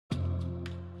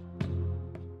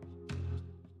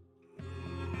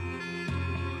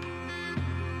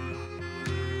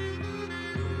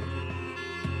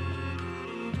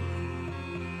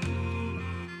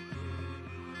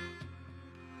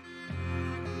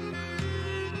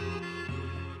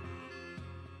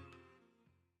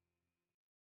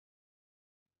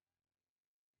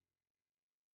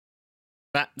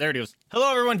There it is. Hello,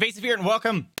 everyone. Vaesive here, and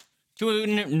welcome to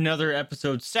another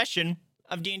session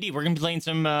of D&D. We're going to be playing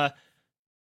some, I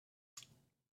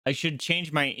should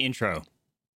change my intro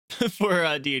for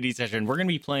a D&D session. We're going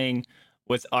to be playing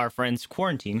with our friends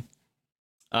QuaranTeam.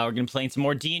 We're going to be playing some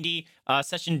more D&D.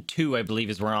 Session 2, I believe,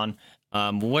 is we're on.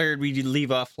 Where did we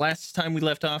leave off? Last time we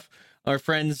left off, our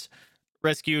friends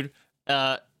rescued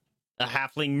a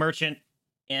halfling merchant,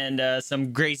 and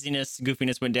some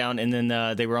goofiness went down, and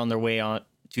then they were on their way on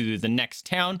to the next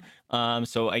town.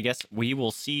 So I guess we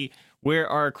will see where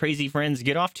our crazy friends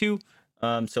get off to.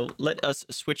 So let us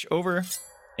switch over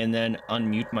and then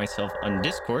unmute myself on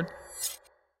Discord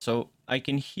so I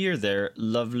can hear their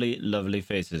lovely, lovely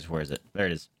faces. Where is it? There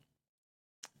it is.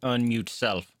 Unmute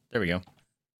self. There we go.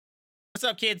 What's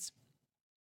up, kids?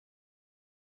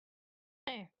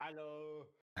 Hey. Hello.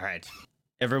 All right.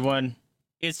 Everyone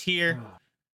is here.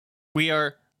 We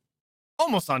are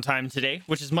almost on time today,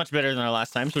 which is much better than our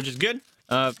last times, which is good.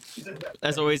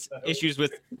 As always, issues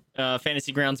with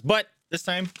Fantasy Grounds, but this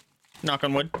time, knock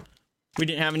on wood, we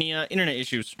didn't have any internet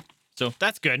issues, so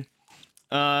that's good.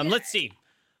 Let's see.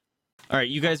 All right,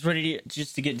 you guys ready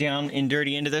to get down and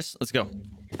dirty into this? Let's go.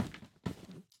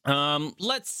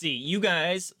 Let's see. You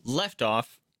guys left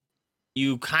off.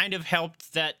 You kind of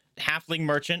helped that halfling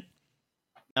merchant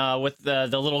with the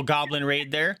little goblin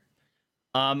raid there.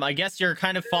 I guess you're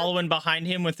kind of following behind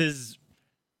him with a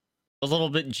little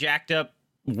bit jacked up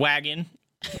wagon.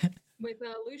 With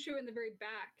Lucio in the very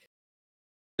back.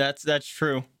 That's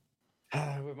true.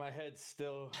 With my head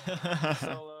still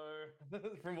solo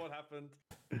from what happened.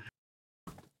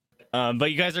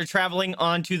 But you guys are traveling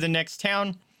on to the next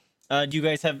town. Do you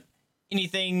guys have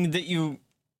anything that you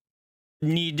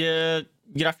need to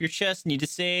get off your chest, need to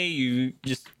say? You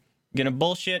just gonna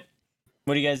bullshit?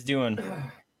 What are you guys doing?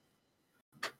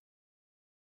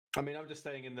 I mean, I'm just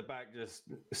staying in the back, just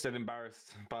still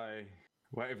embarrassed by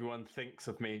what everyone thinks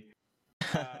of me.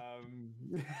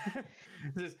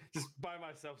 Just by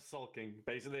myself sulking,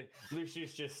 basically.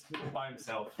 Lucius just by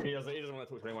himself. He doesn't want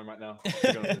to talk to anyone right now.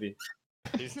 To be honest with you.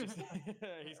 He's just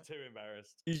he's too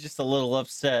embarrassed. He's just a little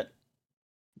upset.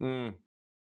 Mm.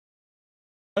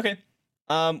 Okay.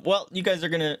 Well, you guys are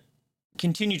gonna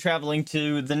continue traveling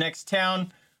to the next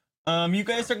town. You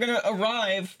guys are gonna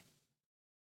arrive.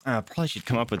 Probably should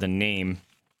come up with a name.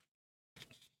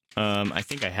 I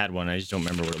think I had one. I just don't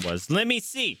remember what it was. Let me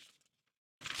see.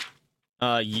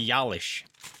 Yalish.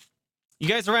 You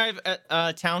guys arrive at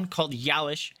a town called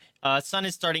Yalish. Sun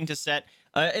is starting to set.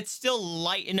 It's still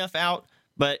light enough out,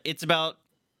 but it's about,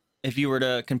 if you were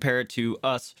to compare it to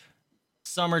us,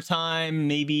 summertime,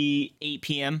 maybe 8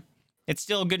 p.m. It's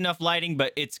still good enough lighting,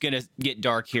 but it's gonna get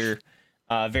dark here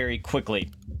very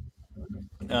quickly.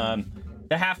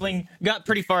 The halfling got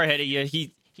pretty far ahead of you.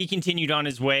 He continued on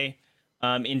his way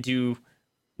into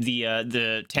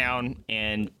the town,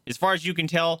 and as far as you can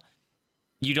tell,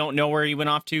 you don't know where he went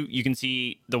off to. You can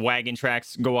see the wagon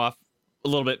tracks go off a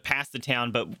little bit past the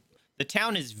town, but the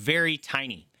town is very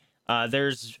tiny.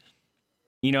 There's,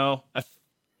 a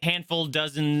handful,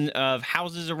 dozen of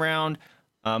houses around.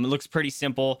 It looks pretty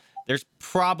simple. There's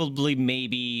probably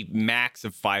maybe max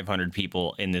of 500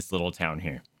 people in this little town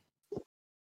here.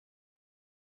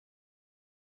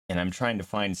 And I'm trying to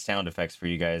find sound effects for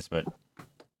you guys, but I'm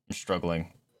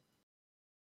struggling.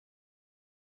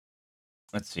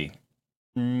 Let's see.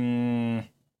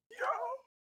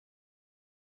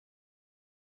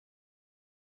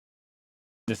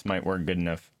 This might work good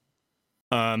enough.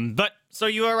 But so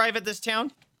you arrive at this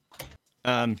town.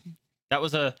 That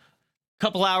was a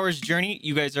couple hours journey.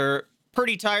 You guys are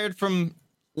pretty tired from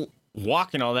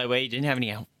walking all that way. You didn't have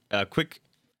any quick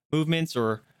movements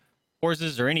or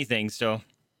horses or anything, so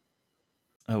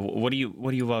what are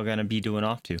you all gonna be doing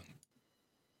off to?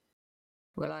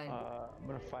 Well, I'm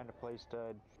gonna find a place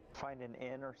to find an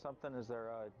inn or something. Is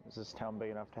this town big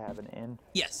enough to have an inn?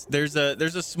 Yes, there's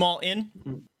a small inn.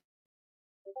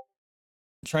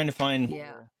 Trying to find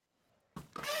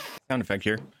sound effect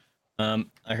here. I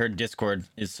heard Discord.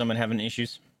 Is someone having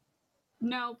issues?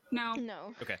 No.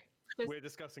 Okay. We're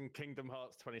discussing Kingdom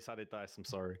Hearts 20-sided dice. I'm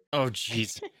sorry. Oh,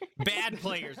 jeez. Bad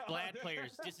players.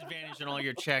 Disadvantage on all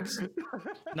your checks.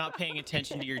 Not paying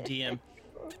attention to your DM.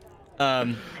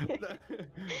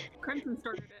 Crimson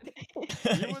started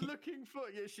it. You were looking for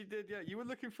she did. Yeah, you were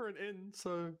looking for an inn.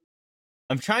 So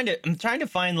I'm trying to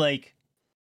find like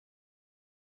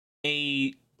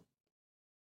a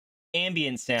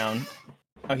ambient sound.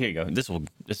 Oh, here you go.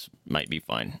 This might be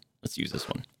fine. Let's use this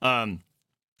one.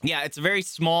 Yeah, it's a very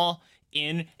small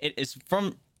inn. It is,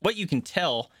 from what you can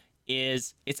tell,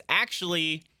 it's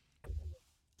actually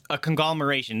a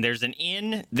conglomeration. There's an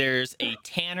inn, there's a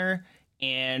tanner,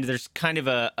 and there's kind of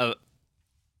a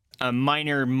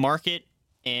minor market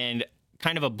and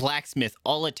kind of a blacksmith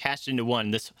all attached into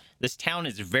one. This town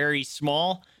is very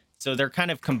small, so they're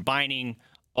kind of combining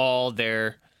all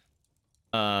their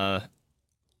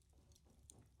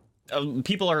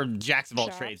people are jacks of all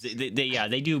trades.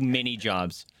 They do many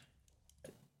jobs.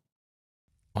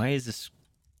 Why is this?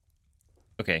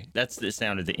 Okay, that's the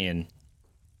sound of the inn.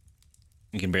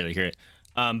 You can barely hear it.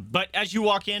 But as you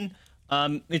walk in,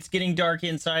 it's getting dark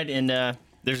inside, and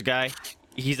there's a guy.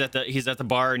 He's at the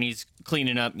bar, and he's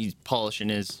cleaning up. He's polishing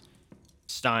his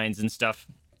steins and stuff.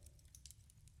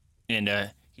 And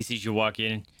he sees you walk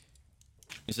in.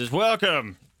 He says,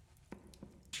 "Welcome.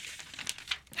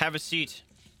 Have a seat."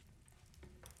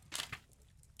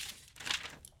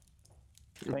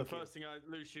 The first thing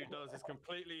Lucio does is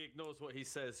completely ignores what he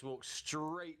says, walks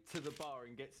straight to the bar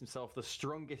and gets himself the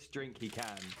strongest drink he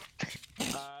can.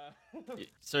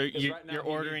 So you're right now he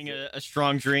ordering needs a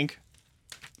strong drink.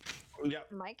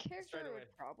 Yep. My character Straight away.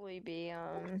 would probably be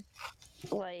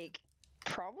like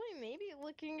probably maybe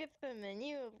looking at the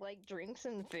menu of like drinks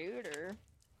and food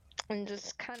and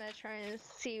just kind of trying to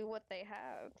see what they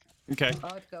have. Okay.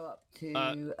 I'd go up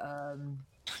to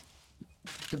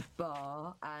the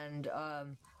bar and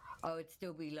I would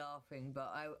still be laughing,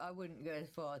 but I wouldn't go as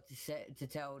far to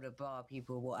tell the bar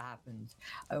people what happened.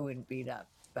 I wouldn't be that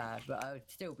bad, but I would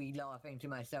still be laughing to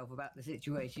myself about the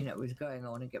situation that was going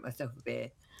on and get myself a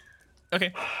beer.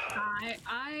 Okay.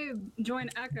 I join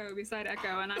Echo beside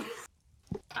Echo, and I.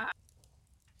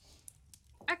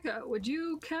 Echo, would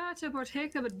you care to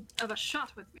partake of a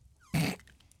shot with me?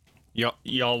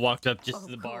 Y'all walked up just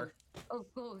to the bar.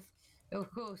 Of course.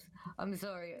 I'm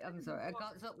sorry. I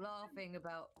can't stop laughing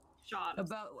about Shot.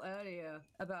 earlier.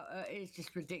 It's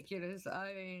just ridiculous.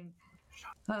 I mean,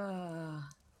 All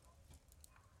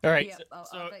right. yeah,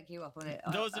 I'll take you up on it.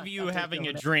 Those of you I'll take having you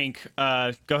a on it. drink,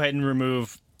 go ahead and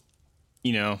remove,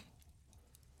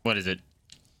 what is it?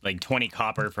 Like 20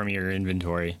 copper from your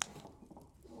inventory.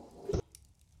 Do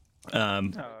I have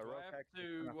Rhokax is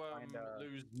to gonna find,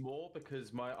 lose more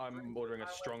because I'm ordering a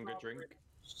stronger drink?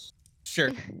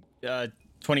 Sure.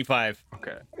 25.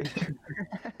 Okay.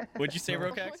 What'd you say, Oh my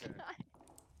Rhokax? God.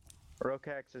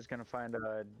 Rhokax is gonna find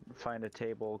a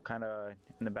table kind of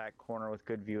in the back corner with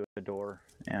good view of the door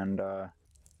and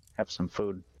have some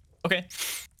food. Okay.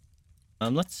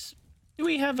 Do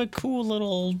we have a cool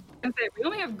little? I say, we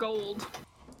only have gold.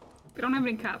 We don't have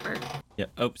any copper. Yeah.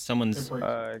 Oh, someone's.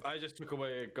 I just took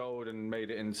away gold and made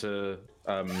it into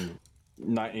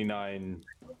 99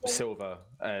 silver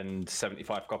and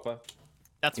 75 copper.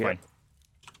 That's Yeah. fine.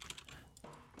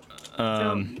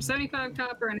 So 75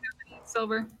 copper and how many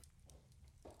silver?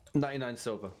 99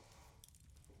 silver.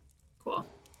 Cool.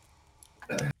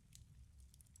 Let's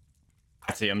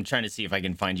see. I'm trying to see if I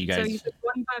can find you So guys. you said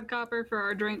 25 copper for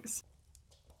our drinks.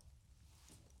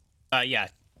 Yeah.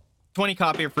 20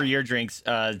 copper for your drinks.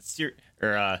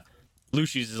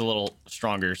 Lucius is a little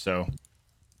stronger, so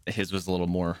his was a little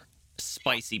more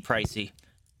spicy, pricey.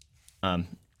 And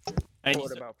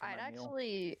What about for I'd my meal?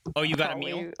 actually oh, you got a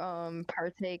meal? probably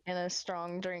partake in a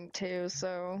strong drink too,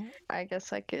 so I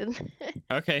guess I could.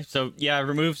 Okay, so yeah,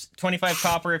 removes 25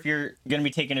 copper if you're gonna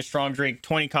be taking a strong drink,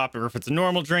 20 copper if it's a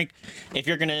normal drink. If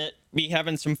you're gonna be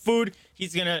having some food,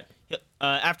 he's gonna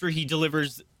after he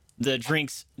delivers the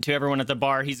drinks to everyone at the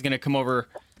bar, he's gonna come over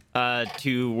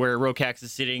to where Rhokax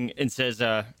is sitting and says,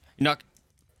 "You're not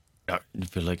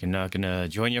feel like you're not gonna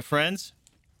join your friends?"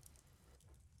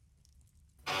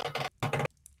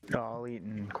 I'll eat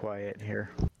in quiet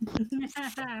here.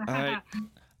 All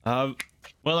right.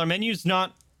 Well, our menu's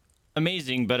not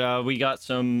amazing, but we got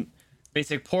some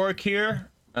basic pork here.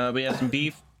 We have some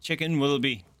beef, chicken. What'll it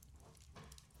be?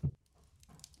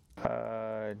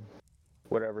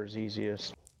 Whatever's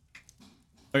easiest.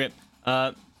 Okay.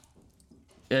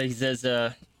 He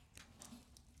says,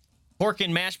 pork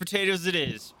and mashed potatoes it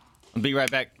is. I'll be right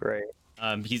back. Great.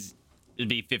 It'd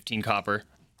be 15 copper.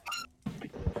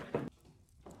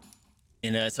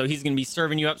 And so he's gonna be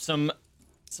serving you up some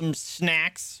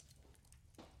snacks.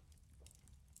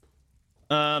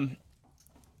 As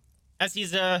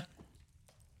he's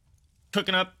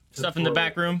cooking up stuff in the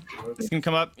back room, he's gonna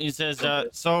come up and he says,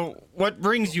 "So what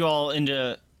brings you all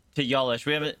to Yalish?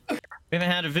 We haven't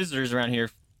had visitors around here,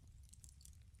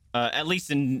 at least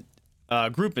in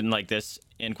grouping like this,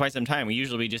 in quite some time. We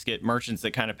usually just get merchants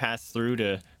that kind of pass through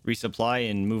to resupply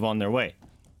and move on their way."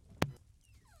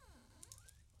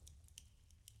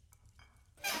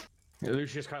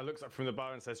 Lucius kind of looks up from the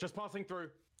bar and says, "Just passing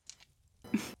through."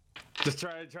 Just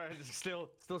trying, just still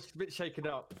a bit shaken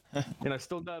up.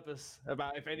 Still nervous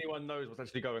about if anyone knows what's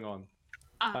actually going on.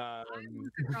 I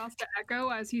look across to Echo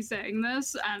as he's saying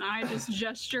this, and I just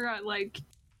gesture at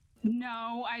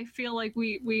no, I feel like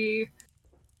we need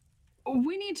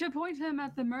to point him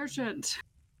at the merchant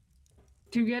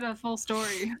to get a full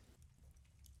story.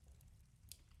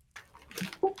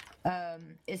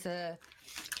 It's a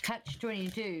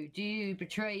catch-22. Do you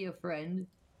betray your friend,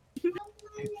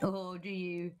 or do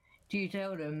you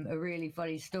tell them a really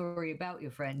funny story about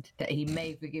your friend that he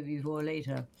may forgive you for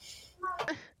later?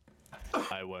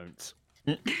 I won't.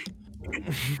 Well,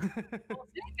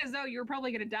 seeing as though you're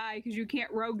probably gonna die because you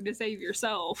can't rogue to save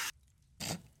yourself.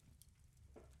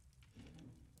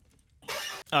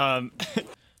 I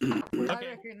Okay.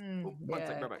 reckon. One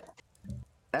sec, Yeah, right back.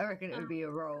 I reckon it would be a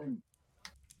roll.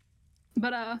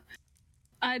 But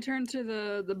I turn to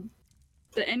the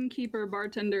innkeeper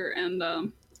bartender and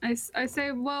I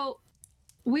say, well,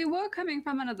 we were coming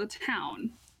from another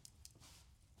town,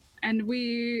 and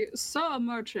we saw a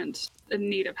merchant in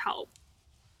need of help.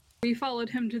 We followed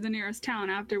him to the nearest town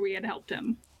after we had helped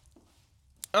him.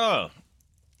 Oh,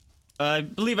 I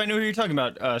believe I know who you're talking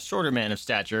about. Shorter man of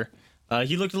stature.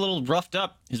 He looked a little roughed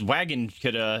up. His wagon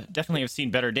could definitely have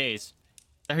seen better days. Is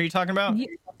that who you're talking about?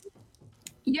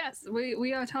 Yes,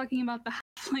 we are talking about the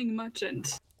halfling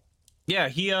merchant. Yeah,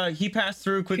 he passed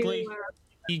through quickly.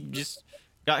 He just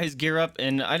got his gear up,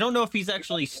 and I don't know if he's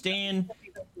actually staying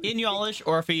in Yalish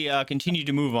or if he continued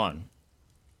to move on.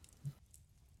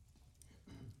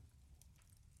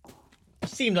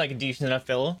 Seemed like a decent enough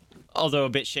fellow, although a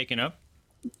bit shaken up.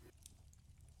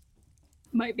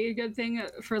 Might be a good thing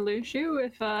for Luciu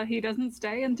if he doesn't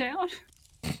stay in town.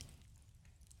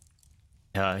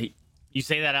 You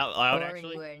say that out loud, Or actually?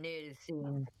 anywhere near the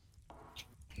scene.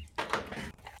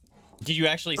 Did you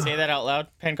actually say that out loud,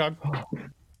 Pancóg?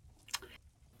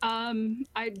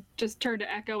 I just turned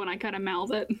to Echo and I kind of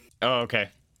mouth it. Oh, okay.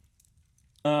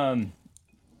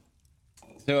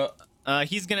 So,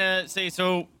 he's gonna say,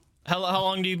 so, how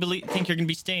long do you think you're gonna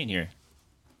be staying here?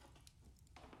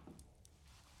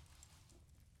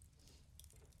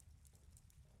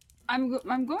 I'm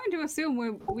going to assume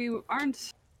we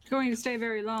aren't going to stay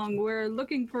very long. We're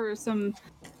looking for some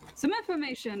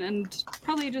information and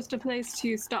probably just a place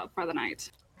to stop for the night.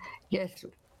 Yes,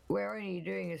 we're only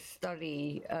doing a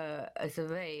study, a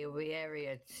survey of the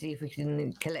area to see if we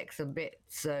can collect some bits.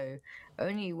 So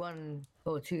only 1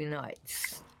 or 2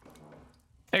 nights.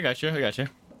 I gotcha.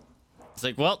 It's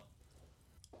like, well,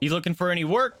 you looking for any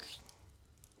work?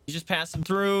 You just passing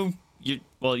through? You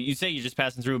say you're just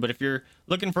passing through, but if you're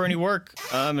looking for any work,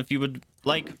 if you would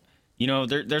like,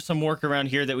 there's some work around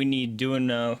here that we need doing.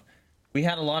 We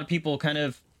had a lot of people kind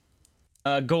of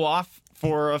go off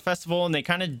for a festival, and they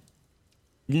kind of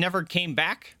never came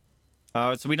back.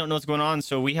 So we don't know what's going on.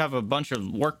 So we have a bunch of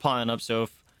work piling up. So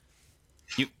if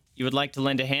you would like to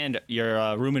lend a hand,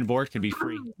 your room and board could be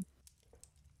free.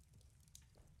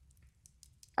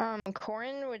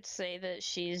 Korinn would say that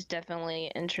she's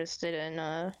definitely interested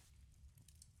in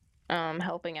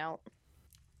helping out.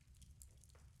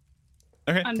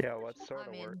 Okay. Yeah, what sort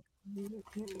of work?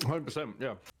 100%,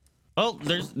 yeah. Well,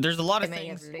 there's a lot of They may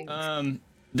have things. links.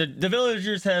 The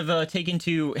villagers have taken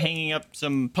to hanging up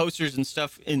some posters and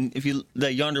stuff in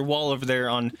the yonder wall over there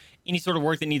on any sort of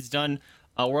work that needs done.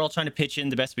 We're all trying to pitch in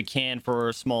the best we can for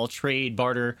a small trade,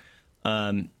 barter,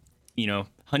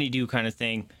 honeydew kind of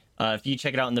thing. If you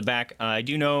check it out in the back, I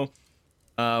do know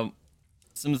some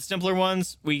of the simpler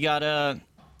ones. We got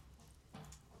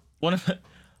one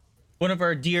of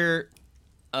our dear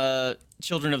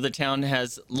children of the town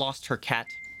has lost her cat.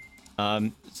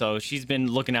 So she's been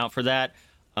looking out for that.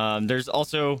 There's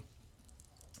also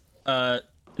a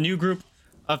new group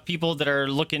of people that are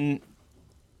looking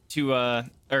to the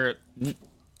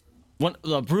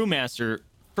brewmaster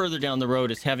further down the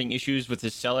road is having issues with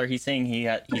his cellar. He's saying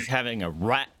he's having a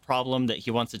rat problem that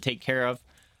he wants to take care of.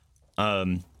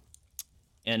 And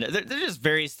there's just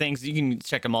various things. You can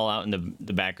check them all out in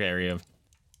the back area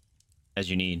as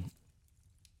you need.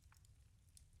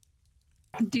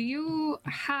 Do you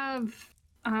have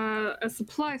a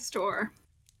supply store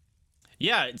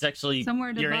Yeah, it's actually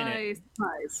somewhere to you're in buy it.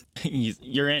 supplies?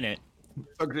 You're in it.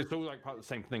 Because it's all like part of the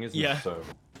same thing, isn't Yeah. it? So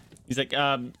He's like,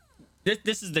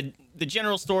 this is the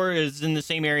general store is in the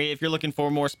same area. If you're looking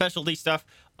for more specialty stuff,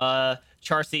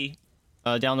 Charcy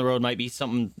down the road might be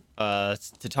something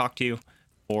to talk to,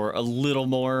 or a little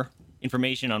more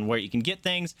information on where you can get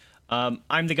things.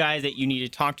 I'm the guy that you need to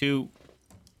talk to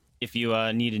if you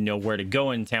need to know where to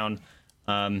go in town,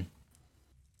 and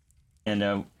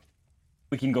we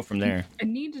can go from there. I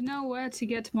need to know where to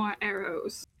get more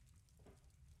arrows.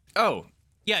 Oh,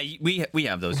 yeah, we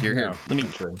have those here. Here, Yeah, let me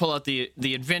sure. pull out the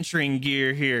adventuring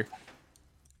gear here.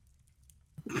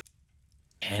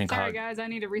 Sorry, Pancóg guys, I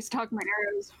need to restock my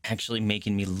arrows. actually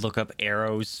making me look up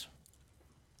arrows.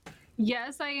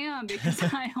 Yes, I am, because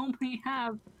I only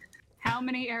have how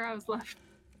many arrows left?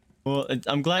 Well,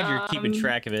 I'm glad you're keeping Um,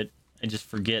 track of it. I just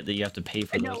forget that you have to pay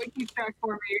for I know those. it keeps track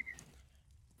for me.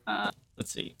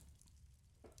 Let's see.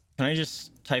 Can I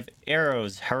just type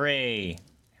arrows? Hooray!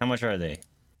 How much are they?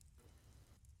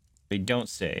 They don't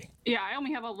say. Yeah, I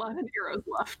only have 11 arrows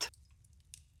left.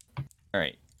 All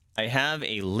right. I have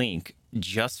a link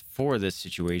just for this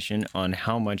situation on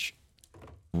how much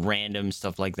random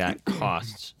stuff like that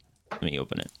costs. Let me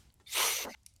open it.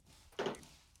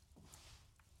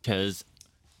 Because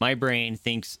my brain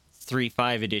thinks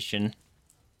 3.5 edition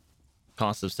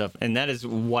cost of stuff, and that is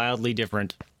wildly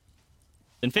different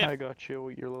than 5th. I got you.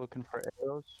 You're looking for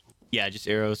arrows. Yeah, just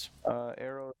arrows.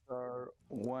 Arrows are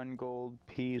 1 gold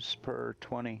piece per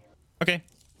 20. Okay.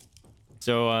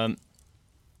 So,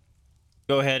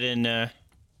 go ahead and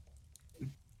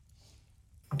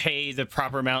pay the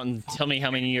proper amount and tell me how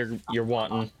many you're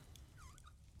wanting.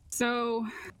 So,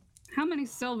 how many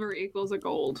silver equals a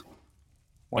gold?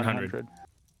 100.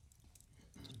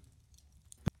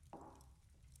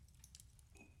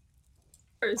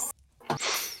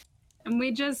 And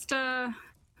we just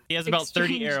He has about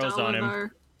 30 exchanged arrows all on of him.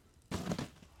 our-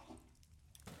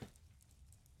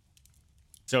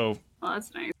 So, Well,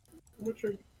 that's nice.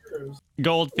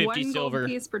 gold, 50 1 silver. gold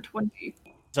piece per 20.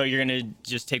 So you're gonna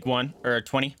just take 1 or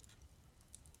 20?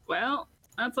 Well,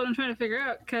 that's what I'm trying to figure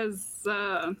out, because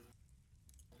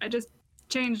I just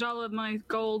changed all of my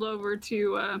gold over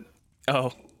to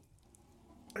Oh,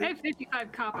 I have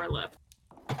 55 copper left.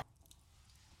 you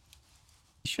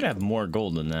should have more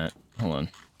gold than that. Hold on.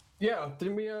 Yeah,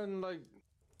 didn't we earn like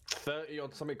 30 or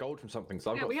something gold from something?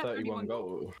 So I've Yeah, we got have 31 31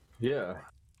 gold. Yeah.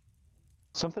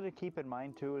 Something to keep in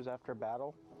mind too is after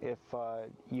battle, if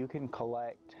you can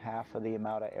collect half of the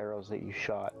amount of arrows that you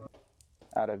shot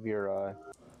out of your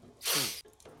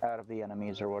out of the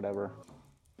enemies or whatever.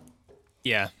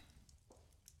 Yeah.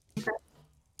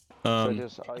 So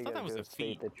just all I you thought that gotta was do a is feat.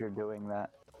 state that you're doing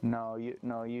that. No,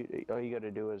 all you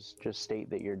gotta do is just state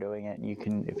that you're doing it. And you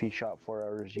can, if you shot 4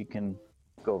 arrows, you can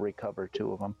go recover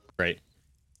 2 of them. Right.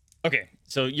 Okay,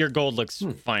 so your gold looks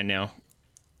fine now.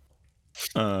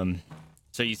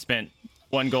 So you spent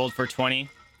 1 gold for 20.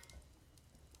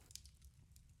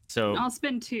 So I'll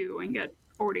spend 2 and get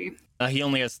 40. he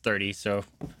only has 30, so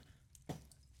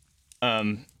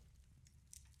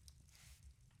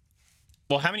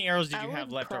well, how many arrows did I you have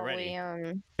would left probably,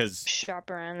 already? Because shop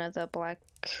around at the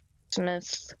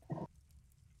blacksmith.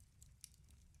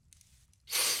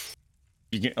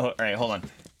 you can. Oh, all right, hold on.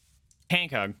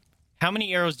 Pancóg, how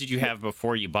many arrows did you have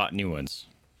before you bought new ones?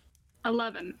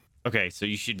 11. Okay, so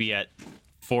you should be at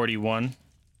 41.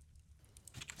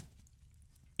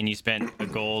 And you spent a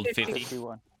gold 50.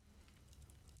 51.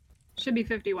 Should be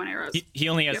 51 arrows. He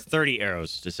only has Yep. 30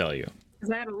 arrows to sell you.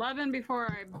 Because I had 11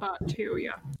 before I bought 2,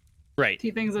 yeah. Right.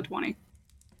 2 things at 20.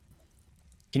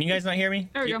 Can you guys not hear me?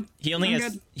 There we go. He only I'm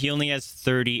has good. he only has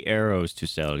 30 arrows to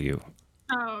sell you.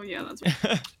 Oh, yeah, that's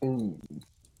right. Ooh.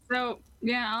 So,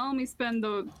 yeah, I'll only spend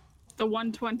the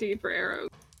 120 for arrows.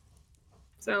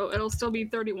 So it'll still be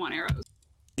 31 arrows.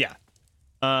 Yeah.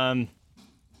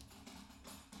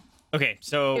 Okay,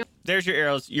 so there's your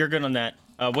arrows. You're good on that.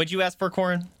 What'd you ask for,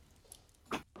 Korinn?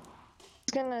 I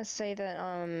was gonna say that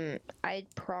I'd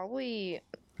probably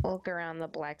look around the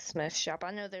blacksmith shop.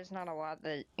 I know there's not a lot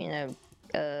that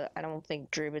I don't think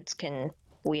druids can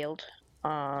wield.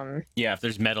 Yeah, if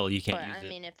there's metal, you can't But use I it.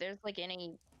 mean, if there's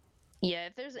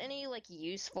any like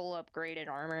useful upgraded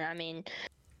armor, I mean,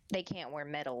 they can't wear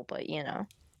metal, but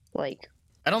like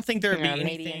I don't think there'd be maybe a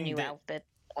anything new that outfit,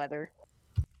 leather.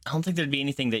 I don't think there'd be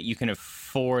anything that you can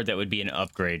afford that would be an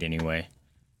upgrade anyway.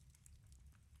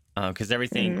 Because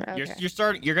everything Okay.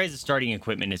 your guys' starting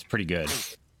equipment is pretty good.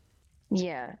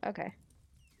 Yeah. Okay.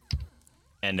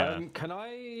 And Can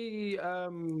I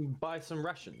buy some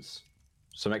rations?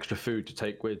 Some extra food to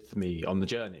take with me on the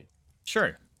journey?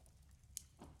 sure.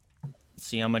 Let's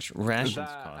see how much rations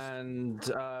That cost.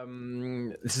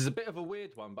 and this is a bit of a weird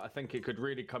one, but I think it could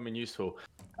really come in useful.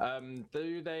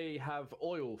 Do they have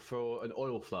oil for an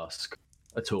oil flask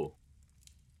at all?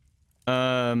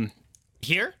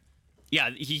 Here? Yeah,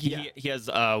 he has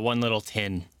one little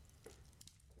tin.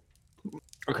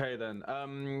 Okay then.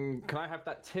 Can I have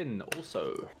that tin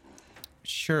also?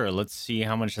 Sure, let's see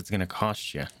how much that's gonna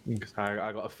cost you. 'Cause I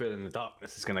got a feeling the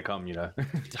darkness is gonna come,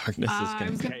 Darkness is I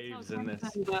gonna. was gonna caves tell in this.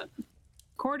 Korinn that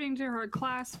according to her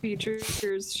class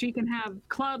features, she can have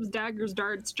clubs, daggers,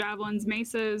 darts, javelins,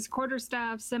 maces,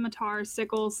 quarterstaffs, scimitars,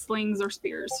 sickles, slings, or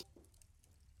spears.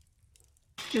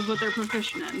 Is what they're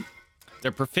proficient in.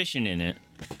 They're proficient in it.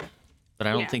 but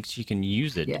I don't Yeah. think she can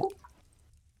use it. Yeah.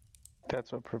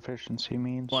 That's what proficiency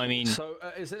means. Well, I mean, So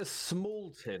is it a small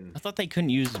tin? I thought they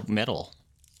couldn't use metal.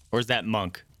 Or is that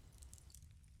monk?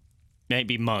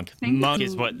 Maybe monk. think Monk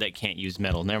it's- is what that can't use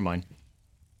metal. Never mind.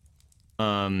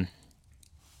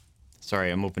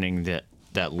 Sorry, I'm opening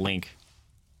that link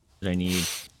that I need.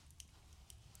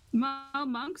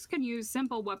 Monks can use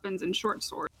simple weapons and short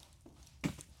swords.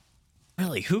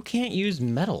 Really, who can't use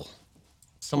metal?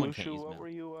 Someone Luciu, can't use what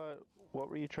metal. what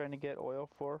were you trying to get oil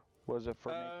for? Was it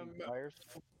for making fires?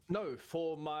 No,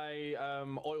 for my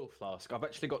oil flask. I've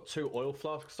actually got 2 oil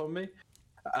flasks on me,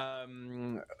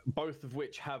 both of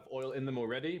which have oil in them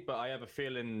already. But I have a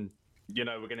feeling, we're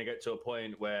going to get to a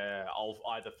point where I'll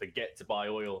either forget to buy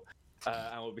oil,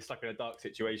 and we'll be stuck in a dark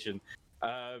situation.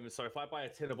 So if I buy a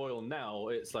tin of oil now,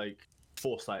 it's like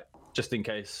foresight, just in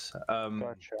case.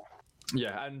 Gotcha.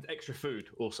 Yeah, and extra food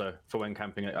also for when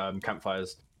camping at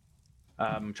campfires.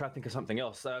 Trying to think of something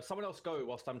else. Someone else go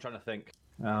whilst I'm trying to think.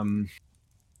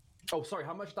 Oh, sorry.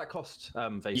 How much did that cost,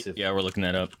 Vaesive? Yeah, we're looking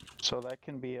that up. So that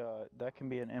can be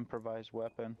an improvised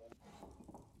weapon.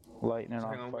 Lighting it Hang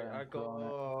on on, fire. wait. I and throwing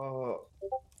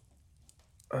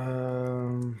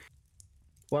it. got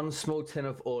 1 small tin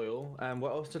of oil, and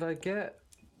what else did I get?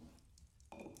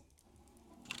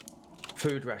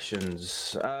 Food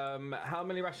rations. How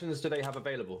many rations do they have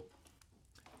available?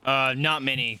 Not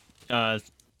many.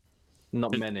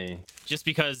 Not many. Just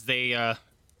because they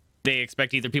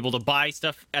expect either people to buy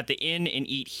stuff at the inn and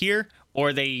eat here,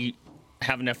 or they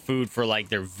have enough food for like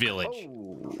their village.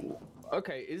 Oh,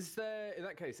 okay. In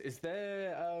that case, is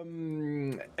there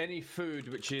any food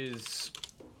which is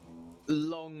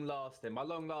long lasting? By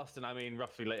long lasting, I mean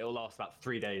roughly like it'll last about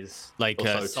 3 days. Like, or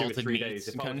so, 2 or salted 3 meats days.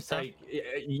 If and I kind were of to stuff?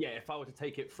 if I were to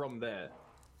take it from there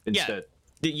instead.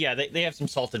 Yeah, they have some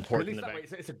salted At pork in least the that way,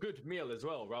 back. it's a good meal as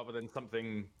well, rather than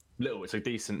something little. It's a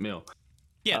decent meal.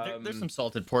 Yeah, there's some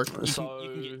salted pork. You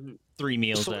can get 3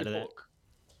 meals out salted of that. pork.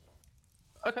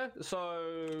 Okay,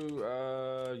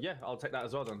 so yeah, I'll take that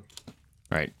as well then.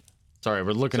 Right. Sorry,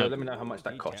 we're looking So up let me know how much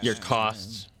that costs. your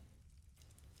costs.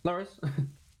 No worries.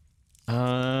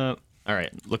 All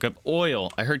right. Look up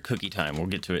oil. I heard cookie time. We'll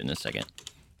get to it in a second.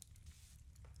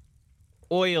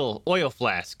 Oil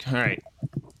flask. All right.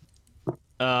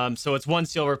 So it's 1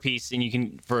 silver piece, and you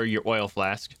can for your oil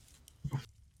flask.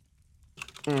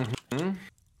 Mm-hmm.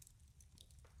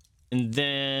 And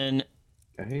then,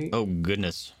 Okay. oh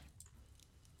goodness.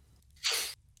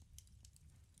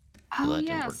 Oh that didn't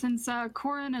yeah, work. since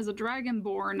Korinn is a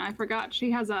Dragonborn, I forgot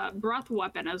she has a breath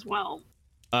weapon as well.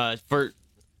 For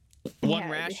 1 Yeah.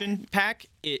 ration pack,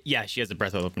 yeah, she has a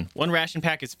breath weapon. 1 ration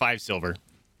pack is 5 silver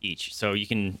each, so you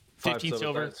can 15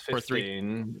 silver that's for 3.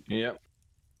 15. Yep.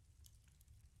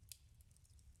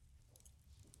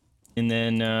 And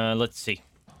then let's see.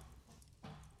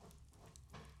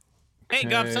 Hey,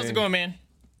 Gubs, how's it Okay. going, man?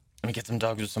 Let me get some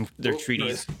dogs with their Oh,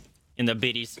 treaties in the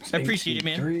biddies. I appreciate it,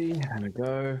 man. 83, There we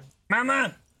go.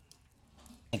 Mama!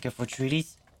 Thank you for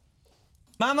treaties.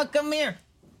 Mama, come here!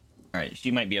 Alright, she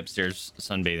might be upstairs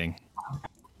sunbathing.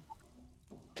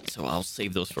 So I'll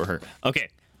save those for her. Okay,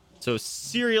 so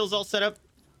cereal's all set up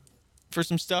for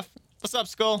some stuff. What's up,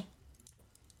 Skull?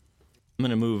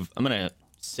 I'm gonna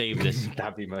save this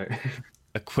Dabby mode.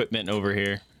 equipment over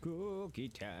here. Cookie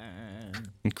time.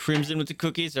 And Crimson with the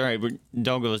cookies. All right,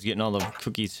 Doggo's getting all the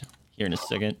cookies here in a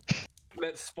second.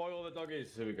 Let's spoil the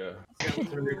doggies. Here we go.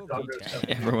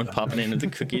 Everyone popping in with the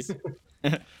cookies.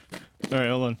 All right,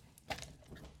 hold on.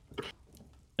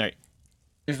 All right,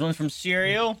 there's one from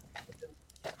Cereal,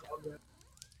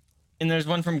 and there's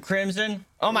one from Crimson.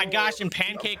 Oh my gosh, and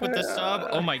Pancake with the sub.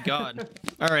 Oh my god.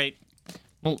 All right.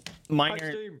 Well,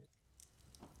 minor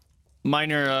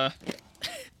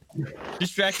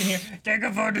distraction here. Thank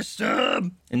you for the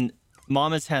sub. And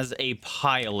Mama's has a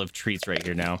pile of treats right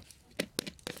here now.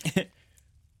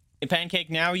 And Pancake,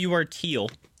 now you are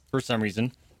teal for some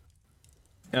reason.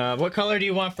 What color do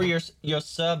you want for your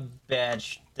sub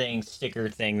badge thing, sticker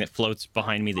thing that floats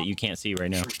behind me that you can't see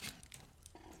right now?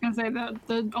 I was gonna say that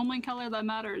the only color that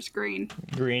matters is green.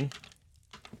 Green.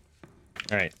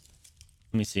 All right.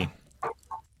 Let me see.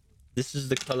 This is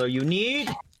the color you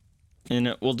need.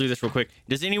 And we'll do this real quick.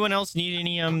 Does anyone else need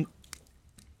any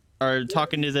or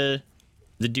talking to the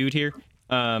dude here?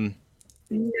 I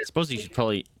suppose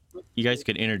you guys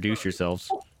could introduce yourselves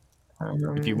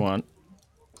if you want.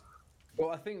 Well,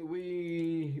 I think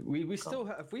we still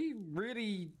have we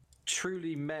really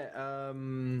truly met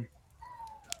Korinn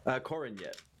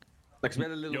yet? Like, 'cause we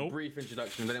had a little brief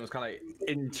introduction, then it was kind of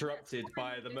interrupted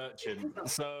by the merchant.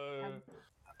 So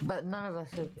But none of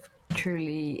us have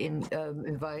truly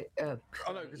invite. Oh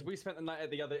no, because we spent the night at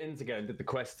the other inn together and did the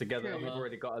quest together, and we've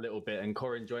already got a little bit. And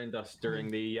Korinn joined us during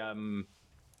the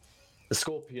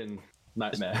scorpion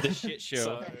nightmare. The shit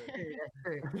show.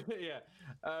 Yeah.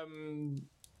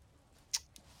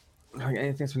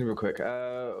 Anything else real quick?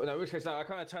 No, in which case, no, I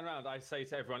kind of turn around. I say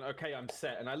to everyone, "Okay, I'm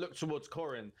set," and I look towards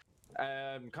Korinn,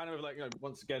 kind of like,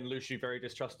 once again, Luciu very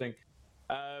distrusting,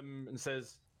 and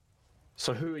says,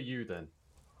 "So who are you then?"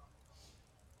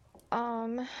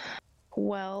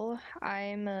 Well,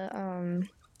 I'm a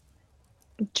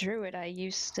druid. I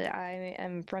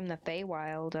am from the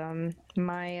Feywild.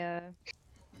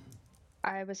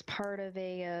 I was part of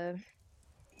a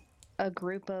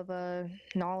group of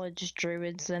knowledge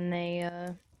druids, and they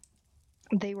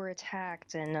were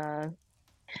attacked, and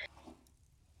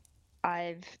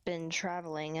I've been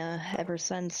traveling ever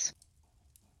since.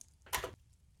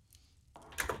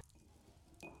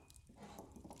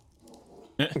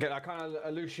 Okay, I kind of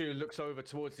Luciu looks over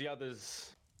towards the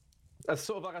others as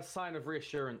sort of like a sign of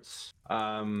reassurance,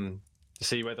 to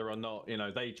see whether or not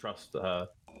they trust her,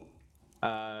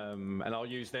 and I'll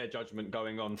use their judgment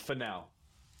going on for now.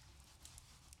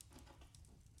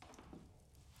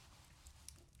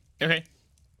 Okay.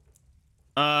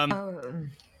 Go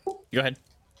ahead.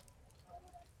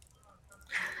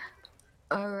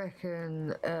 I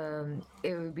reckon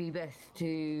it would be best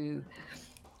to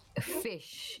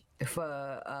fish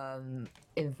for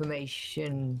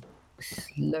information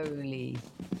slowly,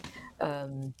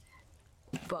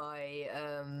 by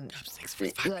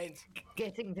like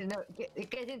getting to know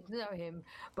him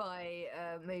by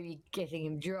maybe getting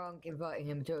him drunk, inviting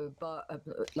him to a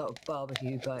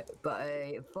barbecue, but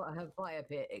a fire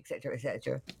pit, etc.,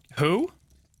 etc. Who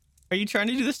are you trying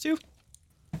to do this to?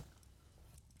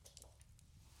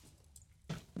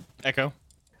 Echo.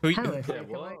 Who?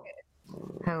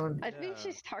 Hang on. I think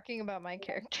she's talking about my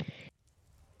character.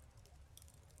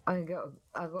 I got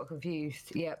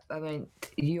confused. Yep, I meant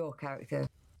your character.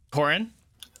 Korinn?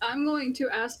 I'm going to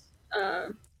ask. I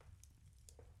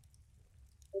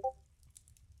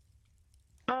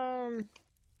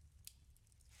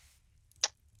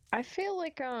feel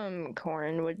like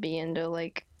Korinn would be into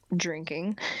like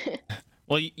drinking.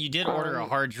 Well, you did order a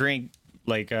hard drink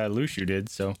like Luciu did,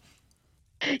 so.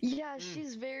 Yeah,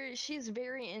 she's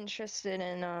very interested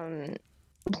in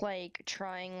like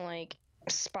trying like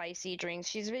spicy drinks.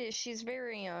 She's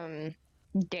very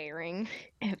daring,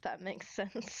 if that makes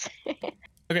sense.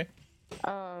 Okay.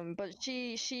 But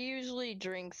she usually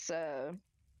drinks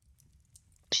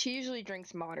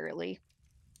moderately.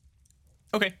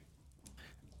 Okay.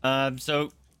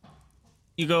 So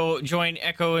you go join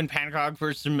Echo and Pancóg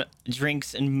for some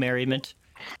drinks and merriment.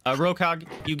 Rhokax,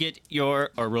 you get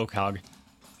Rhokax.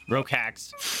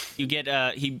 You get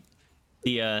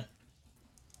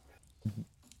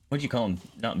what'd you call him?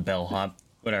 Not bellhop,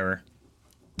 whatever.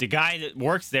 The guy that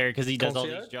works there because he does all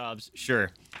these jobs.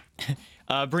 Sure.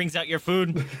 Brings out your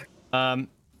food. For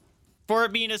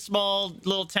it being a small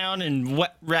little town and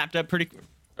whipped up pretty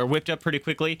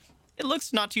quickly, it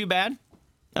looks not too bad.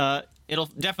 It'll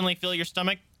definitely fill your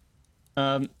stomach.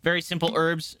 Very simple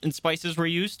herbs and spices were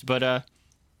used, but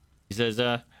he says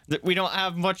we don't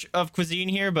have much of cuisine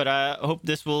here, but I hope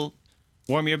this will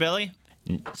warm your belly.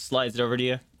 And slides it over to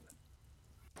you.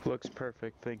 Looks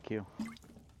perfect, thank you.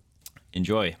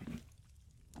 Enjoy.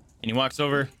 And he walks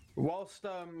over. Whilst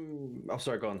oh,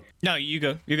 sorry, go on. No, you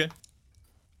go. You're good.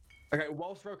 Okay,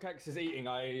 whilst Rhokax is eating,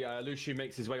 Luciu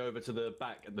makes his way over to the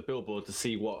back at the billboard to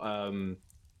see what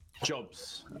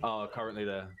jobs are currently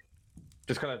there.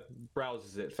 Just kind of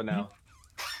browses it for now.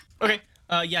 Okay.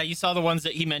 Yeah, you saw the ones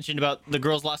that he mentioned about the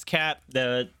girl's lost cat,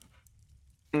 the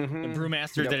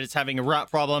brewmaster that is having a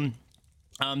rot problem.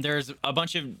 There's a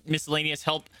bunch of miscellaneous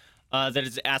help that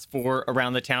is asked for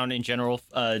around the town in general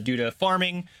due to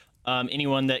farming.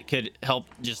 Anyone that could help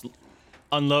just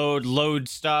load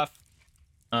stuff.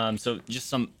 So just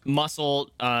some muscle,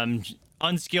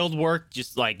 unskilled work,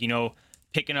 just like,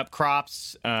 picking up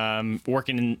crops,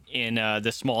 working in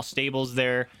the small stables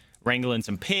there, wrangling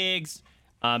some pigs,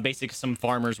 basically some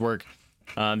farmers work.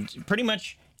 Pretty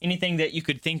much anything that you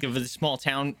could think of as a small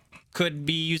town could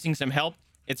be using some help.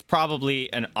 It's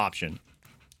probably an option.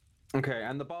 Okay,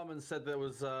 and the barman said there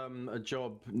was a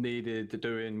job needed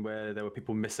doing where there were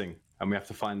people missing, and we have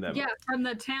to find them. Yeah, from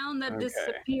the town that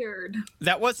disappeared.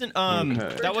 That wasn't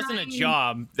that wasn't a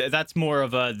job. That's more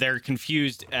of a they're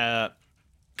confused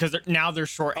because they're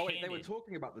short-handed. Oh wait, they were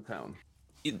talking about the town.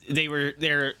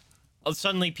 They're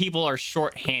suddenly people are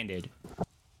short-handed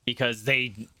because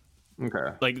they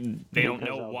they don't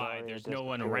know why. There's no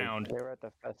one around. They were at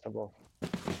the festival.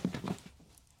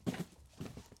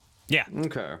 Yeah.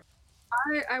 Okay.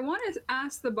 I want to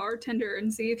ask the bartender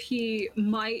and see if he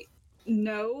might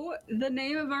know the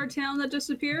name of our town that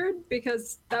disappeared,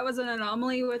 because that was an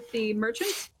anomaly with the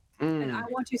merchant, and I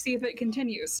want to see if it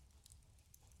continues.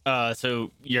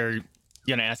 So you're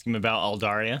gonna ask him about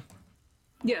Aldaria?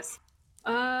 Yes.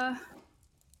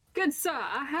 Good sir,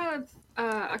 I have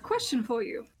a question for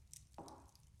you.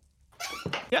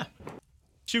 Yeah.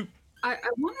 Shoot. I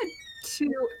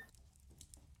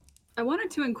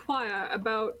wanted to inquire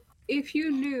about if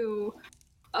you knew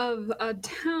of a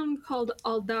town called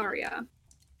Aldaria.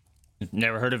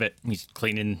 Never heard of it. He's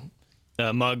cleaning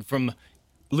a mug from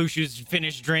Lucius'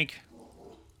 finished drink.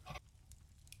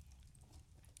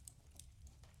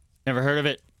 Never heard of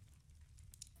it.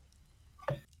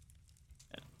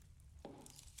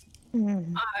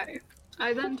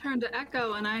 I then turn to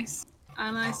Echo and I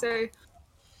say,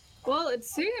 well, it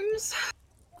seems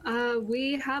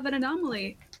we have an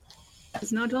anomaly.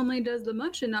 Because not only does the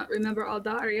merchant not remember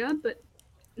Aldaria, but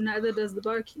neither does the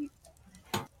barkeep.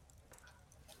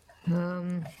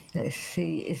 Let's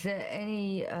see. Is there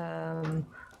any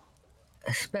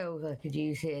spells I could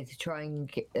use here to try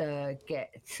and get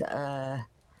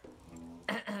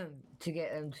to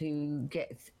get them to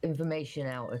get information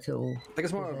out at all? I think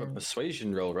it's more of a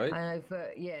persuasion roll, right? I know,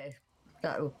 but yeah,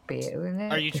 that would be it, wouldn't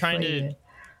it? Are you trying to? Persuasion.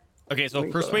 Okay, so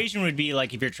persuasion would be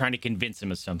like if you're trying to convince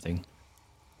him of something.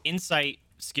 Insight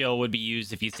skill would be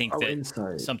used if you think that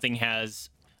insight. something has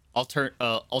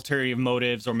ulterior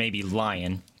motives or maybe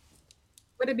lying.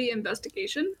 Would it be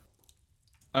investigation?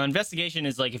 Investigation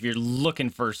is like if you're looking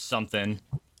for something,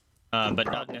 but not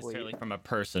Probably. necessarily from a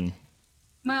person.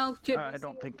 Well, I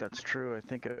don't think that's true. I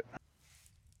think it.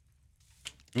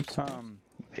 Oops.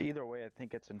 Either way, I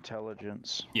think it's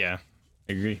intelligence. Yeah,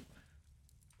 I agree.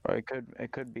 Or it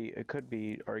could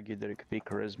be argued that it could be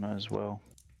charisma as well.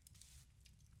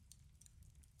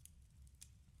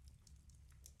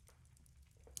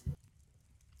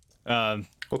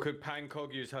 Or could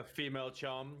Pancóg use her female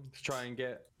charm to try and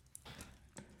get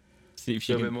See if a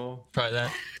she bit can more? try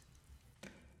that.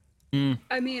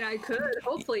 I mean, I could.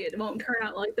 Hopefully, it won't turn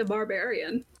out like the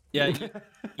barbarian. Yeah,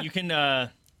 you can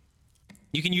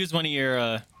use one of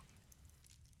your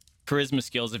charisma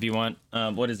skills if you want.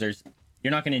 What is theirs?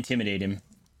 You're not going to intimidate him.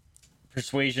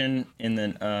 Persuasion and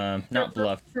then not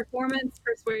bluff. Performance,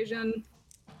 persuasion,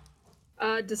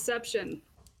 deception.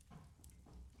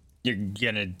 You're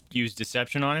gonna use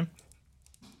deception on him?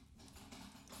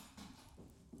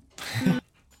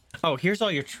 Oh, here's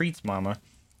all your treats, Mama.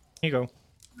 Here you go.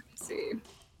 Let's see.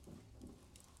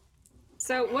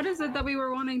 So, what is it that we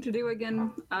were wanting to do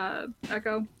again,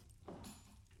 Echo?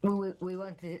 Well, we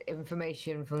wanted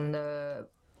information from the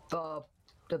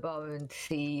barman to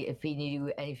see if he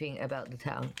knew anything about the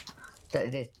town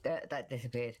that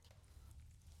disappeared.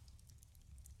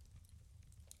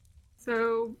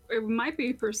 So, it might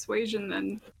be persuasion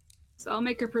then. So, I'll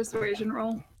make a persuasion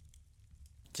roll.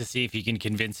 To see if you can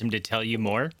convince him to tell you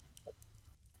more.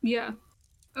 Yeah.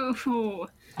 Oh,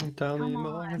 Tell me Come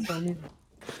more. on. Tell me.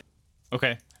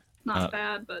 Okay. not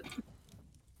bad, but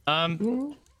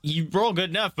You roll good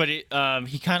enough, but he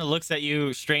kind of looks at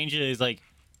you strangely. He's like,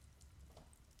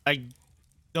 I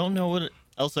don't know what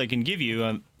else I can give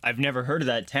you. I've never heard of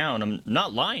that town. I'm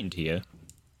not lying to you.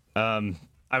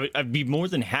 I'd be more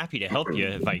than happy to help you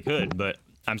if I could, but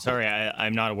I'm sorry,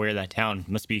 I'm not aware of that town.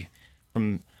 Must be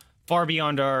from far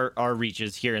beyond our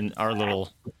reaches here in our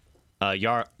little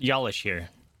Yalish here.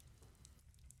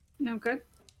 okay.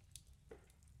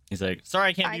 He's like, sorry,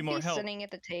 I can't I'd be more be help. sitting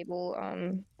at the table,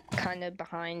 kind of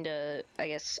behind, I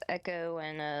guess, Echo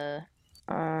and,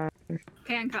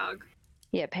 Pancóg.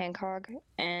 yeah, Pancóg.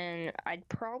 And I'd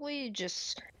probably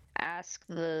just ask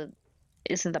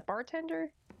is it the bartender?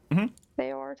 Mm-hmm.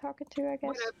 They are talking to, I guess.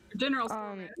 Whatever. General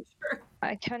store manager.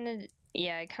 I kind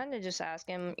of just ask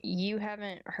him, you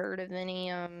haven't heard of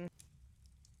any, I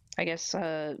guess,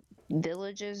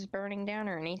 villages burning down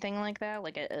or anything like that?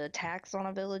 Like attacks on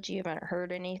a village? You haven't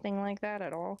heard anything like that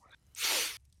at all?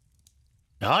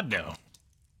 God, no.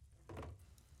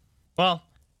 Well,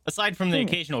 aside from the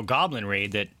occasional goblin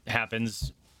raid that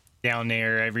happens down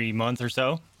there every month or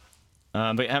so,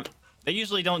 but they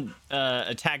usually don't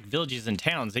attack villages and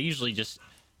towns. They usually just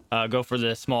go for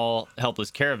the small, helpless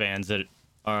caravans that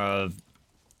are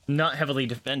not heavily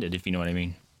defended, if you know what I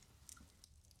mean.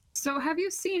 So, have you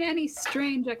seen any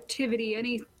strange activity?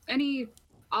 Any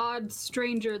odd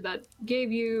stranger that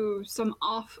gave you some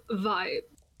off vibe?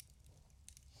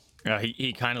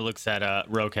 He kind of looks at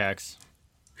Rhokax.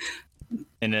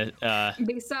 And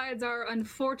Besides our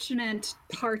unfortunate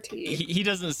party. he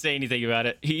doesn't say anything about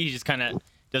it. He just kind of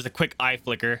does a quick eye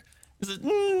flicker. He says,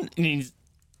 and he's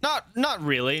Not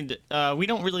really. We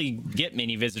don't really get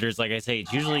many visitors, like I say.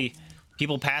 It's usually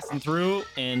people passing through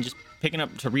and just picking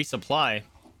up to resupply.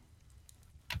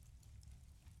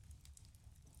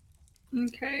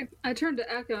 Okay. I turn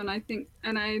to Echo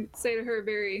and I say to her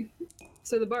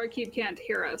so the barkeep can't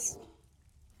hear us.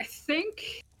 I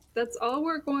think that's all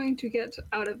we're going to get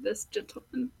out of this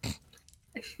gentleman.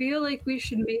 I feel like we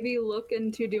should maybe look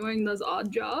into doing those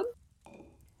odd jobs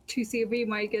to see if we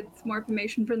might get more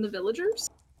information from the villagers.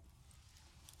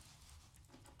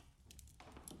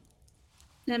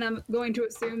 And I'm going to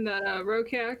assume that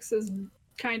Rhokax is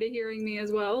kind of hearing me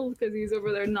as well, because he's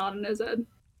over there nodding his head.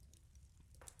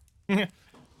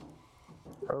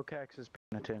 Rhokax is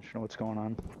paying attention to what's going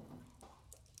on.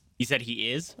 You said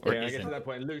he is, or Yeah, I guess isn't? at that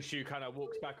point, Luciu kind of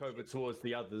walks back over towards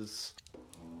the others.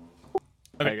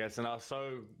 Okay. I guess, and asks,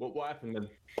 so what happened then?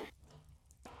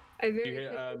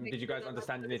 Did you guys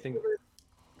understand anything?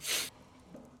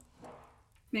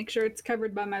 Make sure it's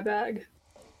covered by my bag.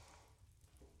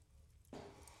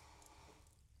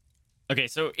 Okay,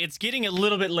 so it's getting a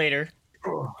little bit later.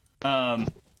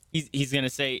 He's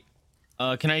gonna say,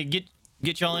 "Can I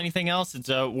get y'all anything else? It's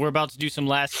we're about to do some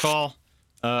last call.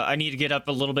 I need to get up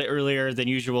a little bit earlier than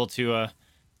usual to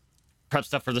prep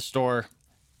stuff for the store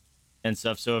and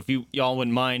stuff. So if y'all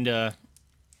wouldn't mind, would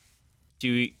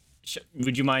you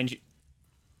mind?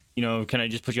 You know, can I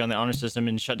just put you on the honor system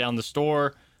and shut down the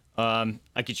store?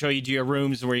 I could show you to your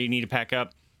rooms where you need to pack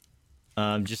up.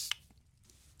 Just,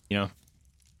 you know,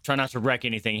 try not to wreck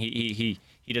anything." He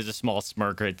does a small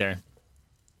smirk right there.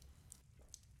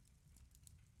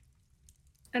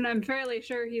 And I'm fairly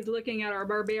sure he's looking at our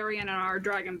barbarian and our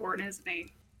dragonborn, isn't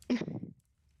he?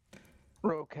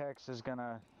 Rhokax is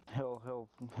gonna he'll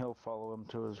follow him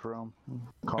to his room.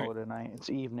 Call it a night. It's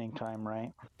evening time,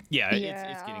 right? Yeah,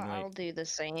 it's getting late. I'll do the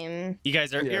same. You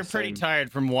guys are you're pretty tired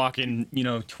from walking,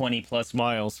 20 plus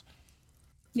miles.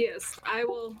 Yes, I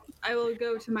will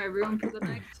go to my room for the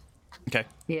night. Okay.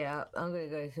 Yeah, I'm gonna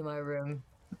go to my room.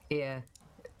 Yeah.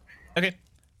 Okay.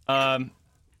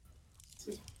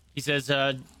 He says,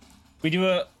 we do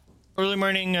a early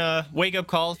morning wake up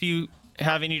call if you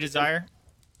have any desire.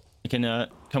 I can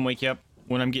come wake you up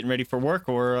when I'm getting ready for work,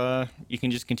 or you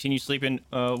can just continue sleeping.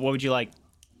 What would you like?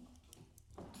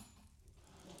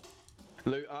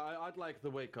 Luke, I'd like the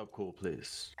wake up call,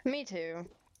 please. Me too.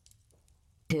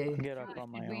 Get up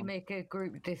on my Should we own. make a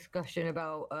group discussion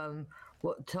about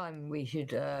what time we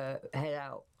should head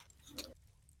out?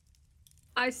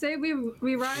 I say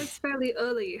we rise fairly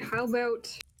early. How about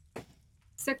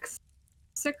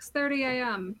 6:30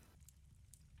 a.m.?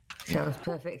 Sounds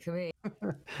perfect to me.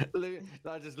 Luke,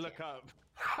 I just look up.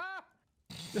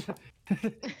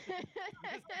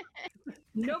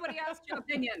 Nobody asked your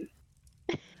opinion.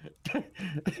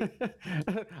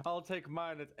 I'll take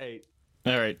mine at 8.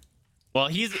 All right. Well,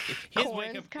 his Korrin's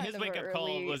wake up kind of wake up a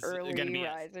call was early gonna be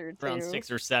riser, around too.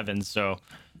 6 or 7. So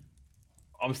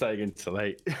I'm staying until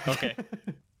 8. okay.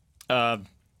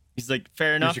 He's like,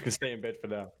 fair You enough. can stay in bed for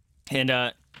now.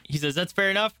 And he says that's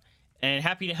fair enough, and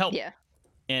happy to help. Yeah.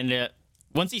 And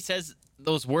once he says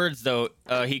those words, though,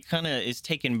 he kind of is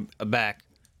taken aback.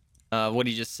 What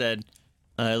he just said,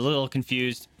 a little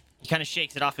confused. He kind of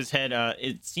shakes it off his head.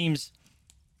 It seems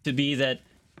to be that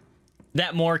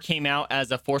more came out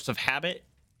as a force of habit,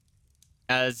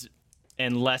 and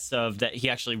less of that he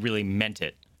actually really meant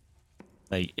it.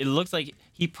 Like, it looks like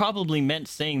he probably meant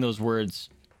saying those words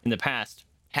in the past,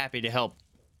 happy to help,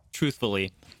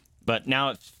 truthfully, but now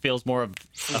it feels more of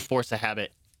a force of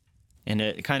habit, and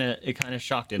it kind of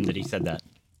shocked him that he said that.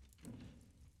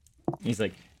 He's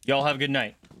like, y'all have a good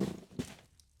night.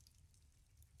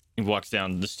 He walks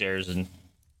down the stairs and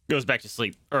goes back to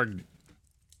sleep, or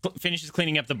finishes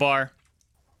cleaning up the bar,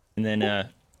 and then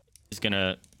he's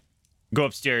gonna go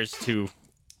upstairs to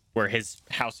where his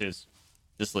house is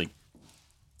to sleep.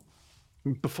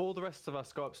 Before the rest of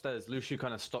us go upstairs, Luciu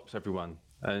kind of stops everyone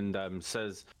and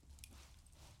says,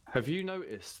 have you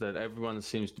noticed that everyone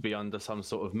seems to be under some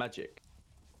sort of magic?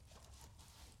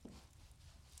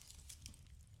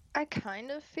 I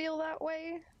kind of feel that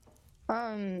way.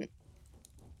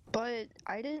 But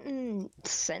I didn't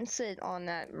sense it on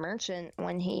that merchant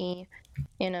when he,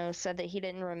 said that he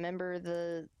didn't remember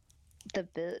the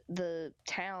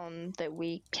town that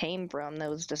we came from that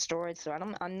was destroyed. So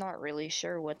I'm not really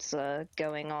sure what's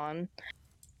going on.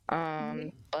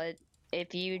 But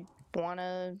if you want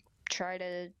to try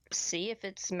to see if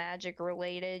it's magic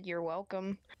related, you're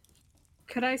welcome.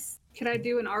 Could I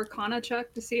do an Arcana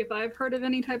check to see if I've heard of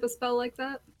any type of spell like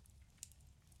that?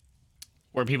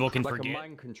 Where people can Like forget. a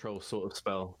mind control sort of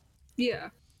spell. Yeah.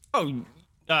 Oh,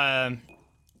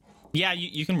 yeah,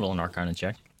 you can roll an Arcana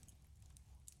check.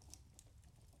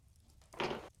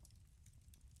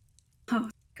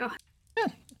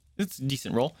 It's a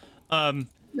decent roll.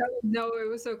 No, it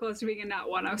was so close to being a nat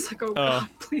 1. I was like, oh god,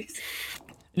 please.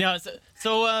 No,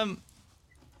 so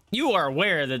you are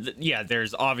aware that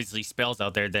there's obviously spells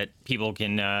out there that people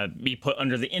can be put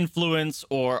under the influence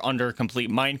or under complete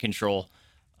mind control.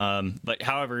 But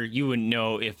however, you wouldn't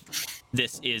know if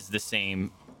this is the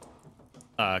same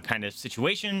kind of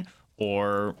situation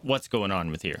or what's going on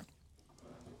with here.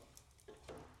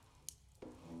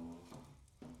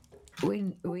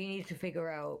 We need to figure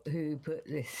out who put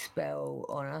this spell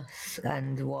on us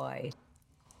and why.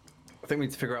 I think we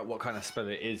need to figure out what kind of spell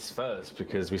it is first,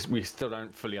 because we still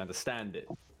don't fully understand it.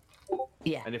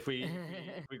 Yeah. And if we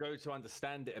go to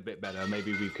understand it a bit better,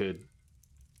 maybe we could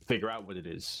figure out what it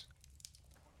is.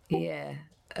 Yeah.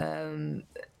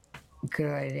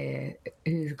 Good idea.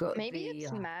 Who's got Maybe the,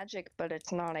 it's magic, but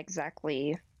it's not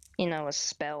exactly, a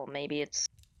spell. Maybe it's,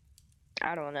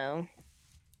 I don't know.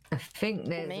 I think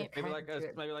there's Maybe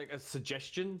Maybe like a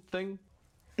suggestion thing.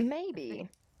 Maybe.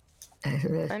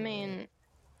 I mean,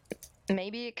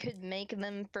 maybe it could make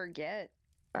them forget.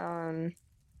 Like a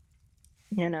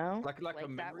that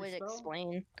memory would spell?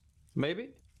 explain.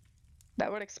 Maybe.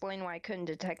 That would explain why I couldn't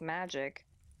detect magic.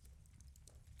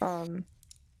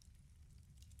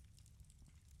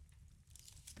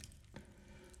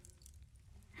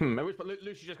 Maybe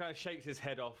Lucy just kind of shakes his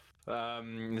head off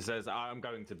and says, "I'm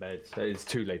going to bed. It's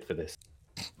too late for this."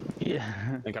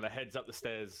 Yeah. And kind of heads up the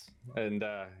stairs and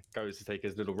goes to take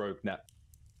his little rogue nap.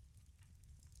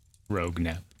 Rogue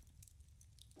nap.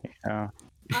 Yeah.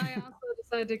 I also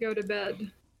decided to go to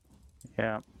bed.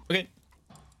 Yeah. Okay.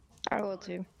 I will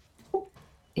too.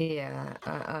 Yeah,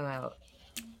 I'm out.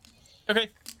 Okay.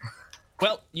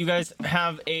 Well, you guys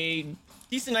have a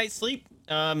decent night's sleep.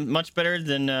 Much better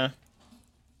than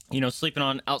sleeping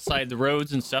on outside the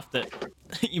roads and stuff that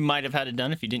you might have had it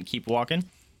done if you didn't keep walking.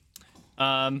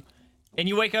 And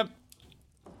you wake up.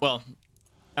 Well,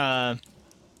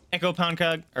 Echo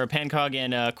Pancóg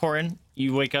and Korinn,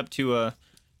 you wake up to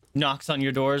knocks on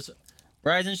your doors.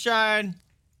 Rise and shine.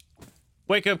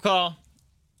 Wake up call.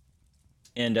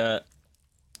 And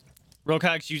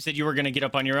Rhokax, you said you were gonna get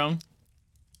up on your own.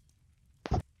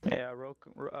 Yeah,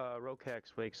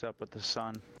 Rhokax wakes up with the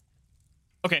sun.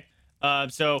 Okay.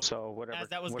 So whatever, as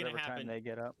that was gonna whatever happen, time they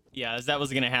get up. yeah, as that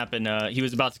was gonna happen, he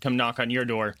was about to come knock on your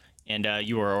door, and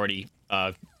you were already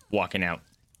walking out.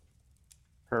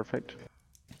 Perfect.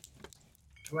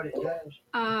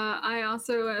 I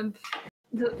also have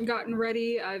gotten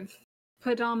ready. I've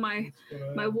put on my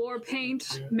war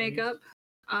paint makeup,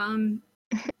 and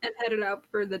headed out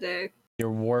for the day.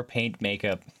 Your war paint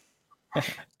makeup.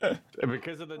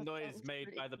 Because of the noise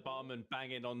made by the barman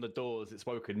banging on the doors, it's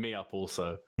woken me up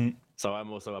also. So I'm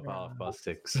also up at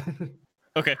 6:30.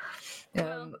 Okay.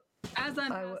 Well, as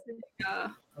I'm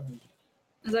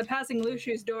passing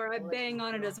Luciu's door, I bang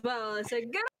on it as well. I say,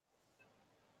 "Get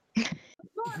up!"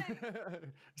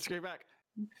 Scream back.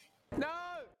 No!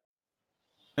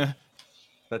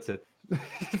 That's it.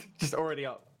 Just already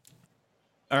up.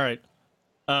 All right.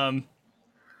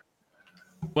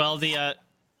 Well, the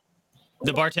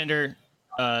bartender,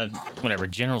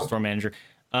 general store manager,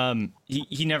 he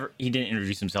didn't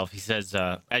introduce himself. He says,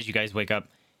 as you guys wake up,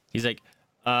 he's like,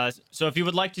 so if you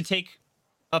would like to take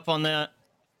up on the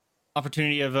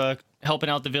opportunity of helping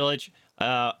out the village,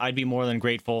 I'd be more than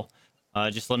grateful.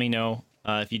 Just let me know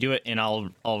if you do it, and I'll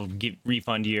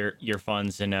refund your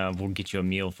funds, and we'll get you a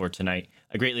meal for tonight.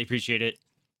 I greatly appreciate it.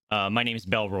 My name is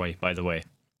Belroy, by the way.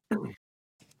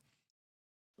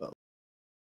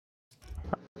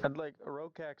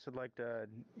 Rhokax would like to.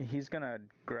 He's gonna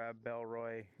grab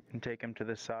Belroy and take him to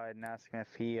the side and ask him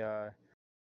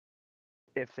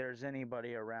if there's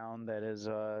anybody around that is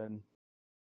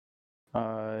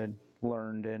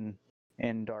learned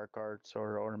in dark arts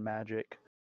or magic.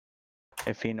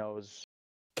 If he knows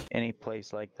any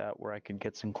place like that where I could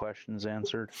get some questions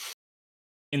answered.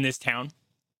 In this town?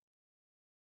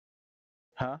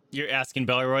 Huh? You're asking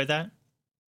Belroy that?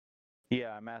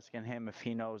 Yeah, I'm asking him if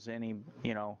he knows any,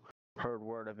 heard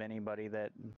word of anybody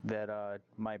that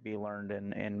might be learned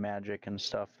in magic and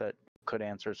stuff that could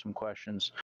answer some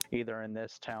questions, either in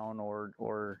this town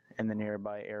or in the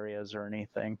nearby areas or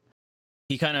anything.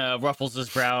 He kind of ruffles his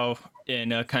brow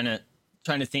and kind of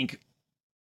trying to think.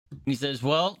 He says,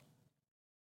 well,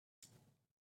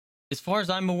 as far as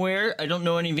I'm aware, I don't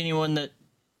know of anyone that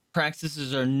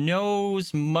practices or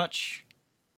knows much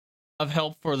of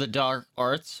help for the dark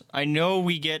arts. I know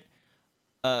we get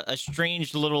a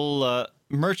strange little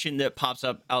merchant that pops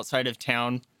up outside of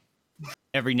town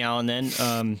every now and then.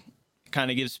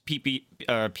 Kind of gives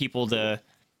people the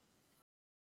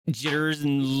jitters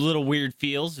and little weird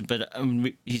feels, but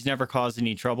he's never caused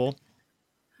any trouble.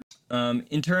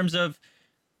 In terms of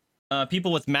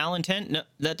people with malintent, no,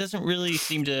 that doesn't really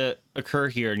seem to occur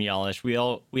here in Yalish. We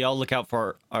all look out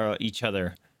for each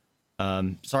other.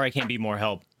 Sorry, I can't be more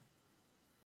help.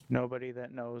 Nobody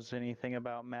that knows anything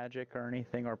about magic or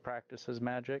anything or practices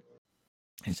magic.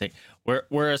 I say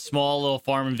we're a small little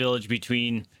farm and village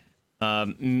between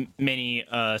many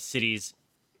cities.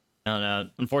 And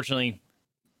unfortunately,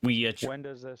 we When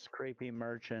does this creepy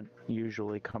merchant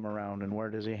usually come around, and where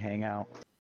does he hang out?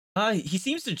 he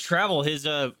seems to travel.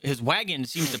 His wagon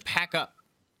seems to pack up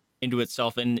into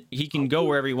itself, and he can go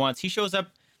wherever he wants. He shows up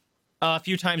a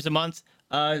few times a month.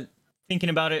 Thinking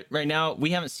about it right now,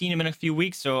 we haven't seen him in a few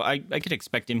weeks, so I could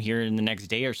expect him here in the next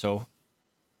day or so.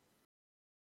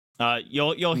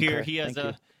 You'll hear Okay, he has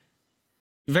thank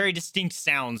very distinct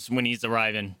sounds when he's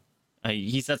arriving.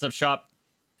 He sets up shop.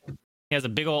 He has a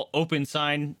big old open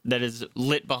sign that is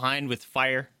lit behind with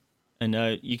fire,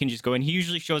 and you can just go in. He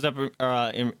usually shows up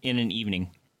in an evening.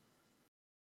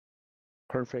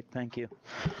 Perfect, thank you.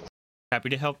 Happy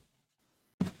to help.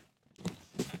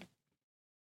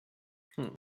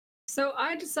 So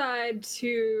I decide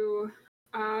to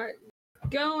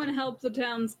go and help the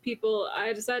townspeople.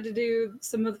 I decide to do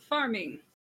some of the farming.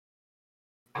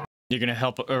 You're gonna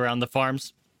help around the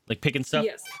farms, like picking stuff.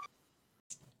 Yes.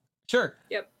 Sure.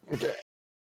 Yep.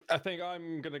 I think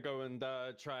I'm gonna go and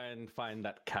try and find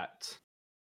that cat.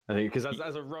 I think because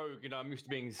as a rogue, you know, I'm used to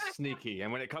being sneaky,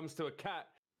 and when it comes to a cat,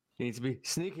 you need to be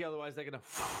sneaky. Otherwise, they're gonna.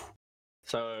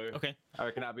 So Okay. I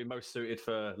reckon that'd be most suited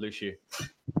for Luciu.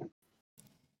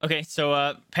 Okay. So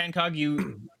Pancóg,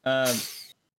 you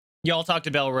all talk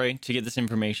to Belroy to get this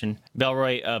information.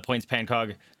 Belroy points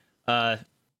Pancóg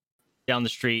down the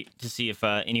street to see if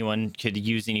anyone could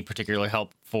use any particular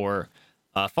help for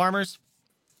farmers.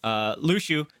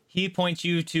 Luciu, he points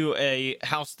you to a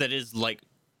house that is like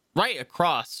right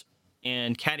across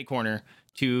and catty corner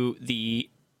to the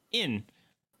inn.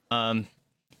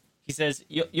 He says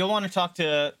you'll want to talk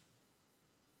to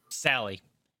Sally.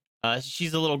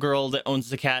 She's a little girl that owns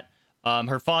the cat.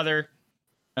 Her father,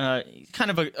 he's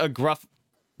kind of a gruff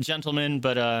gentleman,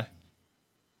 but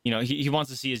you know, he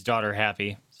wants to see his daughter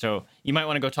happy. So you might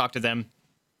want to go talk to them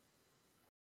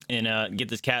and get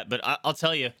this cat. But I'll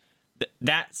tell you,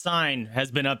 that sign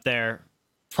has been up there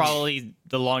probably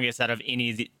the longest out of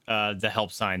any of the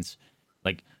help signs.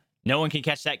 Like, no one can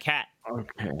catch that cat.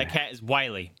 Okay. That cat is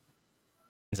wily.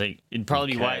 It's like, it'd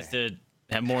probably be wise to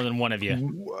have more than one of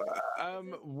you.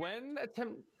 When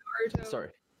attempt. Naruto.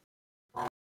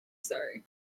 Sorry.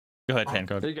 Go ahead,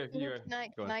 Pancóg. There you go. You go. Can I,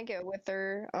 Go can on. I go with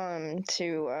her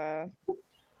to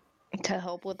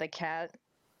help with the cat?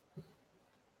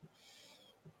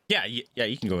 Yeah, you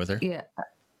can go with her. Yeah.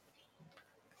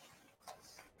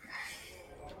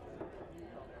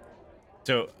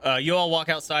 So you all walk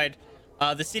outside.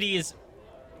 The city is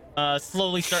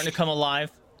slowly starting to come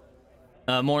alive.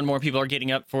 More and more people are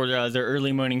getting up for their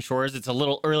early morning chores. It's a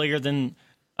little earlier than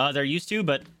they're used to,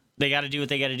 but they got to do what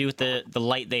they got to do with the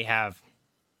light they have.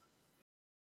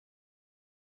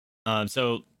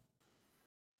 So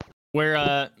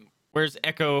where's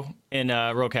Echo and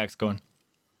Rhokax going?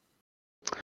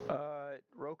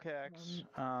 Rhokax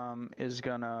is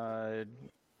gonna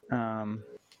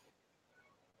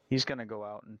he's gonna go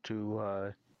out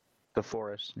into the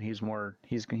forest, and he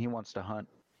wants to hunt.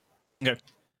 Okay.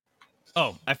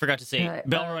 Oh, I forgot to say, Right,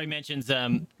 Belroy mentions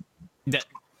that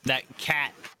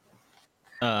cat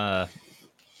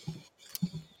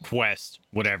quest,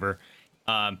 whatever,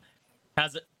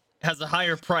 has a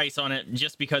higher price on it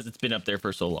just because it's been up there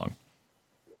for so long.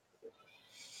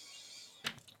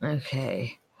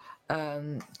 Okay.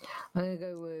 I'm gonna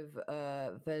go with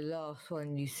the last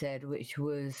one you said, which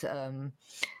was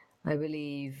I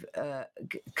believe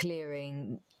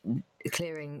clearing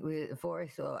the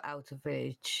forest or outer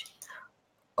village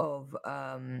of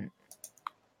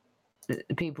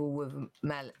people with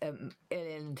ill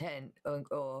intent,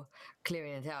 or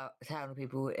clearing a town of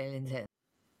people with ill intent.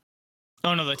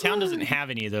 Oh no, the town doesn't have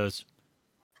any of those.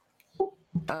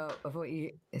 Oh, I thought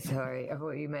you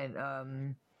meant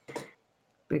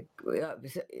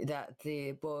that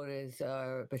the borders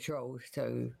are patrolled,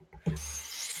 so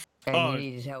and Oh. you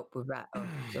needed help with that or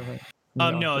something.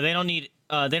 No, they don't need.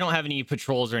 They don't have any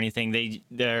patrols or anything.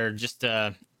 They're just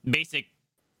basic,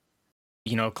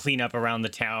 clean up around the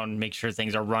town, make sure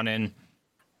things are running.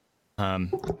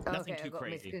 Nothing Okay, I too got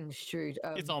crazy. misconstrued.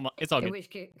 It's all In good. which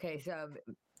case,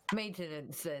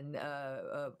 maintenance, and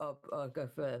I'll go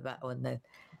for that one then.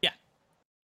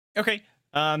 Okay.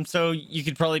 So you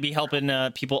could probably be helping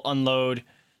people unload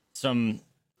some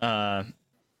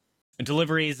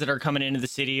deliveries that are coming into the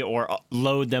city, or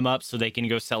load them up so they can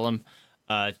go sell them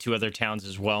to other towns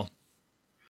as well.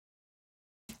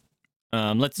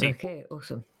 Let's see. Okay,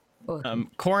 awesome.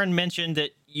 Awesome. Korinn mentioned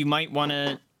that you might want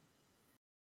to.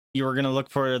 You were gonna look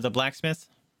for the blacksmith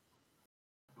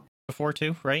before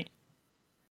too, right?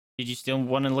 Did you still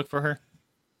want to look for her?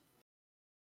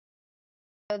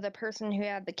 So the person who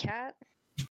had the cat?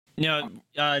 No,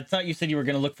 I thought you said you were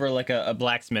gonna look for like a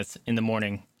blacksmith in the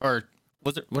morning, or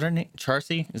was it what her name?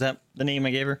 Charcy? Is that the name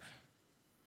I gave her?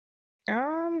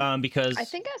 Because I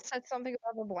think I said something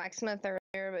about the blacksmith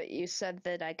earlier, but you said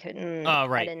that I couldn't. Oh,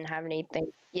 right. I didn't have anything.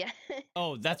 Yeah.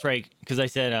 oh, that's right. Because I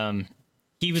said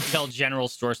he would sell general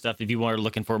store stuff. If you were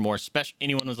looking for more special,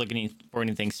 anyone was looking for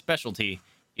anything specialty,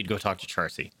 you'd go talk to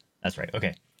Charcy. That's right.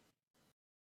 Okay.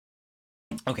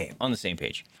 Okay, on the same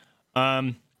page.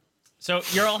 So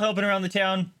you're all helping around the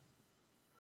town.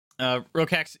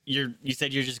 Rhokax, you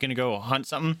said you're just gonna go hunt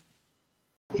something.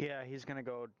 Yeah, he's gonna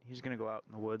go out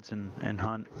in the woods and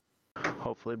hunt.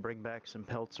 Hopefully bring back some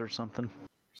pelts or something.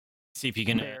 See if you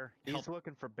can Bear. help. He's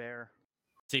looking for bear.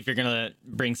 See if you're gonna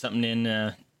bring something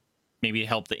in. Maybe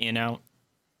help the inn out.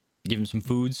 Give him some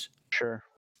foods. Sure.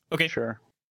 Okay. Sure.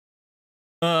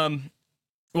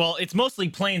 Well, it's mostly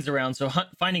plains around, so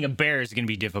finding a bear is gonna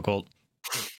be difficult.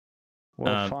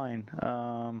 Well, fine.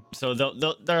 So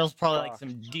there's probably like Fox.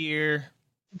 some deer.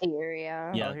 Deer,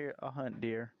 yeah. Yeah. I'll hunt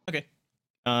deer. Okay.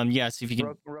 Yeah. See if you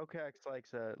can. Rhokax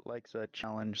likes a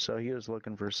challenge, so he was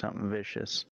looking for something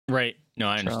vicious. Right. No,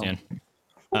 I So- understand.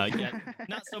 Yeah,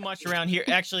 not so much around here.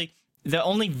 Actually, the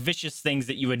only vicious things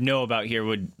that you would know about here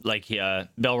would, like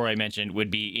Belroy mentioned,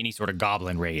 would be any sort of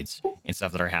goblin raids and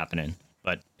stuff that are happening.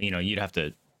 But you'd have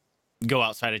to go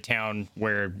outside of town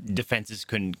where defenses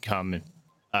couldn't come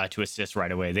to assist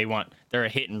right away. They're a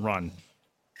hit and run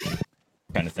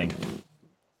kind of thing.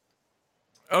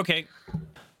 Okay.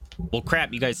 Well,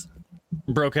 crap, you guys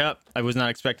broke up. I was not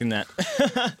expecting that.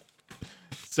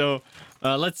 So,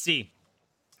 let's see.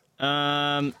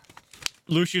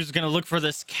 Luciu's gonna look for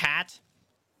this cat.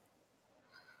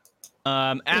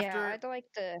 Yeah, After I'd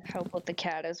like to help with the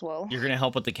cat as well. you're gonna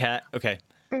help with the cat, okay.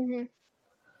 Mm-hmm.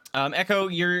 Echo,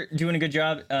 you're doing a good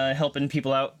job helping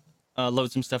people out,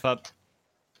 load some stuff up.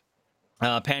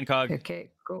 Pancóg, Okay,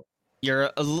 cool. you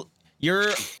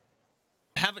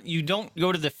don't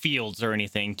go to the fields or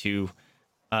anything to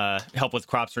help with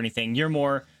crops or anything. You're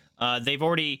more they've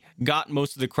already got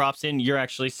most of the crops in. You're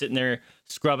actually sitting there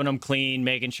scrubbing them clean,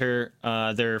 making sure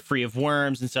they're free of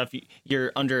worms and stuff.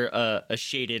 You're under a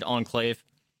shaded enclave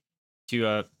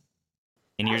and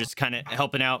you're just kind of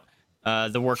helping out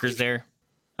the workers there,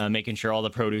 making sure all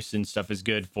the produce and stuff is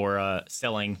good for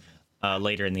selling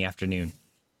later in the afternoon,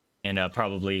 and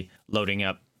probably loading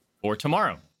up for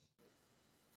tomorrow.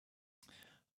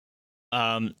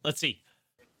 Let's see.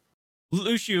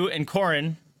 Luciu and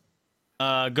Korinn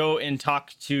go and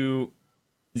talk to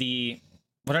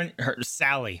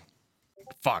Sally.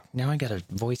 Fuck, now I gotta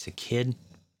voice a kid.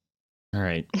 All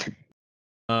right.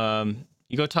 You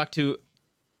go talk to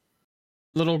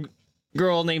little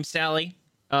girl named Sally.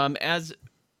 Oh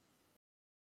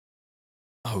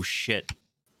shit.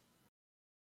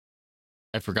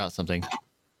 I forgot something.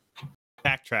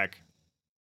 Backtrack.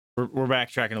 We're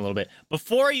backtracking a little bit.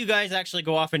 Before you guys actually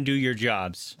go off and do your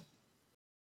jobs,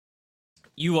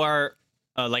 you are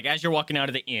as you're walking out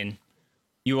of the inn,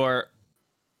 you are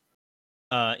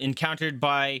encountered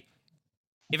by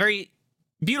a very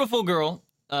beautiful girl,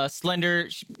 slender.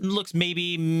 She looks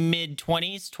maybe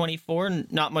mid-20s, 24,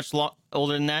 not much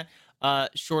older than that.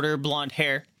 Shorter blonde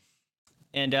hair,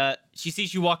 and she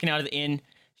sees you walking out of the inn.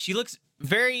 She looks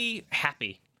very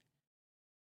happy,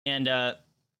 and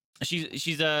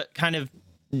she's kind of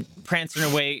prancing her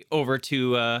way over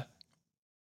to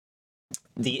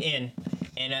the inn.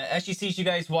 And as she sees you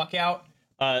guys walk out,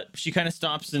 she kind of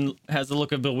stops and has a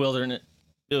look of bewilderment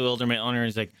on her. And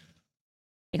is like,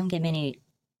 We don't get many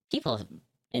people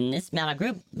in this amount of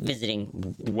group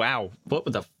visiting. "Wow, what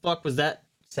the fuck was that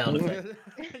sound effect?"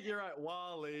 You're right,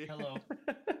 Wally. Hello.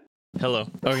 Hello.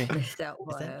 Okay. Missed out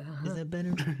fire. Is that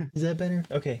better? Is that better?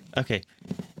 Okay. Okay.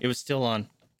 It was still on.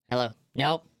 Hello.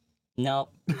 Nope.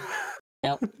 Nope.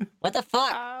 Nope. What the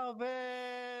fuck?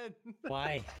 Alvin!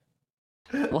 Why?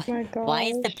 Why, my why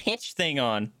is the gosh. pitch? Thing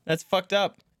on. That's fucked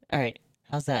up. All right.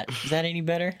 How's that? Is that any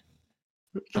better?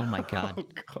 Oh my god. Oh,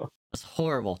 God. That's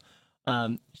horrible.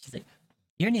 She's like,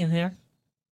 "You're new here.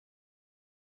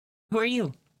 Who are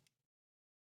you?"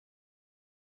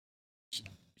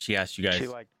 She asked you guys. She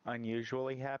like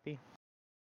unusually happy?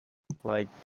 Like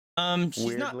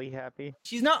She's not. weirdly happy?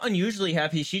 She's not unusually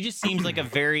happy. She just seems like a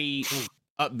very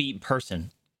upbeat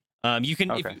person. You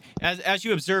can, Okay. as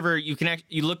you observe her, you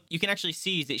can actually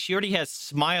see that she already has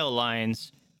smile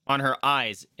lines on her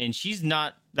eyes, and she's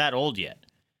not that old yet.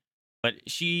 But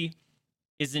she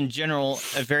is in general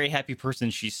a very happy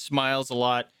person. She smiles a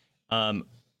lot.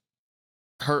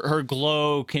 Her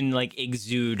glow can like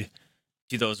exude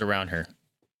to those around her.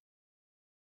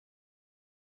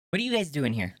 What are you guys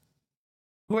doing here?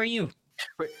 Who are you?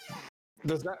 Wait,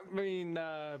 does that mean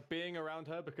being around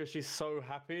her because she's so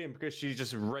happy and because she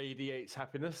just radiates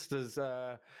happiness?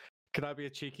 Can I be a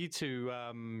cheeky to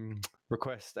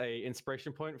request a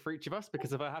inspiration point for each of us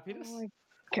because of her happiness? Oh my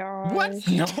god. What?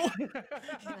 No.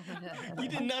 You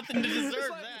did nothing to It's deserve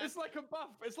like, that. it's like a buff.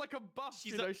 It's like a buff.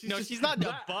 She's you a- know, she's no, just she's not a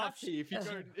that buff. happy.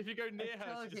 If you go near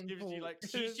her, she just gives you like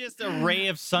She's just a ray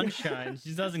of sunshine.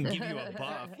 She doesn't give you a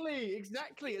buff.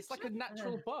 Exactly. It's like a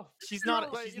natural buff. She's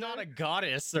not. Like, She's you know, not a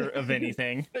goddess or of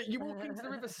anything. You walk into the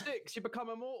River Styx, you become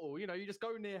immortal. You know, you just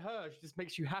go near her. She just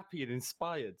makes you happy and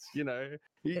inspired. You know,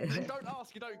 you don't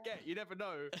ask, you don't get. You never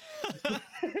know.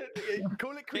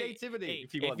 Call it creativity Hey,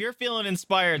 if you if want. you're feeling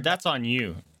inspired, that's on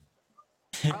you.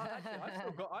 I've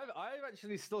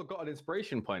actually still got an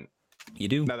inspiration point. You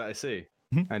do. Now that I see,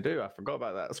 I do. I forgot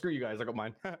about that. Screw you guys. I got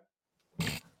mine.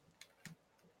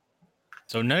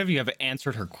 So none of you have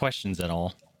answered her questions at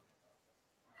all.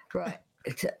 Right.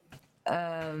 Wait,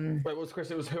 what's the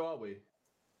question? It was who are we?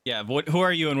 Yeah. Who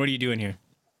are you and what are you doing here?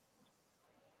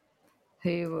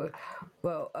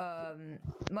 Well,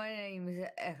 my name's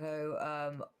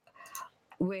Echo.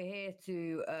 We're here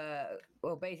to,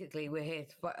 basically, we're here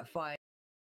to find.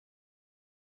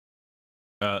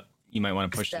 You might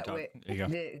want to push the that talk. we're- There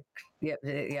you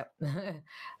go. Yep.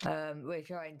 We're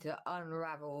trying to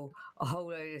unravel a whole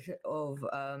load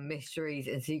of mysteries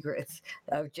and secrets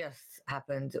that have just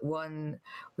happened. One,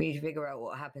 we need to figure out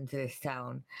what happened to this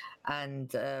town, and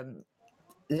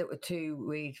two,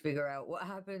 we need to figure out what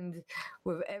happened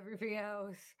with everything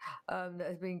else that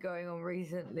has been going on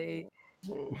recently.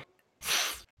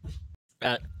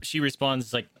 She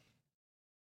responds like,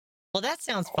 Well, that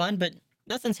sounds fun, but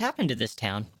nothing's happened to this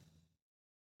town.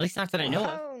 At least not that I know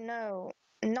of. Oh no,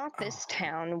 not this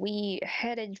town. We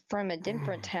headed from a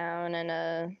different town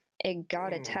and it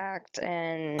got attacked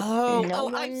and no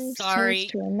one I'm seems sorry.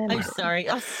 to remember. I'm sorry.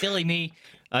 Oh, silly me.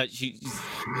 she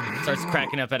starts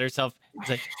cracking up at herself. It's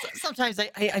like, Sometimes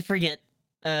I forget.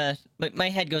 My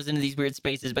head goes into these weird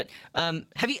spaces. But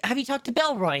have you talked to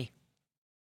Belroy?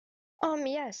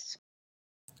 Yes.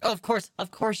 Oh,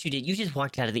 of course you did. You just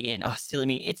walked out of the inn. Oh, silly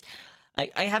me.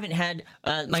 I haven't had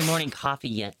my morning coffee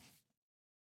yet.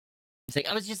 It's like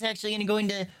I was just actually going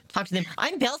to talk to them.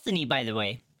 I'm Belsany, by the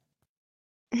way.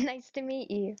 Nice to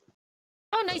meet you.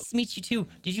 Oh, nice to meet you too.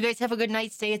 Did you guys have a good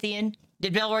night's stay at the inn?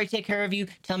 Did Belroy take care of you?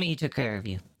 Tell me he took care of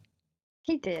you.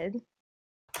 He did.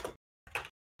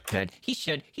 Good. He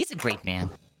should. He's a great man.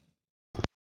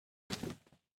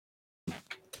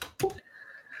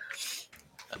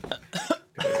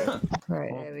 Right,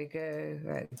 there we go.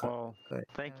 Right, Well, good.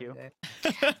 thank There you.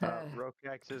 we go.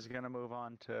 Rhokax is gonna move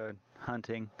on to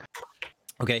hunting.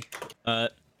 okay.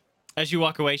 As you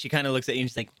walk away, she kind of looks at you and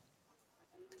she's like,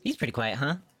 He's pretty quiet,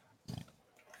 huh?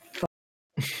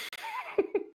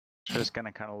 Just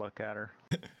gonna kind of look at her.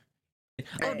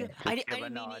 Oh, no, I Give a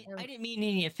didn't nod. I didn't mean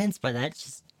any offense by that. It's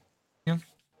just, you know,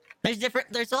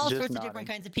 there's all Just sorts of nodding. different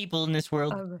kinds of people in this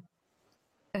world.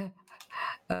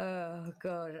 Oh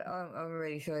god, I'm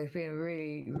really sorry. It's been a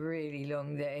really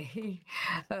long day.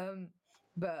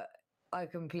 But I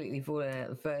completely fallen at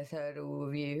the first hurdle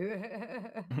with you.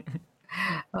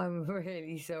 I'm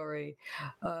really sorry.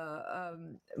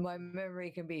 My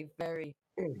memory can be very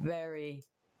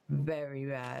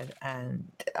bad,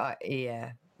 and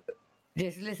yeah,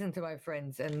 just listen to my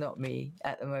friends and not me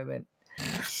at the moment.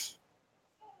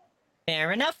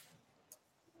 Fair enough.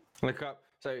 Look up.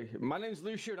 So my name's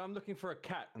Lucia, and I'm looking for a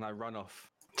cat, and I run off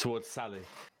towards Sally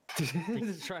to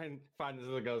try and find this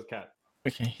little girl's cat.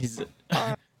 okay, he's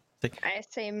I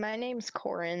say my name's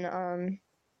Korinn.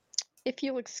 If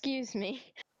you'll excuse me,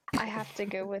 I have to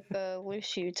go with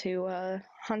Luciu to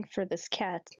hunt for this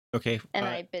cat, okay. and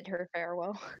I bid her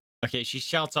farewell. Okay, she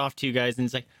shouts off to you guys and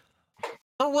it's like,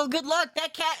 Oh well, good luck.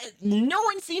 That cat. No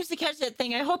one seems to catch that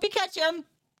thing. I hope you catch him.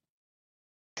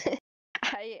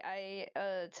 I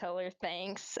tell her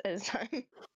thanks as I'm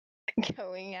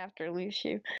going after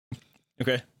Luciu.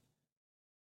 okay.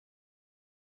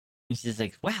 And she's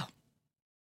like, wow,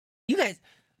 you guys,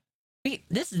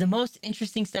 this is the most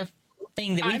interesting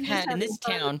thing that I'm we've just had in having this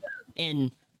fun. town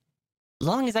in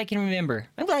long as I can remember.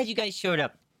 I'm glad you guys showed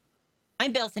up.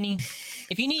 I'm Belsany.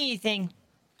 If you need anything,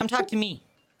 come talk to me.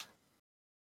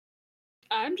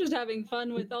 I'm just having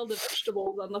fun with all the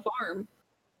vegetables on the farm.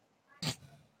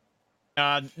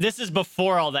 This is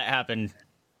before all that happened.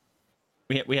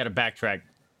 We had to backtrack.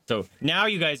 So now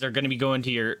you guys are going to be going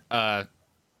to your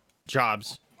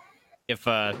jobs. if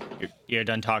you're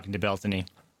done talking to Beltany.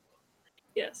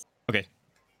 Yes. Okay.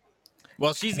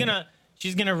 Well, she's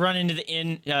gonna run into the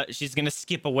inn. She's gonna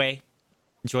skip away,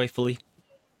 joyfully.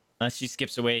 She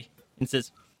skips away and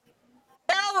says,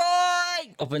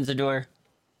 "Elroy!" Opens the door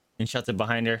and shuts it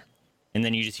behind her, and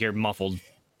then you just hear muffled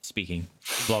speaking.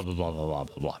 Blah blah blah blah blah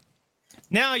blah blah.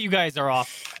 Now you guys are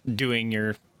off doing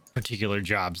your particular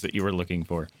jobs that you were looking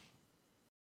for.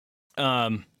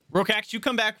 Rhokax, you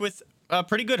come back with a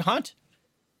pretty good hunt.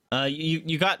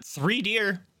 You got 3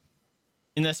 deer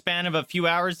in the span of a few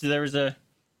hours. There was a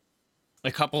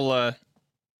couple.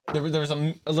 There was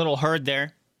a little herd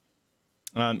there.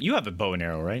 You have a bow and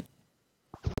arrow, right?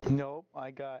 Nope,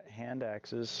 I got hand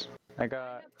axes. I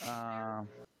got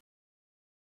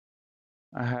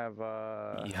I have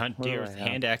You hunt what do deer I with have?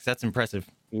 hand axe. That's impressive.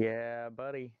 Yeah,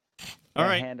 buddy. All Got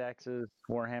right. Hand axes,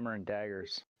 warhammer, and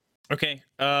daggers. Okay.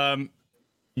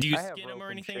 Do you I have skin them rope or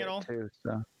and anything shit at all? too,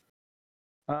 so.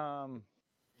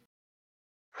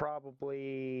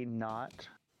 Probably not.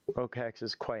 Rhokax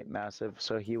is quite massive,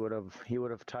 so he would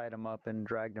have tied him up and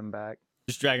dragged him back.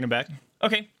 Just dragging them back.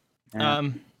 Okay. Yeah.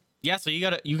 Yeah. So you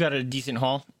got a decent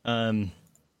haul.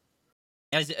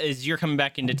 As you're coming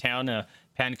back into town,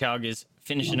 Pancóg is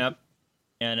finishing up,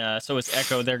 and so is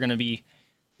Echo. They're gonna be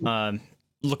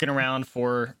looking around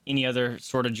for any other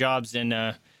sort of jobs, and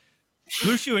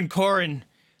Lushu and Korinn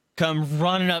come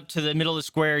running up to the middle of the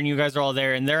square, and you guys are all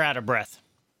there, and they're out of breath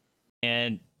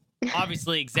and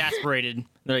obviously exasperated.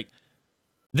 They're like,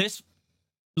 "This,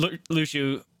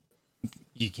 Lushu,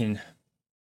 you can."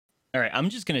 All right, I'm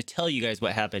just gonna tell you guys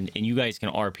what happened, and you guys can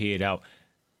RP it out.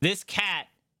 This cat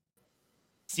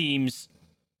seems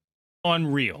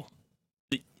unreal.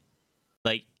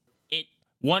 Like, it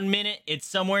 1 minute it's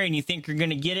somewhere and you think you're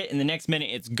gonna get it, and the next minute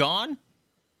it's gone,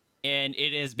 and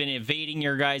it has been evading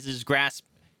your guys' grasp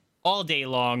all day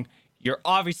long. You're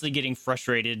obviously getting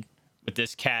frustrated with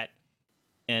this cat,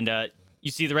 and you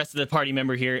see the rest of the party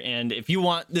member here, and if you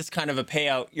want this kind of a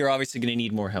payout, you're obviously gonna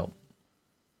need more help.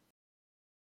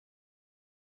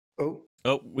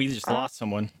 Oh, we just lost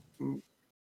someone.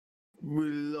 We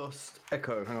lost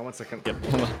Echo. Hang on 1 second. Yep.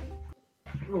 Hold on.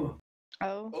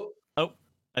 Oh, Oh,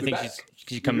 I We think back?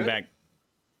 she's coming good? back.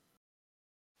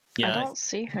 I Yeah. don't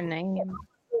see her name.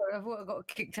 I thought I got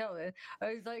kicked out there.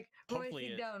 I was like Hopefully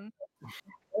writing it- down.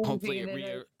 Hopefully it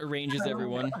everything, and then rearranges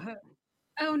everyone.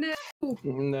 Oh no,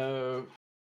 No.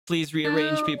 Please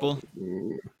rearrange No. people.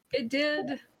 it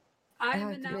did. I'm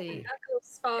had in to now be. in Echo's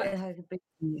spot. It had a big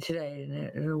today, and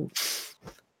it was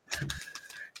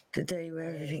the day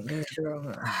where everything goes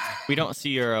wrong. We don't see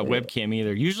your webcam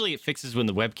either. Usually it fixes when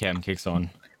the webcam kicks on.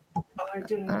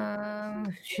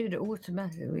 Should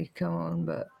automatically come on,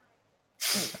 but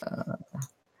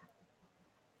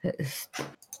there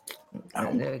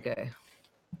we go.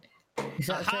 Is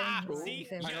that Aha! the same? See?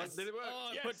 Same Hang on, Yes. did it work?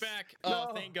 Oh, Yes. put back. Oh,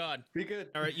 No. thank God. Be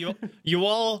good. All right, you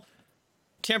all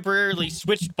temporarily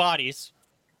switched bodies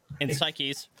and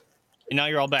psyches, and now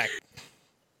you're all back.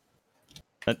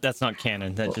 That's not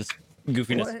canon. That's just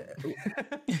goofiness. What-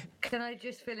 Can I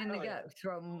just fill in the gaps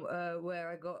from where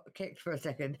I got kicked for a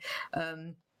second?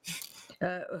 Where's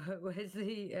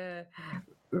the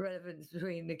relevance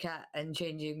between the cat and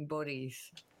changing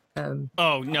bodies?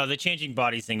 Oh no, the changing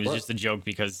bodies thing was just a joke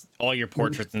because all your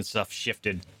portraits and stuff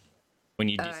shifted when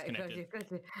you Alright, disconnected.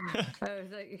 gotcha. I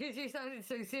was like, because you sounded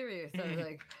so serious. I was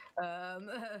like,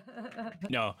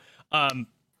 No.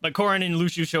 But Korinn and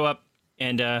Lushu show up,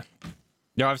 and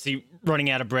they're obviously running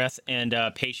out of breath and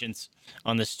patience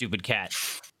on this stupid cat.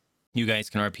 You guys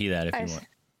can RP that if you want.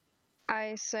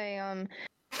 I say,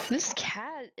 this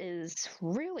cat is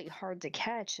really hard to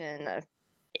catch, and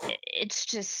it's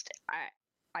just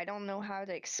I don't know how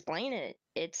to explain it.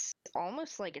 It's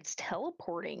almost like it's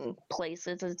teleporting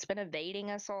places. It's been evading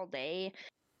us all day,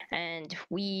 and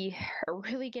we are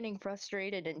really getting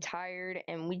frustrated and tired,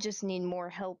 and we just need more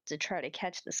help to try to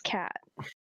catch this cat.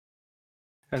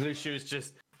 And Luciu's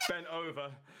just bent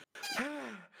over.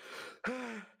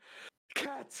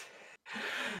 Cat!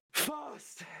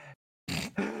 Fast!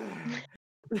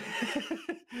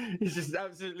 He's just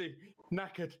absolutely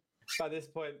knackered by this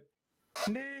point.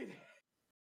 Need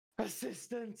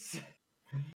assistance!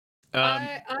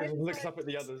 I And looks up at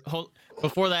the others.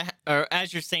 Before that, or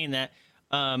as you're saying that,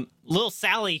 little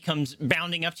Sally comes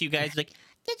bounding up to you guys like,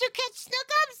 "Did you catch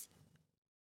Snookums?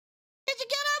 Did you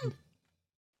get him?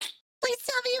 Please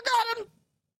tell me you got him."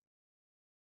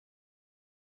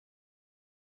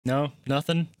 No,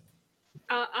 nothing.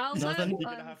 I'll Nothing? You're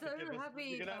gonna I'm have to so give us- happy.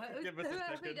 you're gonna have to give us so a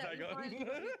happy second, that hang you on. finally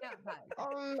got your cat back.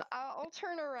 I'll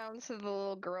turn around to the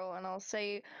little girl and I'll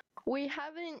say, we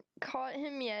haven't caught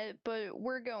him yet, but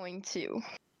we're going to.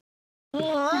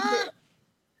 Aw,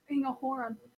 Being a whore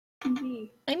on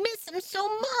TV. I miss him so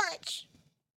much.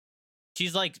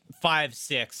 She's like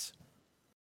 5'6".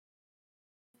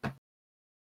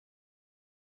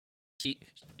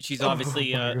 She's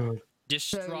obviously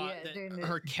distraught yeah, doing that the-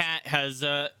 her cat has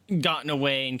gotten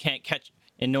away and can't catch,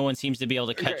 and no one seems to be able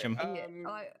to catch Okay, him.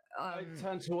 I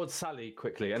turn towards Sally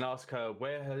quickly and ask her,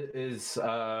 where is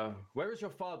your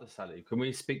father, Sally? Can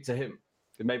we speak to him?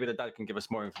 Maybe the dad can give us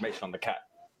more information on the cat.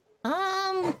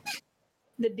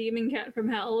 The demon cat from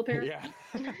hell, apparently. Yeah.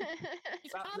 He's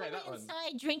That- probably yeah, that one.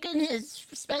 inside drinking his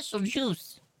special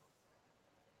juice.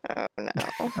 Oh no.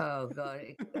 Oh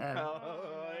god.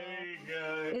 Oh, there you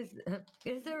go.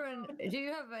 Is there do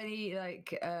you have any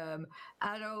like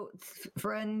adult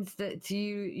friends that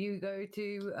you go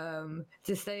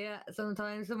to stay at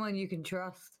sometimes? Someone you can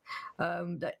trust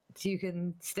that you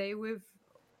can stay with?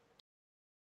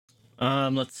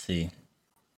 Let's see.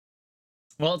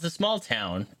 Well, it's a small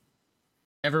town.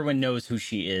 Everyone knows who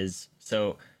she is.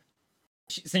 So,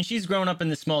 since she's grown up in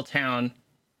this small town,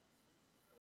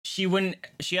 she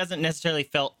hasn't necessarily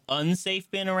felt unsafe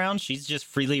being around. She's just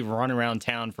freely run around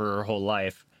town for her whole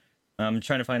life. I'm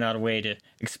trying to find out a way to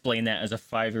explain that as a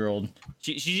 5-year-old.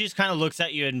 She just kind of looks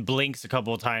at you and blinks a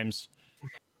couple of times.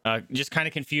 Just kind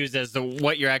of confused as to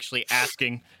what you're actually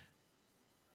asking.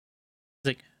 It's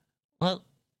like, well,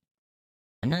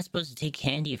 I'm not supposed to take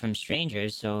candy from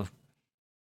strangers, so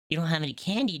you don't have any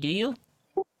candy, do you?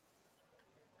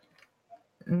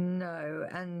 No,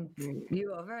 and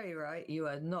you are very right. You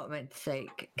are not meant to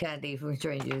take candy from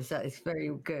strangers. That is very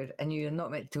good, and you are not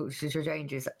meant to talk to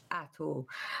strangers at all.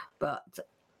 But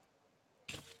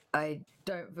I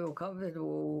don't feel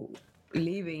comfortable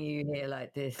leaving you here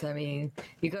like this. I mean,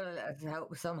 you gotta let us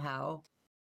help somehow.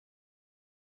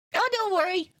 Oh, don't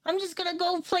worry. I'm just gonna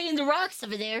go play in the rocks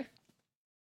over there.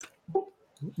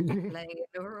 Playing in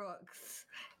the rocks.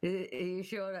 Are you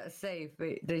sure that's safe?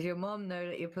 Does your mom know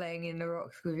that you're playing in the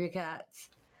rocks with your cats?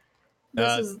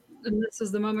 This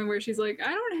is the moment where she's like,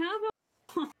 I don't have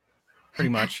a. Pretty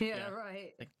much. Yeah,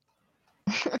 right.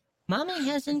 Mommy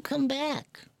hasn't come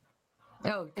back.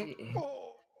 Oh, gee.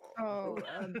 Oh.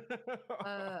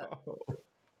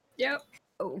 Yep.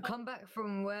 Oh, come back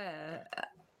from where?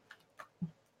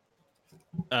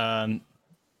 How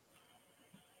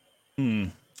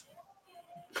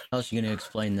else are you gonna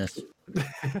explain this?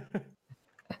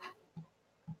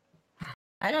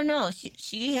 I don't know.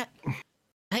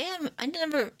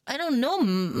 I don't know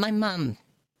my mom.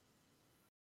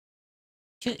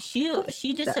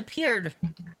 She disappeared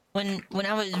when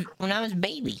I was a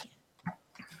baby.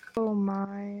 Oh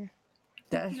my.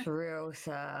 That's real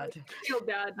sad. I feel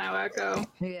bad now, Echo.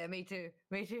 Yeah, me too.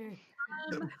 Me too.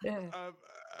 Yeah.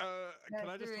 Can I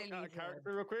That's just really talk out of good.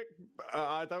 character real quick?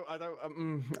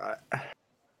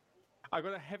 I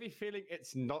got a heavy feeling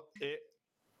it's not it,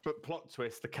 but plot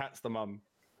twist: the cat's the mum.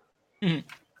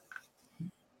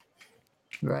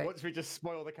 Right. Once we just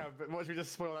spoil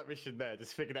that mission there,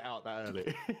 just figured it out that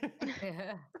early.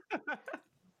 Yeah.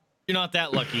 You're not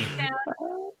that lucky.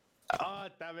 Ah,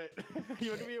 damn it!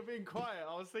 You were being quiet.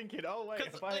 I was thinking, oh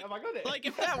wait, 'Cause, have I got it? Like,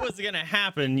 if that was gonna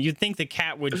happen, you'd think the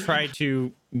cat would try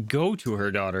to go to her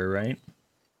daughter, right?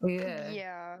 Yeah.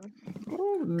 Yeah.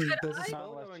 There's a Not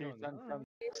spell unless going she's on. done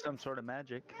some sort of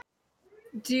magic.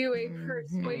 Do a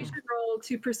persuasion roll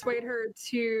to persuade her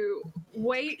to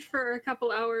wait for a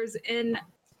couple hours in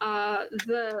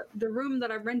the room that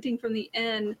I'm renting from the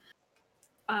inn,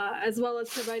 as well as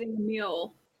providing a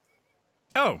meal.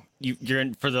 Oh, you're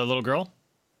in for the little girl?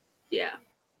 Yeah.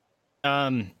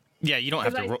 Yeah, you don't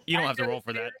have to. You don't have to I roll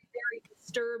for that. Very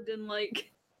disturbed and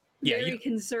like Yeah, very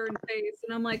concerned face,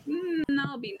 and I'm like,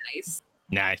 I'll be nice.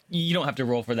 Nah, you don't have to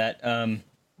roll for that.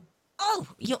 Oh,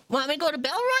 you want me to go to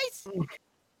Bellrise?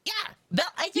 Yeah,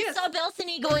 I just saw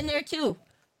Belsany go in there too.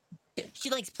 She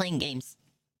likes playing games.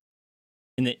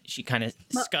 And then she kind of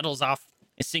scuttles off,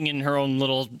 singing her own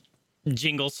little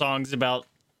jingle songs about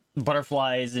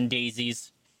butterflies and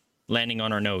daisies landing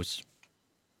on her nose.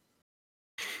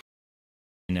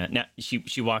 And now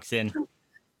she walks in. Belsany!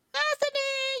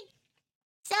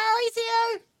 Sally's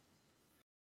here!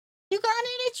 You got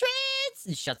any treats?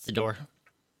 And shuts the door.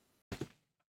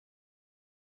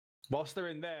 Whilst they're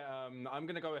in there, I'm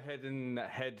going to go ahead and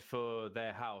head for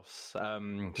their house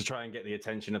to try and get the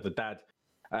attention of the dad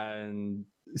and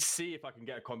see if I can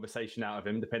get a conversation out of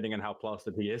him, depending on how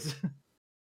plastered he is.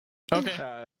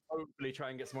 Okay. Hopefully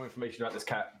try and get some more information about this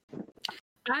cat.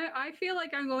 I feel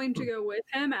like I'm going to go with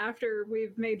him after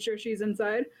we've made sure she's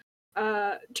inside,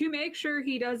 to make sure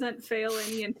he doesn't fail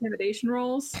any intimidation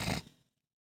rolls.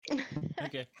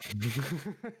 Okay.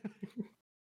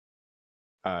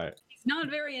 All right. He's not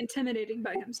very intimidating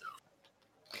by himself.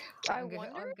 I I'm gonna,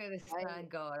 wonder. I'm gonna stand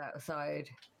guard outside.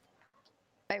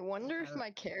 I wonder if my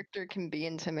character can be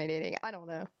intimidating. I don't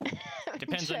know.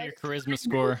 Depends on your Just- charisma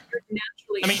score.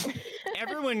 Naturally. I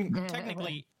mean,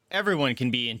 technically, everyone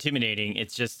can be intimidating.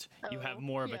 It's just you have Oh,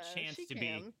 more of a yeah, chance she to be,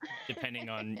 can. depending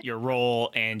on your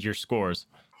role and your scores.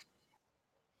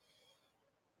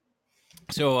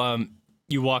 So,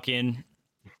 you walk in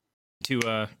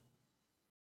to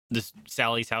this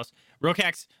Sally's house.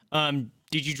 Rhokax,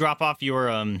 did you drop off your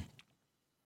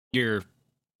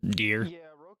deer? Yeah,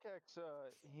 Rhokax,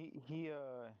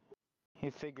 he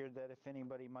figured that if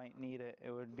anybody might need it,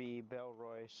 it would be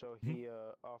Belroy, so he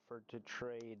offered to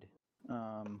trade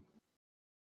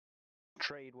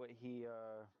what he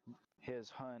his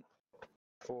hunt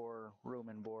for room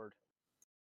and board.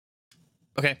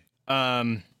 Okay. Are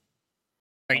you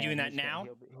And doing that he's gonna- now?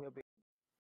 He'll be.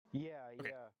 Yeah, Okay.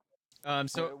 yeah.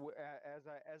 So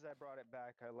As I brought it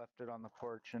back, I left it on the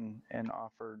porch and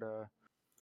offered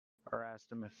or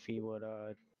asked him if he would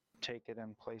take it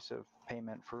in place of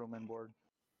payment for room and board.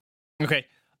 okay.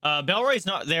 Belroy's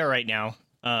not there right now.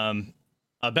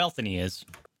 Belthany is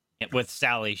with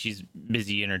Sally. She's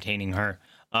busy entertaining her.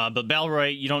 But Belroy,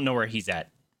 you don't know where he's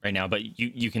at right now, but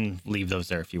you can leave those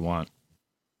there if you want.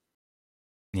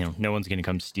 You know, no one's gonna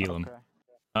come steal them.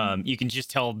 Okay. You can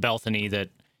just tell Belthany that,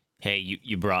 hey,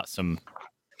 you brought some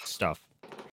stuff.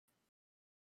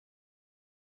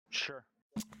 Sure.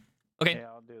 Okay, Yeah,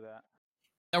 I'll do that.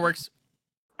 that works.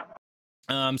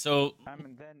 So I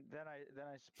mean, then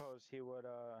I suppose he would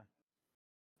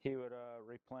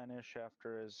replenish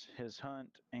after his hunt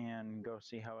and go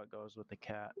see how it goes with the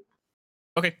cat.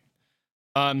 okay.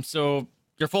 So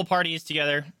your full party is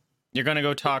together. You're gonna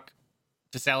go talk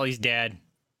to Sally's dad.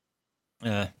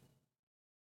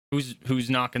 Who's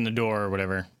knocking the door or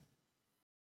whatever?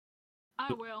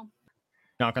 I will.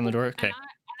 Knock on the door. Okay. And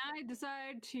I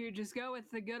decide to just go with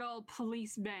the good old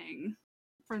police bang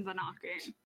for the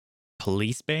knocking.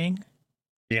 Police bang?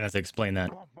 You're gonna have to explain that.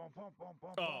 Bum, bum, bum, bum,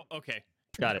 bum, Oh, bum. okay.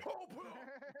 Got it.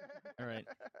 All right.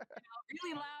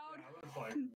 Really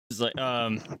loud. It's like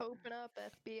Open up,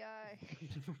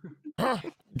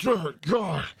 FBI.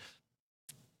 God.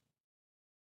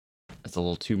 That's a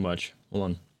little too much.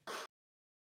 Hold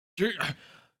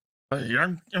on.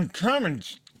 I'm coming.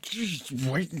 Just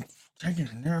waiting. Taking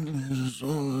a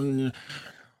nap.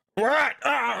 What?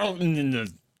 Oh! And then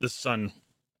the sun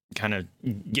kind of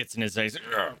gets in his eyes.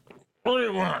 What do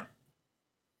you want?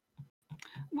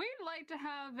 We'd like to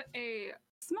have a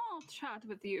small chat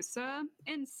with you, sir,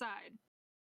 inside.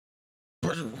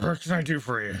 What can I do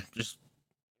for you? Just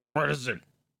what is it?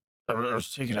 I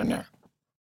was taking a nap.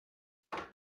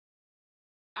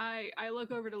 I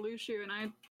look over to Luciu and I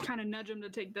kind of nudge him to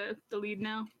take the lead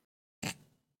now.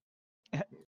 I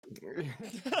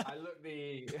look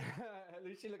the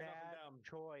Lucy looks up Bad and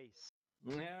choice.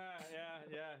 down.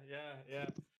 Yeah.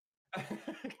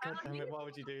 God damn it! Why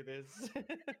would you do this?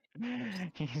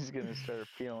 He's gonna start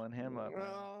feeling him up. now.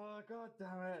 Oh god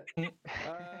damn it!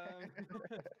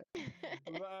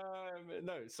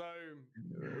 No. So,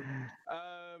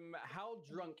 how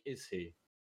drunk is he?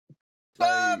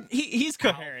 He's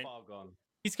coherent. How far gone?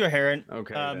 He's coherent.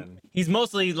 Okay then. He's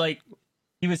mostly like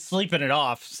he was sleeping it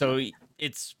off, so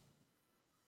he's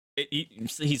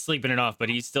sleeping it off, but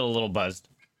he's still a little buzzed.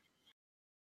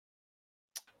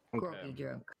 Groggy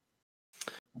drunk.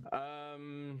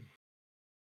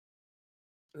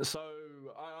 So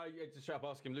I just straight up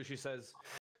ask him. Lucy says,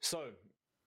 "So,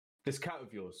 this cat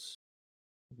of yours.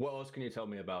 What else can you tell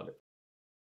me about it?"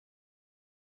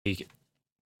 He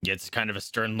gets kind of a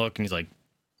stern look, and he's like,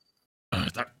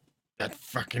 "That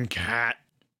fucking cat.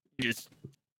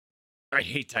 I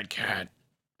hate that cat.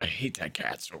 I hate that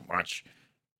cat so much.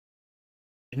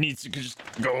 It needs to just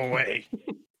go away."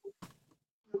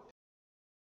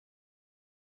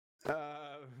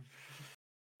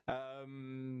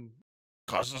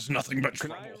 Causes nothing but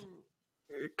trouble.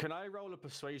 Can I roll a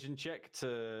persuasion check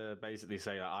to basically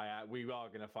say that we are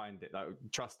gonna find it? Like,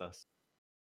 trust us,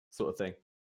 sort of thing.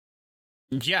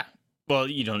 Yeah. Well,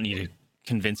 you don't need to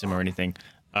convince him or anything.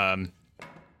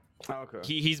 Okay.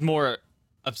 He's more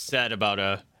upset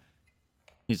about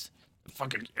he's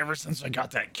fucking ever since I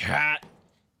got that cat,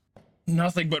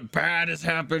 nothing but bad has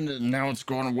happened, and now it's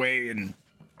going away, and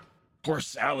poor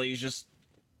Sally's just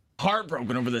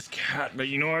heartbroken over this cat. But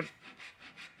you know what?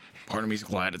 Part of me's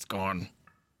glad it's gone.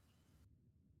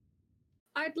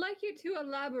 I'd like you to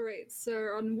elaborate,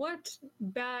 sir, on what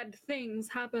bad things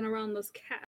happen around this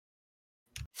cat.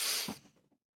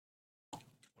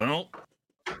 Well,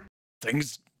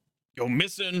 things go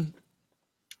missing.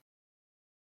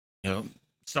 You know,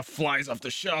 stuff flies off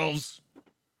the shelves.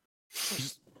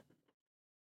 Just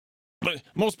But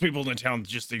most people in the town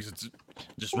just think it's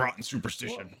just rotten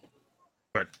superstition.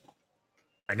 But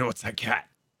I know it's that cat.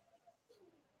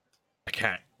 A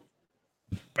cat.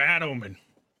 Bad omen.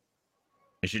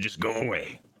 It should just go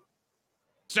away.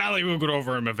 Sally will get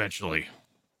over him eventually.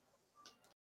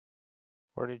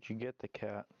 Where did you get the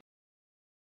cat?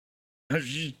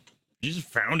 She just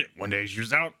found it one day. She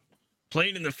was out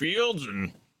playing in the fields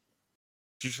and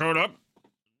she showed up.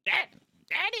 Daddy,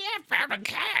 I found a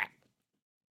cat.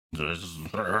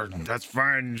 That's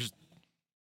fine. Just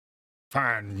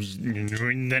fine.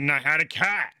 And then I had a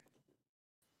cat.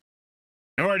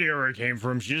 No idea where it came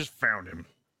from. She just found him.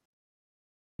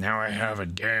 Now I have a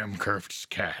damn cursed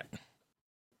cat.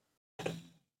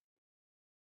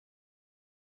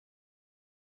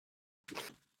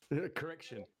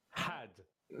 Correction. Had.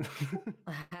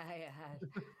 I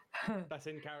had. That's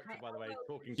in character, by the way.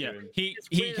 Talking to Yeah, him. he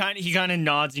kind of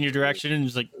nods in your direction and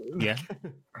is like, yeah.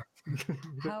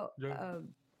 How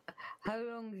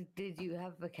long did you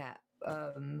have the cat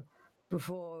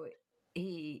before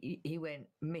he went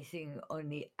missing on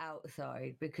the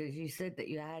outside? Because you said that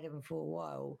you had him for a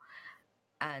while,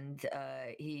 and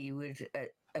he would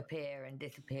appear and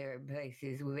disappear in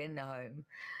places within the home,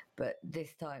 but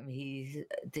this time he's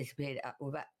disappeared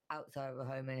outside of the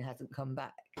home and hasn't come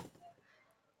back.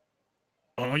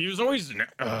 Oh, he was always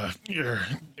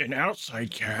an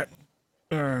outside cat.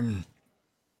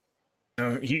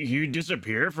 He'd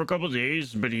disappear for a couple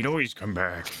days, but he'd always come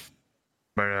back.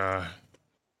 But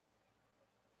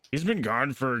he's been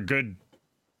gone for a good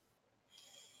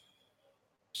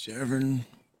 7.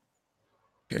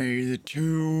 Okay, the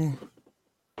 2.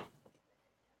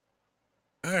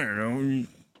 I don't know.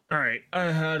 All right, I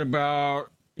had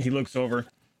about. He looks over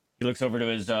to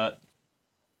his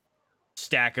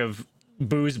stack of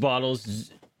booze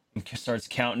bottles and starts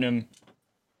counting them.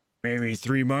 Maybe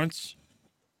 3 months.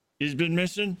 He's been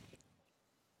missing.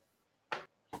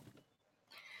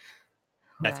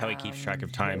 That's how he keeps track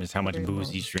of time, is how much booze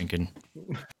he's drinking.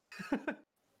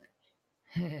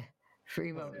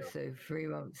 3 months, so 3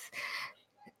 months.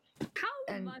 How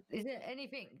And much? is there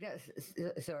anything that's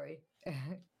sorry?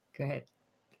 Go ahead.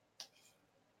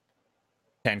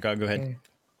 Pancóg, go ahead.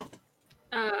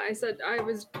 I said I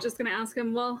was just gonna ask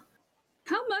him. Well,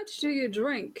 how much do you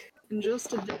drink in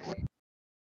just a day?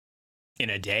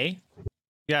 In a day?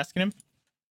 You asking him?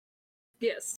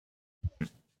 Yes.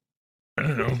 I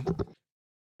don't know.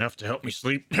 Enough to help me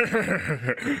sleep.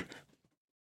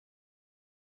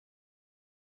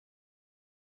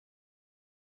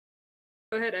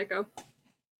 Go ahead, Echo.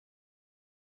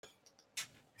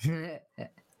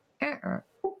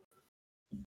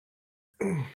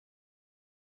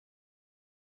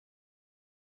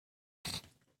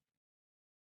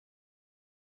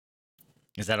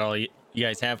 Is that all you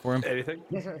guys have for him? Anything?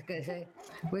 That's what I was going to say.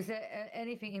 Was there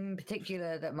anything in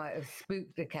particular that might have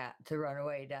spooked the cat to run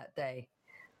away that day?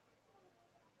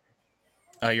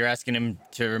 You're asking him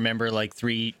to remember like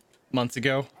 3 months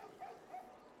ago?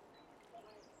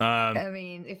 I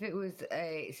mean, if it was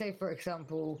say for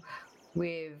example,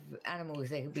 with animals,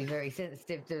 they could be very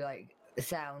sensitive to like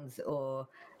sounds or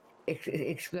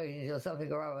explosions or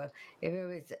something or other. If it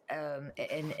was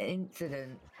an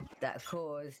incident that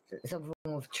caused some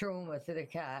form of trauma to the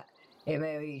cat, it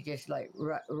may just like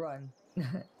run.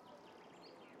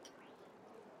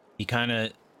 He kind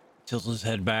of tilts his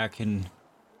head back and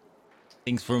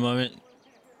thinks for a moment.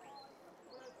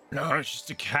 No, it's just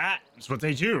a cat. It's what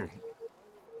they do.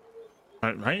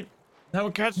 Right? Is that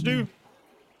what cats do?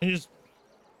 They just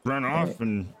run off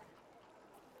and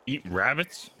eat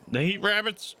rabbits. They eat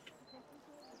rabbits.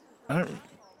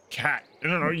 Cat. I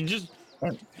don't know.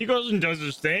 He goes and does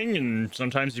his thing, and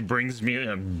sometimes he brings me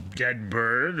a dead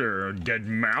bird or a dead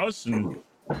mouse, and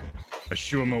I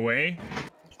shoo him away.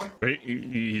 But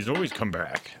he's always come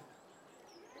back.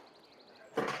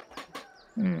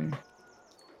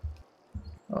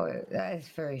 Oh, that is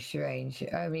very strange.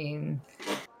 I mean,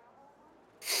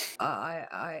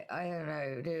 I don't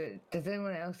know. Does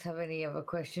anyone else have any other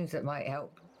questions that might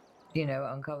help,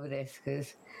 uncover this?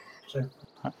 Because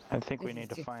I think we This need is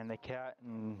to just- find the cat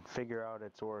and figure out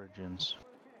its origins.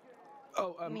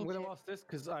 Oh, I'm Me going to too. ask this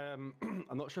because I'm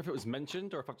not sure if it was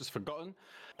mentioned or if I've just forgotten.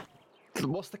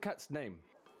 What's the cat's name?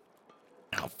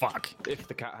 Oh, fuck. If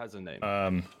the cat has a name.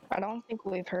 I don't think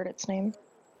we've heard its name.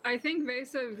 I think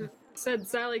Vaesive said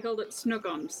Sally called it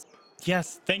Snookums.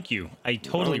 Yes, thank you. I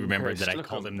totally Okay, remembered that I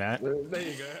called Snookum. him that. There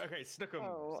you go. Okay, Snookums.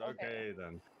 Oh, okay. okay.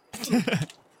 Then.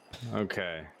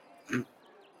 Okay.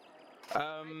 I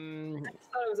thought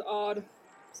it was odd.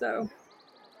 So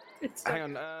it's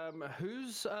Hang on.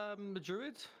 Who's the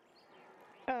druid?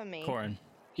 Me. Korinn.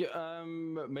 Yeah.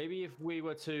 Maybe if we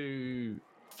were to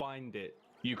find it,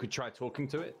 you could try talking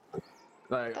to it.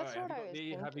 Like, That's alright, what I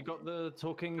was have you got thinking. the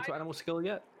talking to animal skill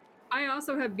yet? I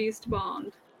also have Beast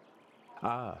Bond.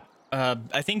 Ah.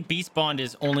 I think Beast Bond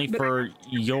is only But for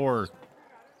your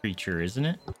creature, isn't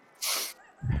it?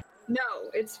 No,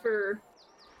 it's for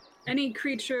any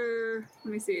creature.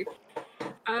 Let me see.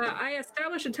 I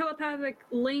establish a telepathic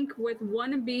link with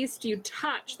one beast you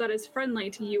touch that is friendly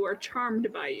to you or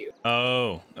charmed by you.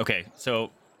 Oh, okay.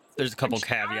 So there's a couple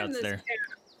Charm caveats this there.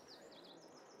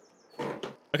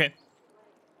 Okay.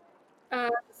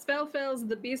 Spell fails.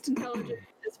 The beast intelligence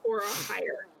is 4 or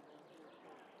higher.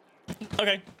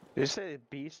 Okay. Did you say the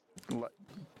beast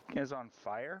is on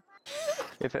fire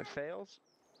if it fails?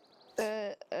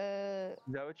 Is that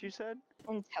what you said?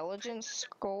 Intelligence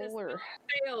score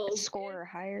Fails. or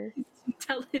higher.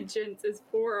 Intelligence is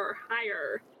 4 or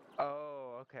higher.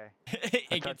 Oh, okay.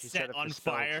 It thought gets you said set if on the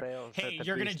spell fire. fails, that Hey, the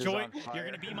you're gonna beast is join. on You're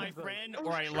gonna fire. be my friend,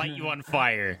 or I light you on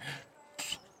fire.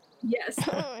 Yes.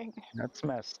 Oh my God. That's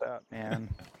messed up, man.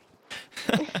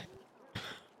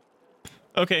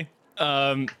 Okay.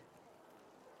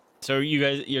 So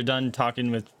you're done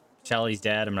talking with Sally's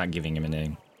dad. I'm not giving him a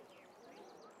name.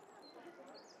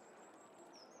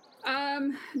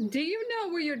 Do you know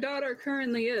where your daughter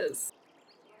currently is?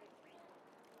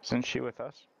 Isn't she with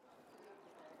us?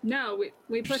 No,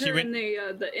 we put She her went- in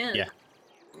the inn. Yeah.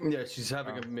 Yeah, she's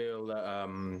having a meal at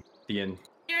the inn.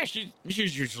 Yeah, she's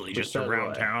usually just But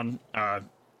around town.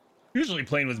 Usually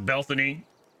playing with Belthany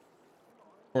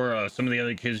or some of the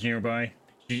other kids nearby.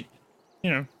 She,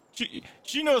 you know,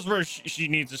 she knows where she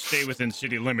needs to stay within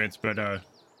city limits, but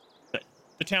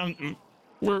the town,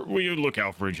 we look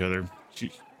out for each other.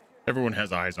 Everyone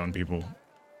has eyes on people.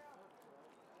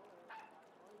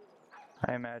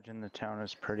 I imagine the town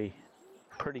is pretty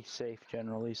safe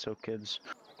generally, so kids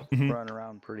Mhm. run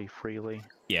around pretty freely.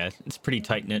 Yeah, it's pretty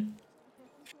tight knit.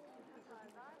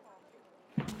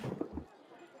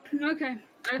 Okay.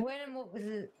 When and what was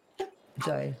it?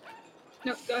 Sorry.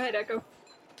 No, go ahead, Echo.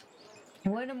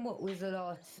 When and what was the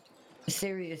last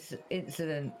serious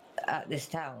incident at this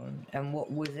town, and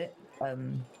what was it?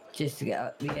 Just to get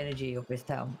out the energy of this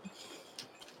town.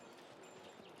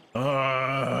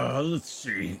 Let's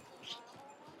see.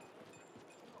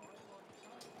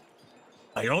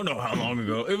 I don't know how long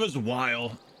ago. It was a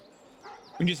while.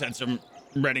 We just had some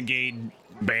renegade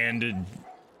banded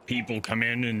people come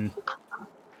in and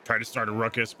try to start a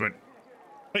ruckus, but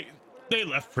they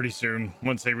left pretty soon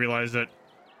once they realized that,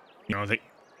 you know,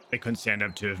 they couldn't stand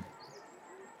up to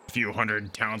a few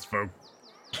hundred townsfolk.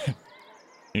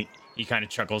 He kind of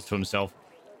chuckles to himself.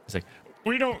 He's like,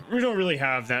 We don't really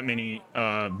have that many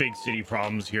big city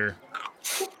problems here.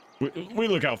 We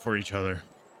look out for each other.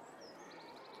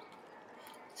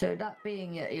 So that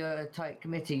being your tight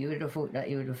committee, you would have thought that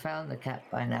you would have found the cat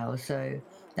by now. So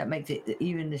that makes it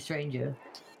even the stranger.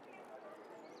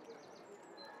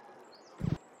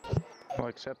 Well,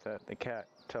 except that the cat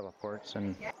teleports,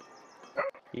 and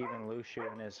even Lucian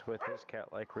with his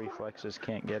cat-like reflexes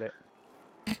can't get it.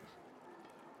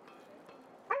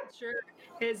 Sure.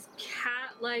 His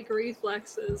cat-like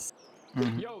reflexes.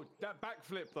 Yo, that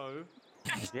backflip though.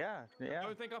 Yeah, I yeah.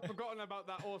 don't think I've forgotten about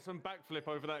that awesome backflip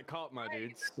over that cart, my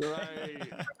dudes.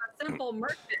 Like, A simple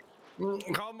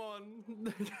merchant. come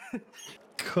on.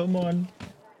 come on.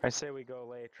 I say we go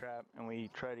lay a trap and we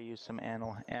try to use some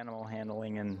animal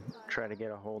handling and try to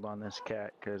get a hold on this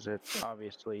cat because it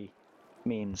obviously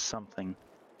means something.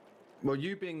 Well,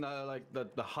 you being the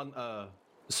hunter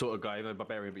sort of guy, the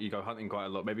barbarian, but you go hunting quite a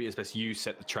lot. Maybe it's best you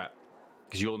set the trap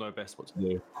because you'll know best what to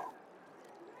do.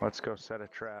 Let's go set a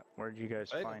trap. Where'd you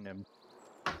guys Okay. find him?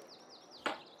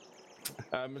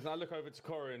 As I look over to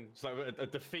Korinn, it's like a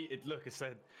defeated look. It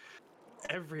said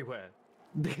everywhere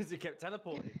because he kept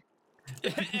teleporting.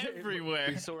 Everywhere.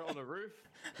 We saw it on a roof.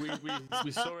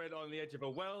 We saw it on the edge of a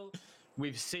well.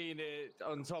 We've seen it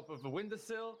on top of a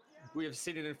windowsill. We have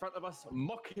seen it in front of us,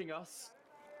 mocking us.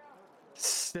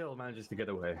 Still manages to get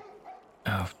away.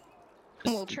 Oh.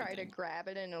 We'll try to grab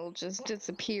it and it'll just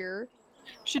disappear.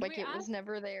 Should Like we it was ask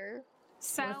never there. What's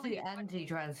Sally? the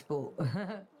anti-transport?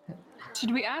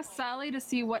 Should we ask Sally to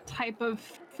see what type of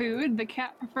food the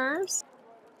cat prefers?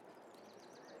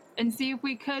 And see if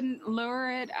we couldn't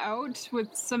lure it out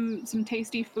with some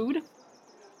tasty food?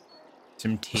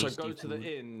 Some tasty So go to the food.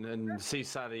 inn and see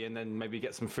Sally, and then maybe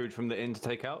get some food from the inn to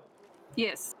take out.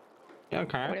 Yes. Yeah,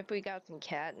 What okay. if we got some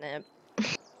catnip?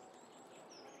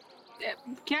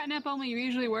 Catnip only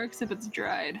usually works if it's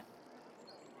dried.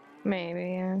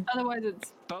 Maybe, yeah. Otherwise,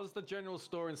 it's Does the general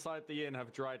store inside the inn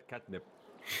have dried catnip?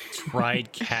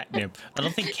 Tried catnip. I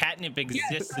don't think catnip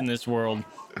exists in this world.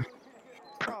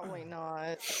 Probably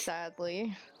not,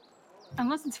 sadly.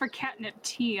 Unless it's for catnip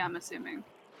tea, I'm assuming.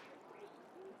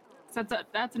 So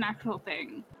that's an actual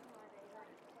thing.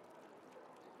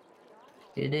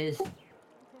 It is.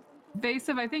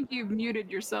 Vaesive, I think you've muted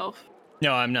yourself.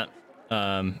 No, I'm not.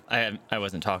 I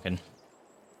wasn't talking.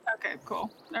 Okay,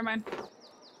 cool. Never mind.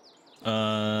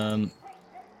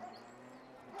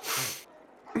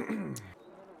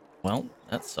 Well,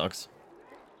 that sucks.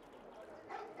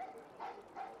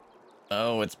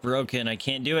 Oh, it's broken. I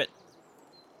can't do it.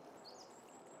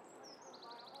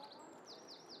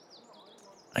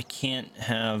 I can't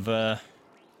have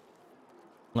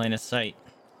line of sight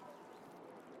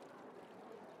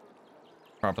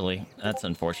properly. That's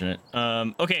unfortunate.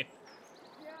 Okay.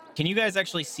 Can you guys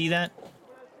actually see that?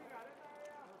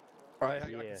 I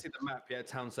can see the map. Yeah,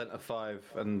 town center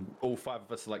 5, and all 5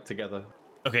 of us are like together.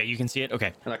 Okay, you can see it.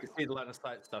 Okay. And I can see the line of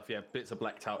sight stuff. Yeah, bits are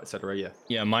blacked out, etc. Yeah.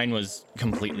 Yeah, mine was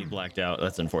completely blacked out.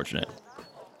 That's unfortunate.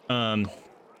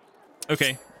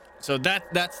 Okay. So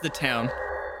that's the town.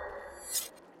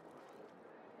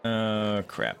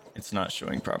 Crap. It's not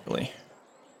showing properly.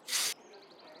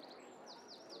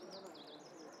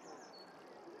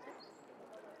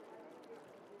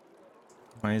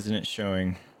 Why isn't it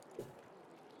showing?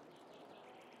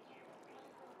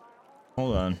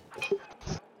 Hold on.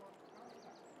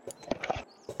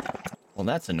 Well,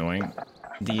 that's annoying.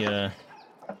 The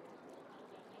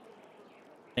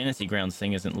Fantasy Grounds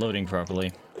thing isn't loading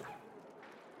properly.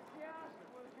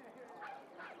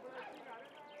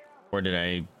 Or did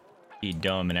I be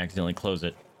dumb and accidentally close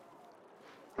it?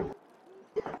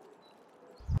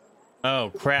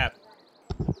 Oh, crap.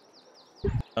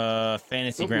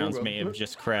 Fantasy Grounds may have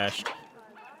just crashed.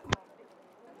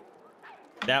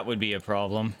 That would be a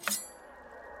problem.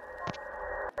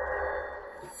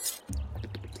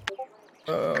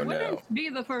 Oh, no. Wouldn't be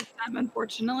the first time,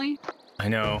 unfortunately. I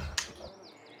know.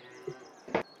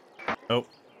 Oh,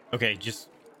 okay, just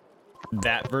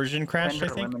that version crashed,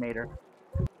 Fender I think. Eliminator.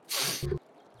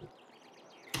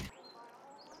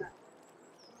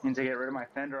 Means I get rid of my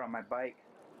fender on my bike.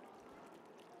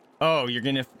 Oh, you're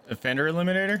gonna a fender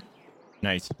eliminator?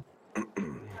 Nice.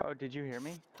 Oh, did you hear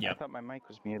me? Yep. I thought my mic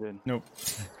was muted. Nope.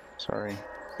 Sorry.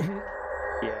 Yeah,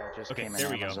 it just Okay, came there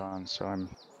in we go. Amazon, so I'm...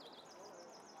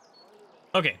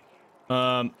 Okay.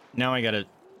 Now I gotta.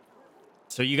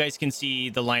 So you guys can see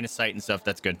the line of sight and stuff.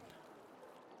 That's good.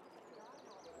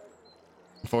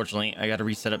 Unfortunately, I gotta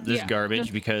reset up this Yeah,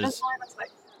 garbage because Just line of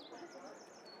sight.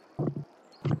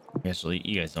 actually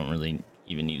you guys don't really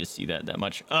even need to see that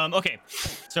much. Okay.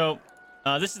 So,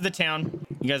 this is the town.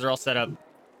 You guys are all set up.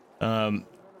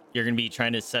 You're gonna be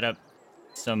trying to set up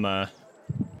some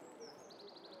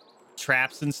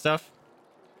traps and stuff.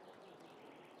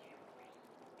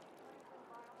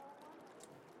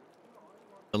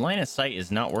 The line of sight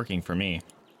is not working for me.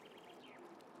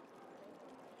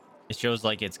 It shows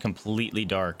like it's completely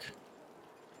dark.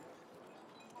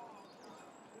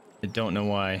 I don't know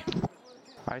why.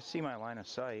 I see my line of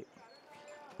sight.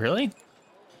 Really?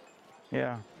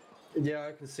 Yeah. Yeah,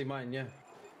 I can see mine. Yeah.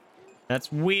 That's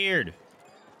weird.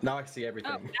 Now I see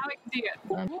everything. Oh, now I can see it.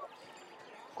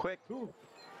 Quick.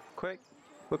 Quick.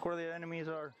 Look where the enemies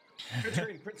are.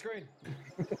 Print screen.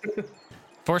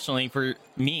 Fortunately for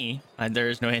me,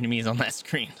 there's no enemies on that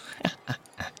screen.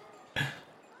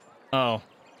 Oh.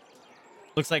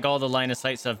 Looks like all the line of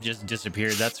sight stuff just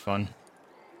disappeared. That's fun.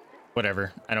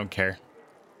 Whatever. I don't care.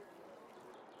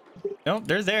 Nope,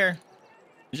 they're there.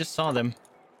 I just saw them.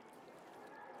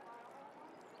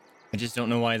 I just don't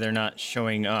know why they're not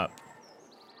showing up.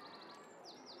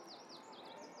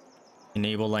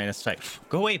 Enable line of sight.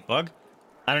 Go away, bug.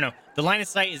 I don't know. The line of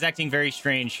sight is acting very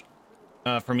strange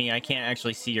for me. I can't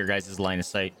actually see your guys' line of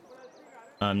sight.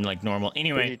 Like normal. Did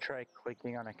Anyway, you try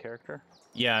clicking on a character?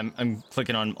 yeah, I'm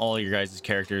clicking on all your guys'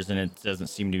 characters and it doesn't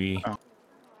seem to be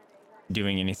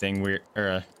doing anything weird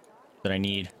or that I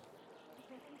need.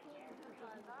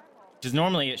 Because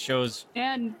normally it shows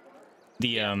And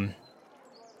the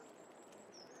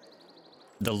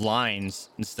lines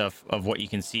and stuff of what you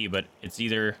can see, but it's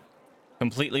either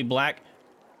completely black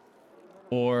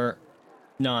or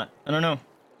not. I don't know.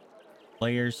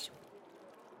 Layers.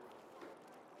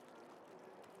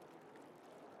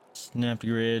 Snap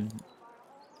grid.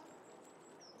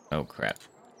 Oh crap.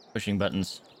 Pushing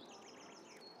buttons.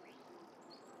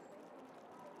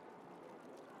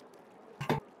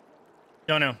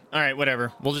 Don't know. All right,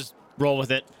 whatever. We'll just roll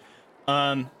with it.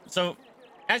 So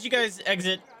as you guys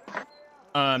exit,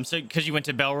 so because you went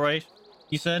to Belroy,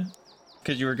 you said,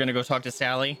 because you were gonna go talk to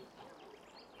Sally.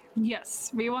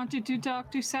 yes, we wanted to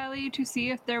talk to Sally to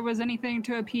see if there was anything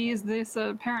to appease this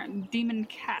apparent demon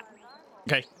cat.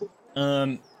 Okay.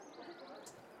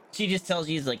 She just tells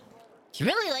you, like, She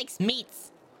really likes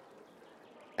meats.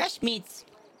 Fresh meats.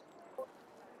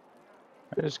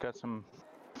 I just got some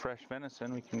fresh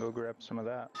venison. We can go grab some of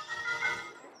that.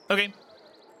 Okay.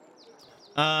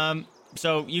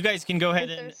 So you guys can go ahead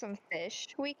Is there and. some fish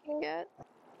we can get?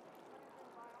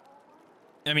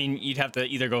 I mean, you'd have to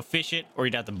either go fish it or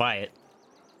you'd have to buy it.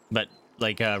 But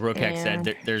like Rhokax said,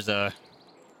 Yeah. there's a.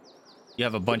 You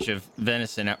have a bunch of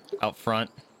venison out front.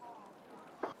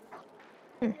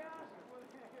 Maybe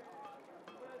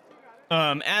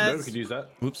we As could use that.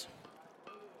 oops,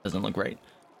 doesn't look right.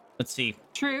 Let's see.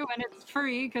 True, and it's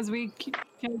free because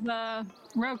Rhokax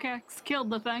killed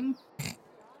the thing.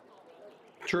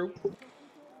 True.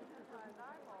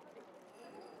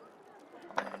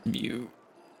 You.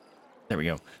 There we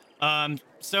go.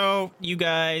 So you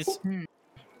guys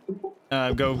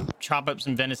go chop up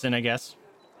some venison, I guess,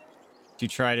 to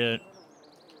try to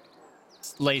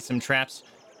lay some traps.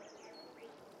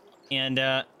 And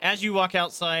as you walk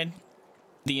outside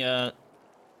the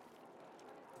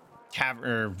tavern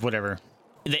or whatever,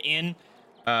 the inn,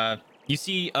 you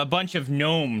see a bunch of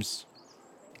gnomes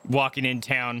walking in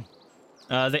town.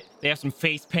 They have some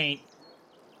face paint,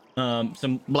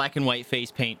 some black and white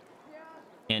face paint,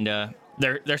 and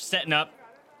they're setting up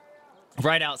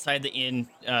right outside the inn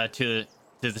to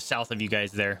the south of you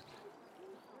guys there,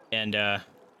 and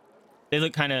they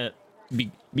look kind of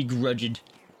begrudged,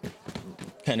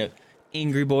 kind of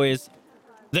angry boys.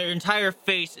 Their entire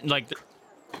face,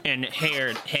 and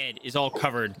head is all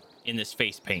covered in this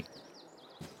face paint,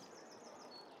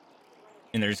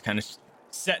 and they're just kind of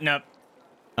setting up.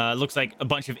 Looks like a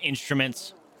bunch of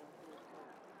instruments.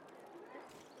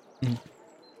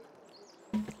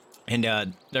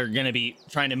 And they're gonna be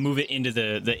trying to move it into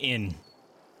the inn.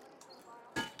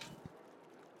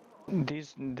 They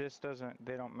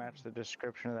don't match the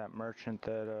description of that merchant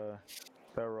that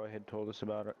Roy had told us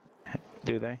about it,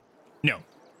 do they?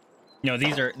 No,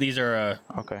 these are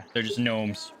Okay. they're just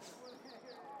gnomes.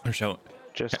 Or so.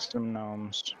 Just some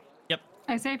gnomes.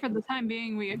 I say for the time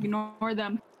being, we ignore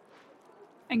them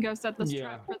and go set the Yeah.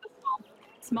 trap for the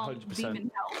small 100%.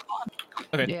 demon hell spawn.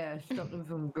 Okay. Yeah, stop them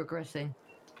from progressing.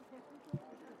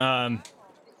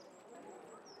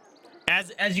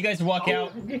 As you guys walk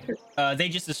out, they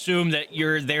just assume that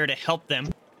you're there to help them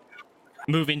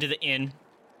move into the inn,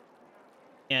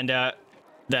 and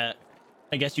the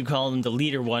I guess you call him the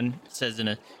leader one says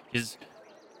in his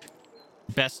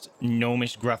best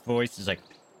gnomish gruff voice is like,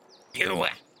 you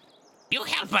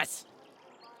help us.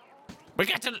 We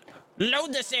got to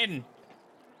load this in.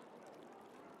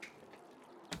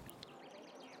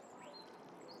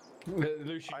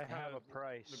 Lucian I have a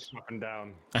price. looks up and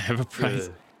down. I have a price.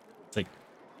 Ugh. It's like,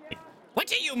 what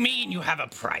do you mean you have a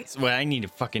price? Well, I need a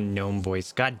fucking gnome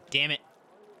voice. God damn it.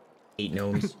 8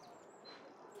 gnomes.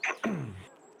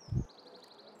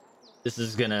 This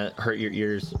is gonna hurt your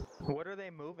ears. What are they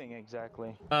moving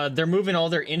exactly? They're moving all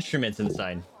their instruments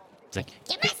inside. It's like,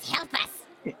 You must help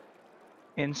us.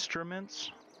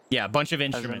 Instruments? yeah, a bunch of As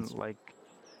in, instruments. like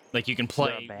You can they're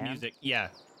play a band? music. Yeah,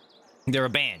 they're a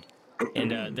band,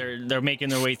 and they're making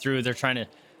their way through. They're trying to.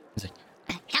 It's like,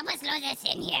 Help us load this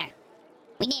in here.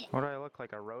 We need. what do I look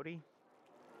like, a roadie?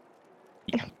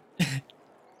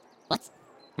 What's?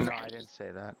 No, I didn't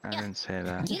say that. I didn't say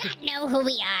that. Do you not know who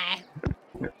we are?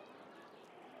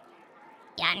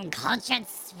 You uncultured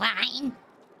swine.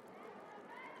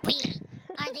 We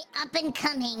are the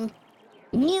up-and-coming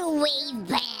new wave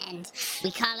band.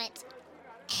 We call it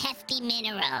Hefty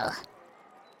Mineral.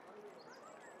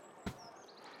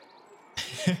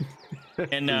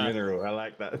 and Mineral, I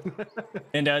like that.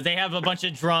 and they have a bunch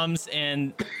of drums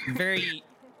and very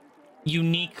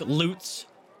unique lutes.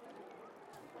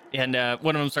 And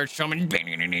one of them starts strumming,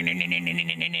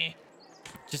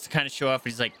 just to kind of show off.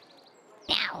 He's like,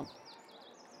 Now,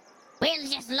 we're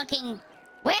just looking.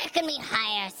 Where can we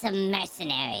hire some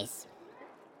mercenaries?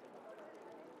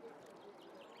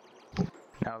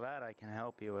 Now that I can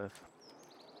help you with.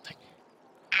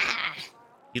 Ah,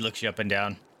 he looks you up and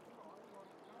down.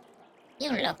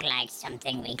 you look like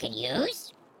something we could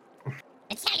use.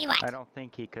 I tell you what. I don't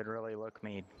think he could really look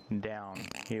me down.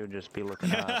 He would just be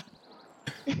looking up.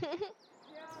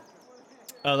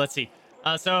 Let's see.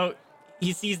 So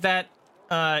he sees that.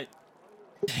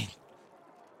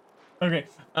 Okay.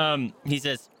 He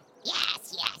says,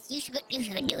 Yes, you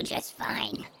should do just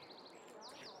fine.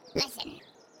 Listen,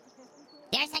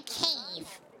 there's a cave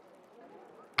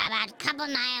about a couple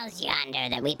miles yonder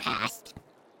that we passed.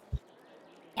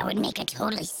 That would make a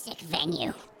totally sick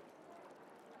venue.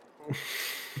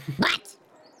 But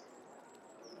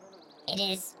it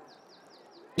is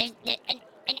an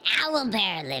owl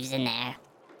bear lives in there,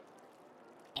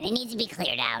 and it needs to be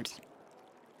cleared out.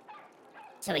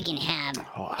 so we can have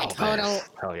Oh, a total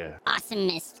Hell yeah.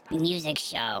 awesomest music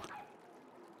show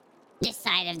this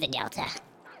side of the Delta.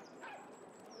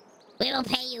 We will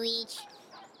pay you each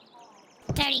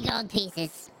 30 gold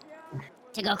pieces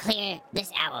to go clear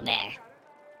this owlbear.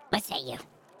 What say you?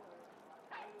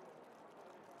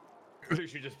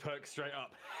 Literally just perk straight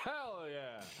up. Hell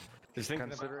yeah. Just thinking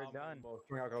Consider about it done.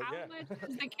 How yeah. much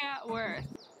is the cat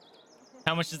worth?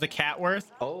 How much is the cat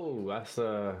worth? Oh, that's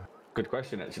a good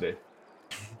question, actually.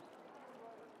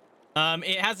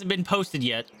 It hasn't been posted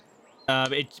yet.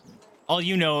 It all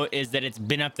you know is that it's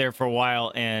been up there for a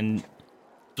while, and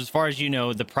as far as you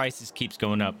know, the prices keeps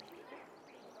going up.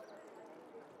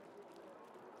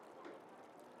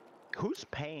 Who's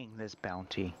paying this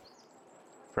bounty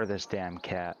for this damn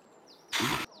cat?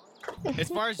 As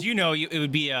far as you know, it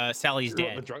would be Sally's What, the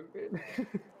dad. drunk bit?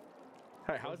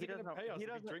 Hey, how's he he gonna doesn't- pay us he if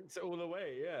he doesn't- drinks it all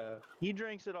away? Yeah. He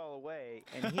drinks it all away,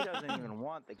 and he doesn't even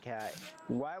want the cat.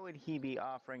 Why would he be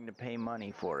offering to pay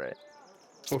money for it?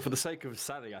 Well, for the sake of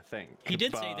Sally, I think. He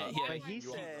did say that. but- But Yeah, he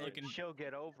he's said looking. she'll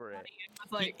get over it.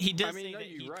 It's like, He did I mean, say no, that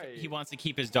you're right. he wants to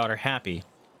keep his daughter happy.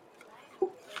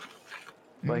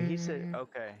 But he said,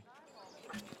 okay.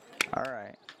 All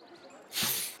right.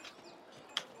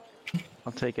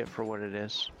 I'll take it for what it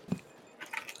is.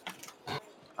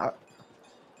 To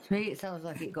me, it sounds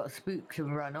like it got spooked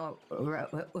and run off,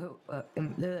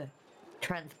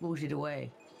 transported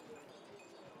away.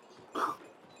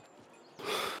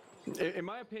 In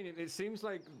my opinion, it seems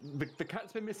like the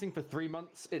cat's been missing for 3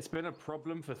 months. It's been a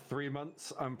problem for 3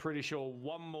 months. I'm pretty sure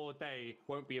one more day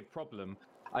won't be a problem.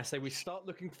 I say we start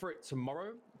looking for it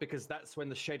tomorrow because that's when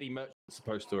the shady merchant's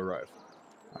supposed to arrive.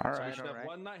 All So we right, should all have right.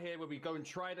 one night here where we go and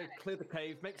try to clear the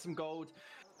cave, make some gold,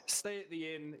 stay at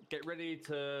the inn, get ready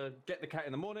to get the cat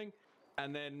in the morning,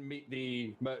 and then meet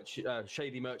the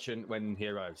shady merchant when he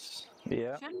arrives.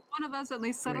 Yeah. shouldn't one of us at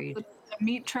least set up Agreed. the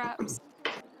meat traps?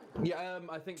 Yeah,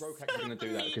 I think Rhokax is going to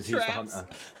do that Meat because he's the traps.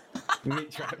 hunter.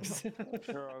 Meat traps.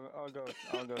 Sure, I'll go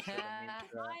set a meat trap.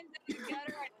 Lines in the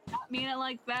gutter, I did not mean it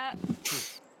like that.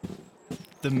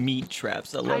 The meat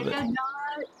traps. I I love did it. not.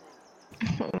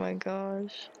 Oh my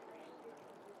gosh.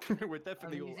 We're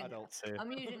definitely I'm all using- adults here.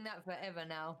 I'm using that forever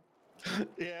now.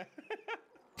 Yeah.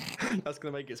 That's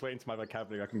going to make its way into my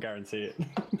vocabulary, I can guarantee it.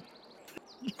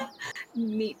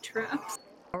 Meat traps.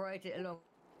 I'll write it along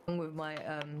with my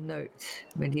notes,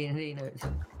 my D&D notes.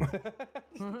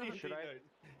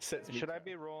 Should I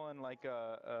be rolling like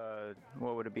a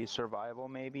what would it be, survival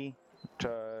maybe,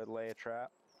 to lay a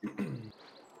trap?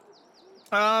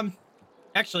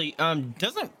 Actually,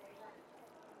 doesn't.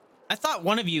 I thought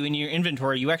one of you in your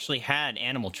inventory, you actually had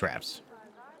animal traps.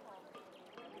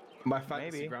 My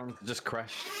fantasy Maybe. ground just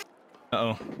crashed.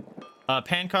 Uh-oh.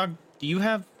 Pancóg, do you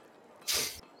have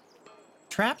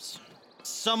traps?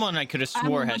 Someone I could have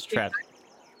swore has looking. traps.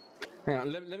 Hang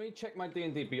on, let me check my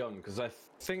D&D Beyond, because I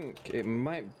think it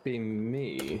might be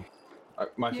me.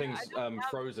 My Yeah, thing's I don't have-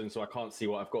 frozen, so I can't see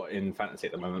what I've got in fantasy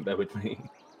at the moment. Bear with me.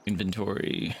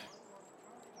 Inventory.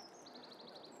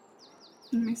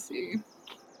 Let me see.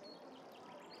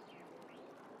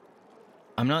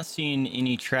 I'm not seeing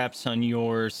any traps on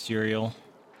your cereal.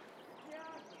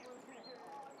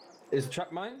 Is the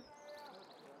trap mine?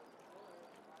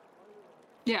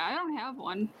 Yeah, I don't have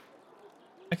one.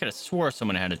 I could have swore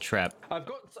someone had a trap. I've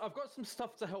got some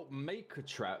stuff to help make a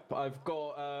trap. I've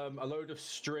got a load of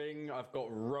string. I've got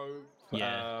rope.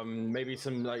 Yeah. Maybe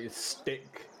some like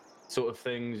stick sort of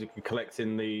things you can collect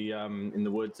in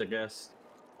the woods, I guess.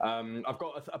 I've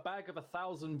got a bag of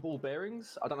 1,000 ball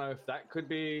bearings. I don't know if that could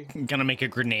be Gonna make a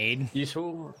grenade.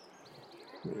 useful.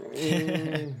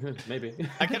 Maybe.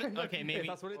 I could. Okay, maybe. If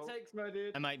that's what it takes, my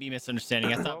dude. I might be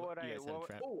misunderstanding. I thought What would you I- guys had a what-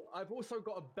 trap. Oh, I've also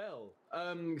got a bell.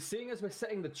 Seeing as we're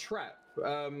setting the trap,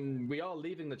 we are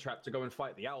leaving the trap to go and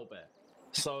fight the owlbear.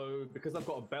 So, because I've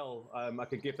got a bell, I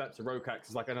could give that to Rhokax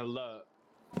as like an alert.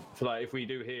 For like, if we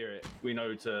do hear it, we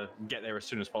know to get there as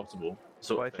soon as possible.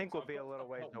 sort Well, of I thing. think So we'll I've be a got little stuff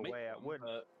to ways help make away. I one, wouldn't.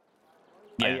 but-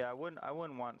 Yeah. I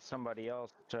wouldn't want somebody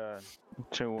else to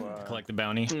Collect the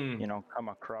bounty. Hmm. you know, come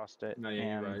across it No, yeah,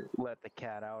 and you're right. let the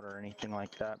cat out or anything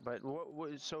like that. But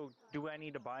so do I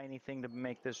need to buy anything to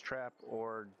make this trap,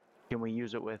 or can we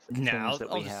use it with No, things that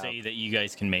I'll we just have, say that you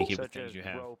guys can make it with such things as you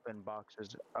have. rope and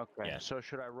boxes? Okay. Yeah. So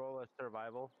should I roll a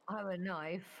survival? I have a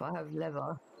knife. I have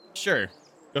leather. Sure.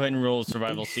 Go ahead and roll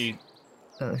survival. See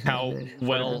Oh, it's not how good.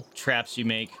 well traps you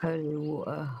make. Holy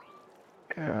water.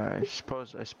 I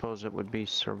suppose it would be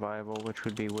survival, which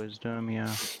would be wisdom.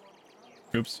 Yeah.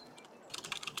 Oops.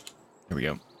 Here we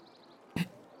go.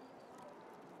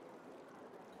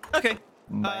 Okay.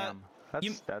 Bam.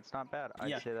 you- That's not bad. I'd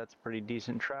Yeah. say that's a pretty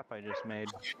decent trap I just made.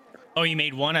 Oh, you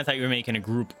made one? I thought you were making a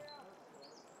group.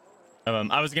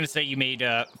 I was gonna say you made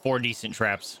 4 decent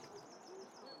traps.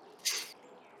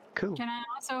 Cool. Can I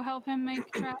also help him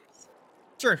make traps?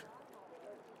 Sure.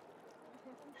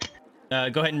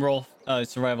 Go ahead and roll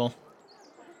survival.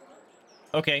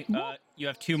 Okay, you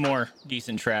have 2 more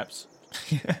decent traps.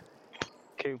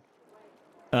 Cool.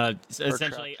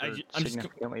 Essentially, Our traps are I'm just.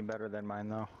 significantly better than mine,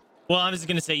 though. Well, I was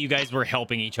gonna say you guys were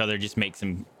helping each other just make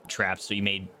some traps, so you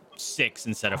made 6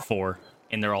 instead of 4,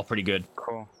 and they're all pretty good.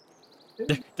 Cool.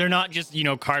 They're not just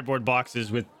cardboard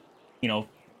boxes with a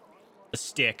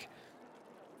stick.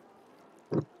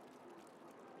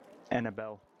 And a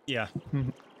bell. Yeah.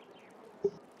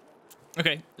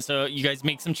 Okay, so you guys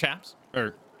make some chaps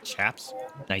or chaps?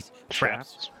 Nice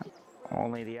traps.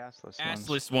 Only the assless ones.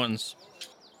 Assless ones.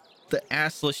 The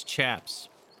assless chaps.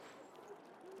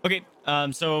 Okay,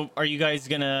 so are you guys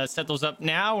gonna set those up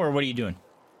now, or what are you doing?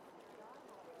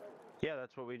 Yeah,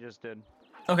 that's what we just did.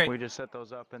 Okay. We just set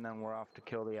those up, and then we're off to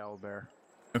kill the owlbear.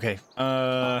 Okay.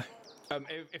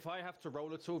 If I have to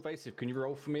roll at all, Vaesive, can you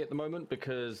roll for me at the moment?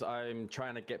 Because I'm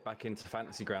trying to get back into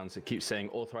Fantasy Grounds. It keeps saying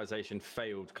authorization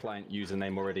failed, client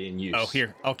username already in use. Oh,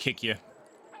 here, I'll kick you.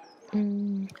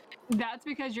 That's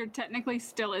because you're technically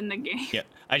still in the game. Yeah,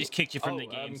 I just kicked you from the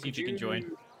game. See if you can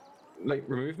join. Like,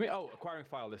 remove me? Oh, acquiring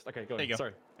file list. Okay, go There on. you go.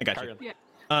 Sorry. I got Carry you.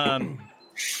 on. Yeah.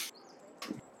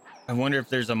 I wonder if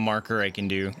there's a marker I can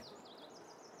do.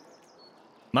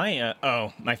 My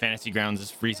my Fantasy Grounds is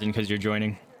freezing because you're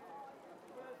joining.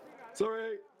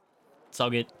 Sorry. It's all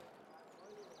good.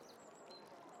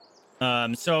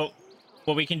 So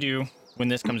what we can do when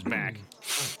this comes back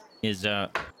is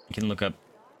we can look up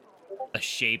a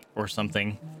shape or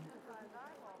something,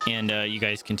 and you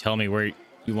guys can tell me where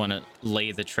you want to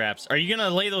lay the traps. Are you gonna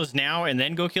lay those now and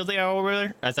then go kill the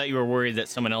owlbear? I thought you were worried that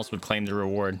someone else would claim the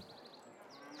reward.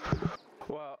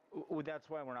 Well, that's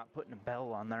why we're not putting a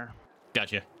bell on there.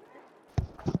 Gotcha.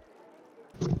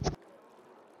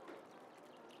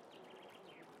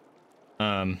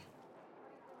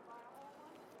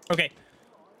 Okay.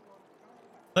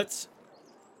 Is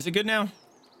it good now?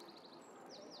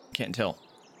 Can't tell.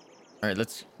 All right,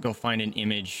 let's go find an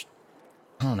image.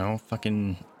 I don't know,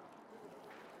 fucking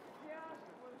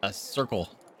a circle.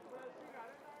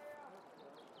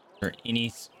 Or any,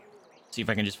 see if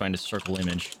I can just find a circle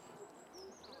image.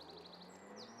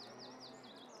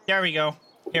 There we go.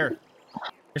 Here's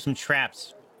some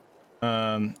traps.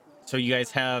 So you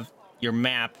guys have your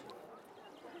map.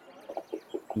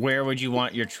 Where would you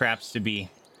want your traps to be?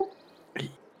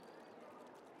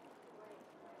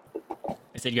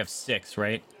 I said you have 6,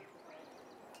 right?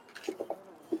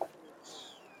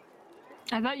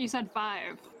 I thought you said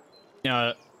 5.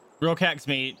 Rhokax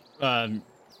made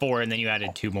 4, and then you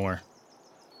added 2 more.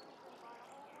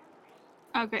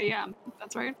 Okay, yeah,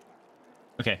 that's right.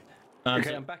 Okay.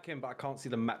 Okay, I'm back in, but I can't see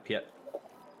the map yet.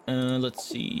 Let's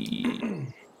see.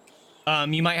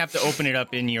 You might have to open it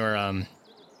up in your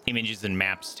images and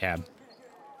maps tab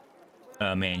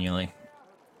manually.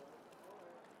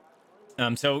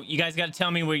 So you guys got to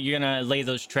tell me where you're gonna lay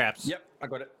those traps. Yep, I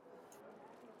got it.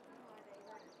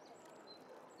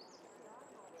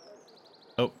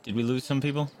 Oh, did we lose some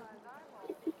people?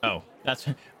 Oh, that's.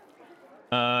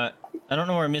 I don't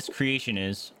know where Miscreation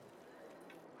is.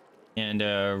 And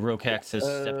Rhokax has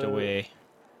stepped away.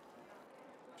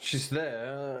 She's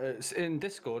there. It's in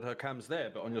Discord. Her cam's there,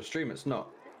 but on your stream, it's not.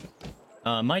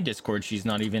 My Discord, she's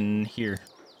not even here.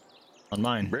 On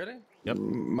mine. Really? Yep.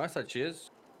 My side, she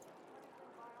is.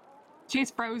 She's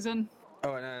frozen.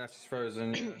 Oh, no, she's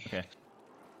frozen. Okay.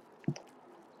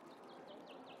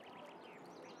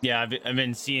 Yeah, I've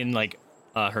been seeing like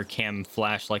her cam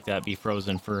flash like that be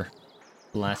frozen for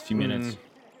the last few minutes.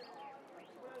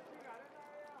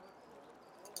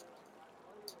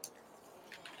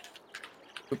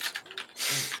 Oops.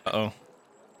 Uh-oh.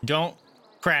 Don't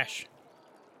crash.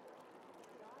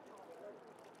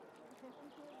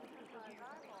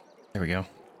 There we go.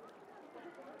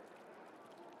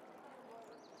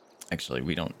 Actually,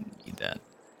 we don't need that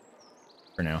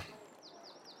for now.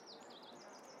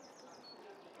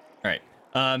 All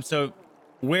right. So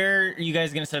where are you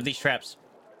guys gonna set up these traps?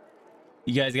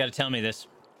 You guys got to tell me this.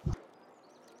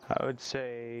 I would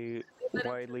say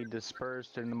widely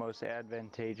dispersed in the most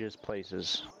advantageous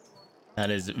places. That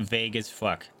is vague as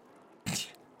fuck.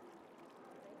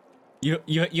 You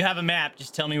have a map.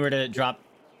 Just tell me where to drop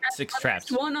 6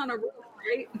 traps. One on a roof,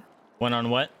 right? One on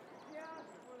what?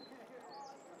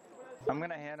 I'm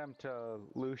gonna hand him to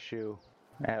Lushu,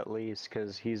 at least,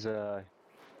 because he's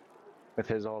with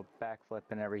his old backflip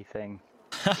and everything.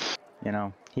 You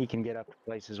know, he can get up to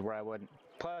places where I wouldn't.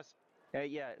 Plus,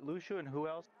 yeah, Lushu and who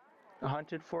else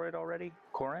hunted for it already?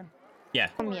 Korinn? Yeah.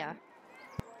 Yeah.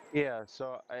 Yeah,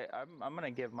 so I'm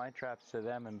gonna give my traps to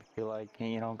them and be like,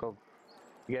 you know, go.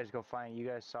 You guys go find. You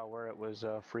guys saw where it was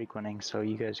frequenting, so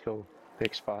you guys go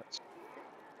pick spots.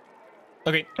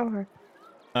 Okay. Okay.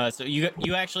 So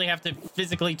you actually have to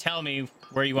physically tell me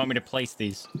where you want me to place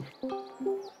these.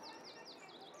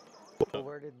 Well,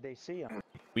 where did they see them?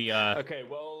 We Okay,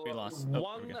 well, we lost. Oh, there we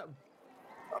one. go.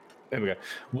 There we go.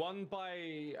 One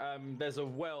by there's a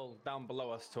well down below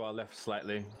us to our left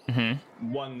slightly.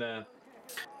 Mm-hmm. One there.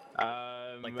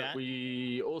 Like that?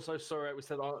 We also saw it. We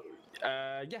said,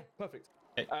 yeah, perfect.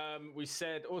 Okay. We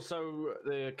said also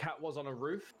the cat was on a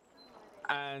roof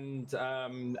and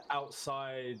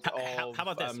outside of. How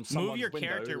about this? Move someone's your window,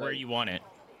 character where like- you want it,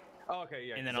 Oh, okay,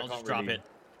 yeah. and then 'cause I I'll just can't drop really it.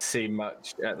 See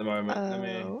much at the moment. Let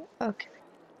me. Oh, okay.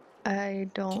 I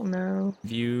don't know.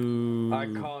 View. I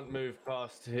can't move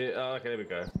past here. Oh, okay, there we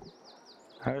go.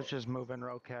 I was just moving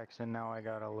Rhokax, and now I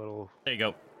got a little There you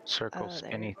go. circle Oh, there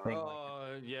skinny thing.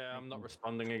 Oh, yeah, I'm not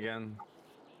responding again.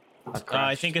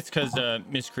 I think it's because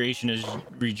miscreation is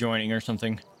rejoining or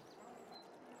something.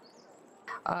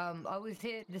 I was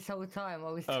here this whole time.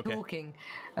 I was Okay. talking,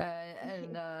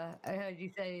 and I heard you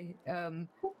say, "I'm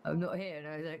not here," and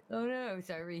I was like, "Oh no!"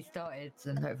 So I restarted,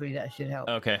 and hopefully that should help.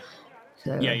 Okay.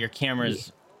 So, Yeah, your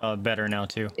camera's better now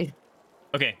too. It's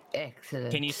Okay.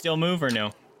 excellent. Can you still move or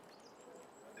no?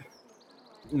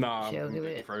 Nah, Shall I I'm give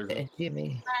it frozen. a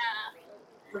Jimmy?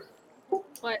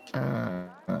 What?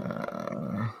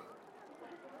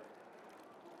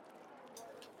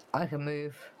 I can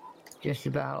move, just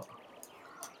about.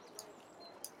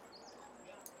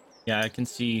 Yeah, I can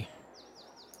see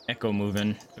Echo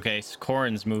moving. Okay, so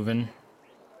Korinn's moving.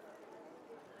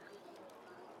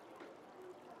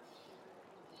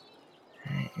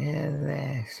 Yeah,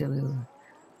 there. So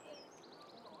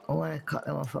I want to cut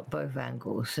them off at both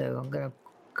angles. So I'm gonna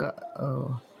cut.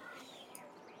 Oh,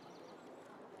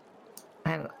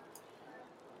 hang on.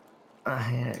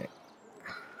 Yeah. Is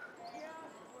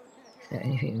there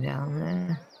anything down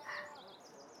there?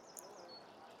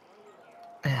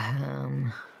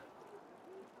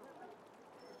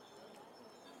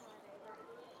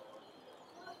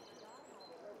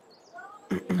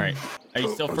 All right. Are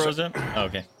you still frozen? Oh,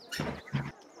 okay.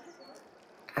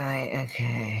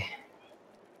 Okay.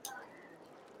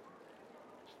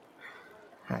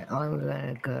 Right, I'm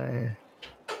gonna go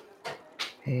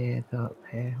here, go up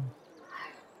here.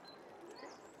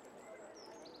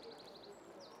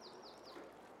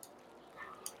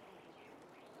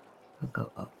 I'll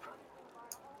go up.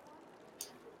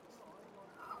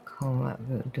 Come up,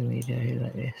 do me dirty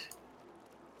like this.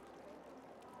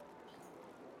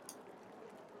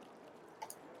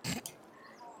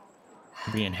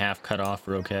 Being half cut off,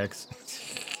 Rhokax.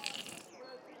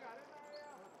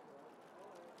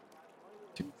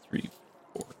 2, 3,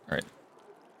 4. All right.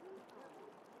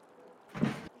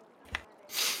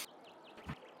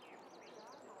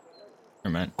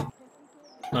 Never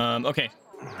mind. Okay.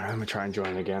 Let me try and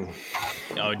join again.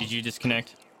 Oh, did you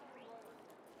disconnect?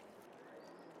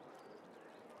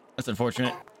 That's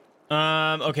unfortunate.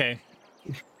 Okay.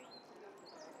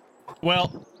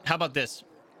 Well, how about this?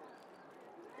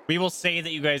 We will say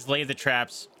that you guys lay the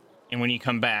traps, and when you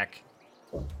come back,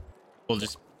 we'll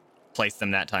just place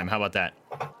them that time. How about that?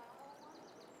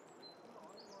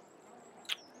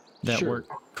 That Sure. work?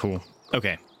 Cool.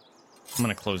 Okay. I'm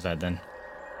gonna close that then,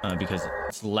 because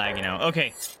it's lagging out.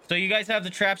 Okay. So you guys have the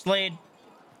traps laid.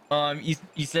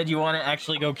 You said you want to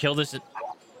actually go kill this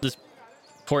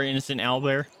poor innocent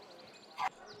owlbear.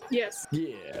 Yes.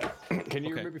 Yeah. Can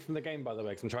you Okay. remove me from the game, by the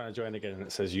way? Because I'm trying to join again and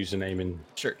it says username and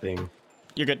Sure. thing.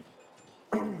 You're good.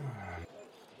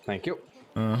 Thank you.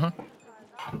 Uh-huh.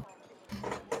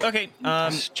 Okay.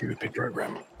 Stupid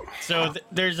program. So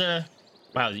there's a...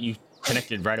 Wow, you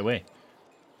connected right away.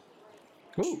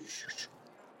 Ooh.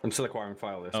 I'm still acquiring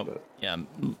file list, Oh, but yeah.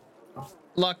 I'm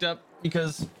locked up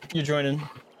because you're joining.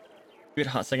 Good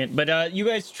hot second. But you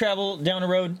guys travel down a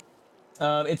road.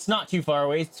 It's not too far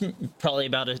away. It's probably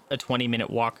about a 20-minute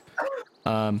walk.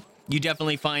 You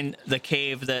definitely find the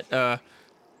cave that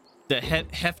the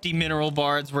hefty mineral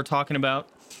bards were talking about.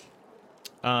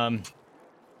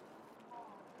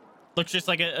 Looks just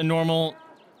like a normal,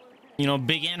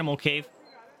 big animal cave.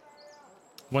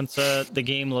 Once the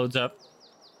game loads up.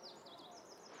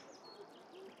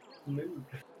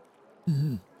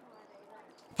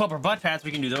 Pop our butt pads.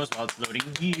 We can do those while it's loading.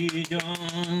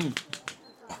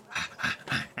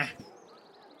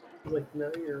 Like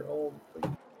now you're all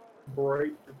like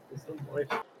bright for some life.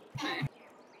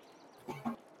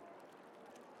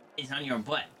 It's on your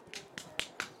butt.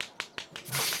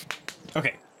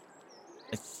 Okay.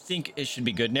 I think it should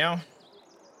be good now.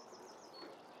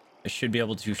 I should be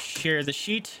able to share the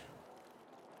sheet.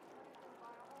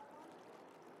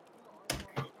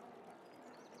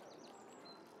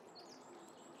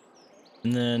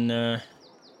 And then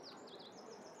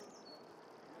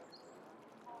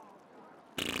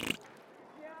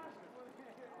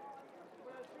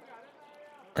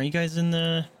are you guys in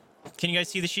the? Can you guys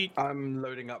see the sheet? I'm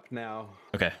loading up now.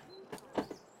 Okay.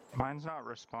 Mine's not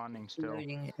responding still.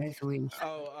 Loading as we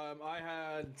Oh, I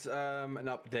had an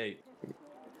update.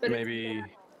 But Maybe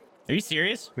Are you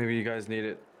serious? you guys need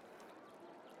it.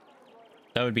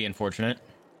 That would be unfortunate.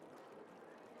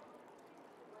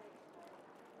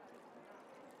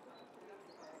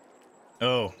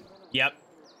 Oh, yep.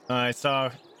 I saw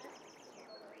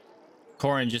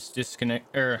Korinn just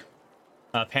disconnect,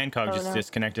 Pancóg Oh, just no.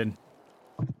 disconnected.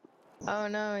 Oh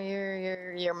no,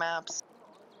 your maps.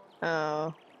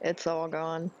 Oh, it's all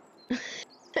gone.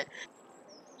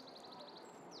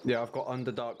 Yeah, I've got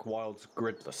Underdark Wilds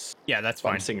gridless. Yeah, that's But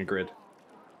I'm fine. seeing a grid.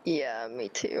 Yeah, me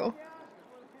too.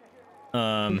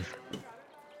 It's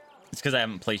because I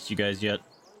haven't placed you guys yet.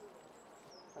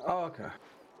 Oh, okay.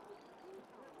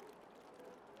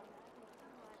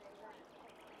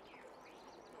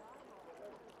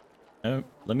 Oh,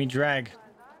 let me drag.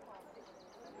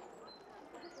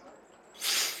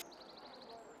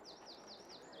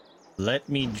 Let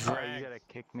me You drag. gotta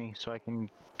kick me so I can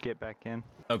get back in.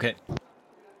 Okay.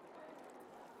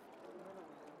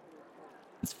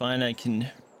 It's fine. I can.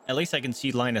 At least I can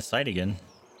see line of sight again.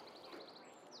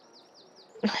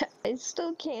 I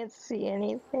still can't see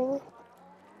anything.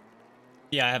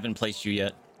 Yeah, I haven't placed you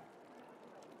yet.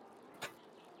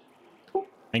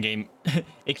 My game,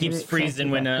 it keeps freezing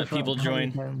when people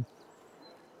join.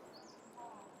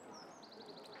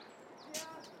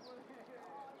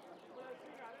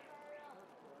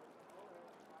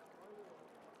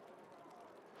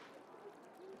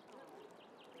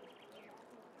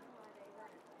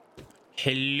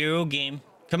 Hello, game.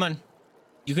 Come on.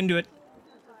 You can do it.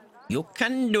 You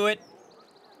can do it.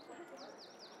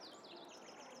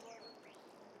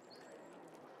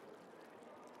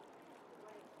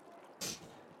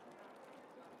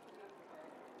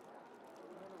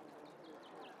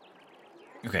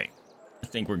 Okay. I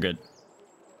think we're good.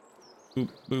 Boop,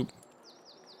 boop.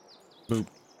 Boop.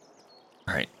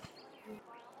 All right.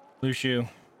 Lucio.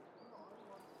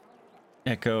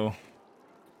 Echo.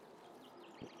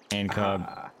 Pancóg.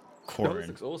 Oh, this Korinn.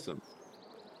 looks awesome.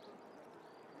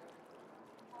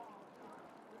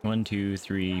 1, 2,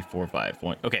 3, 4, 5.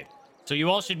 1. Okay. So you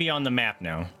all should be on the map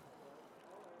now.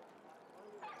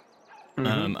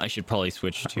 I should probably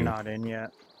switch to. Not in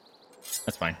yet.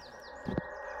 That's fine.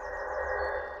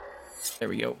 There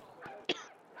we go.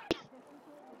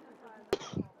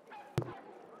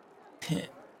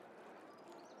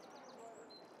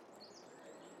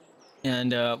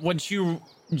 And once you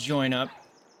join up,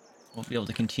 we'll be able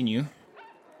to continue.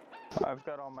 I've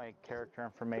got all my character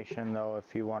information though.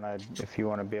 If you wanna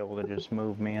be able to just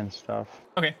move me and stuff.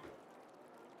 Okay.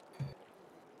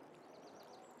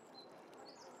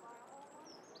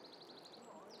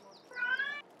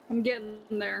 I'm getting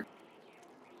there.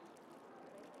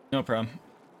 No problem.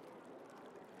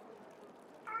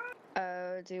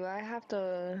 Do I have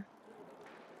to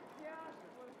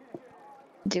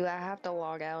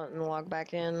log out and log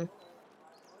back in?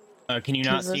 Can you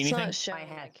not 'Cause see it's anything? not showing I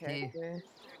my had to. character.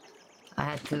 I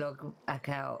had to log back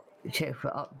out, check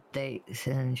for updates,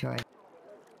 and try.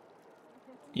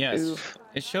 Yes. Oof.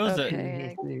 It shows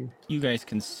Okay. that you guys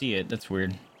can see it. That's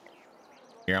weird.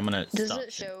 Here, I'm gonna Does stop.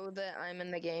 it show that I'm in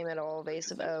the game at all,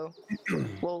 Vaesive? Oh.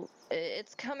 Well,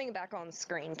 it's coming back on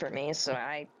screen for me, so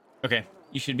Okay,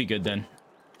 you should be good then.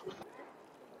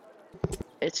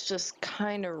 it's just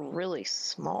kind of really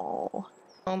small.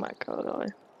 Oh my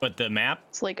god. But the map,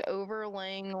 It's like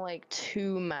overlaying like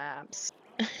 2 maps.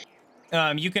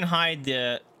 you can hide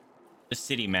the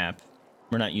city map.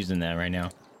 We're not using that right now.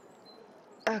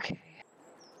 Okay.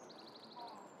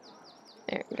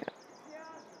 There we go.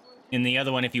 In the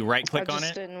other one, if you right click I on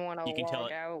just it, didn't want to you can tell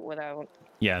log it. out without.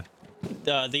 Yeah.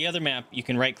 The other map, you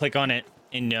can right click on it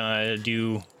and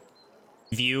do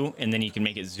view, and then you can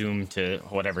make it zoom to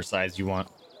whatever size you want.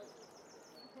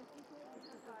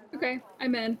 Okay,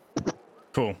 I'm in.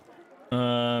 Cool.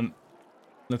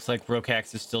 Looks like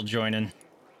Rhokax is still joining.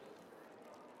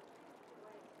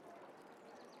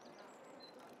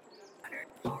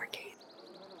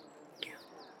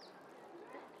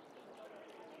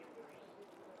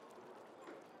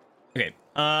 Okay.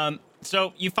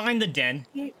 So you find the den.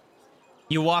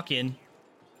 You walk in.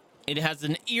 It has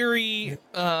an eerie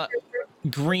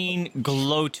green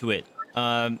glow to it.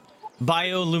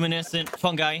 Bioluminescent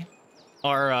fungi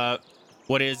are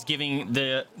what is giving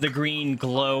the green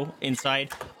glow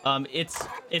inside.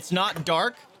 It's not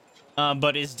dark,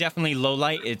 but it's definitely low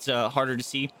light. It's harder to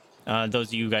see. Those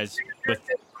of you guys with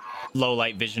low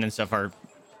light vision and stuff are,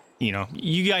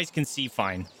 you guys can see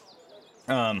fine.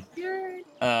 Yay.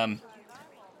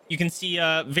 You can see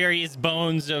various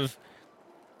bones of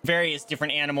various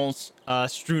different animals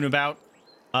strewn about.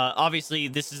 Obviously,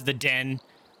 this is the den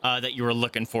that you were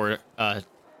looking for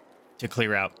to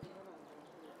clear out.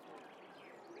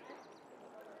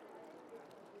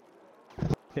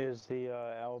 Is the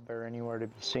owlbear anywhere to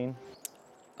be seen?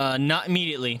 Not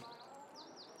immediately.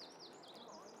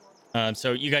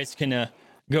 So you guys can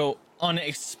go on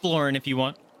exploring if you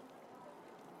want.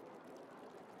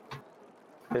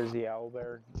 Is the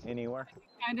owlbear anywhere?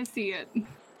 Kind of see it.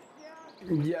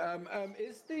 Yeah.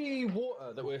 Is the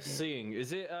water that we're seeing,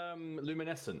 is it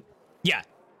luminescent? Yeah.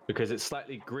 Because it's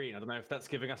slightly green. I don't know if that's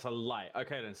giving us a light.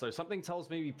 Okay, then. So something tells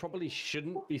me we probably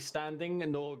shouldn't be standing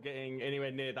nor getting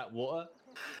anywhere near that water.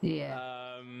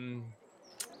 Yeah.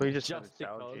 We just Just said it's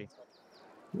algae.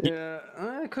 Yeah,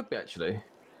 it could be actually.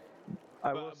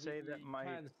 I But will say that we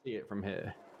can see it from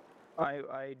here.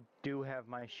 I do have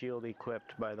my shield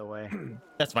equipped, by the way.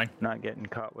 That's fine. Not getting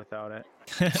caught without it.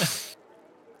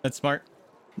 That's smart.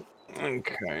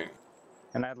 Okay.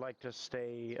 And I'd like to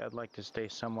stay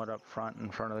somewhat up front in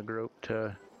front of the group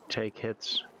to take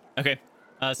hits Okay.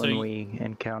 So when we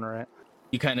encounter it.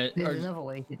 you kind of There's are another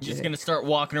way to do just it. gonna start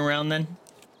walking around then.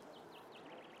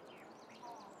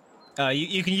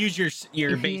 You can use your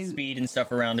If base you- speed and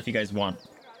stuff around if you guys want.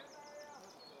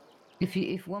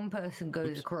 If one person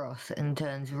goes across and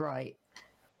turns right,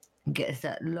 and gets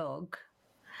that log,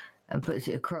 and puts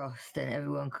it across, then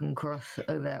everyone can cross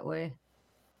over that way.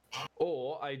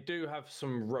 Or I do have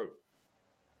some rope.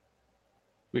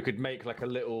 We could make like a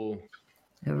little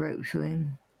A rope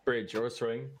swing. bridge or a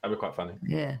swing. That'd be quite funny.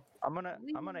 Yeah. I'm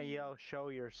gonna yell, "Show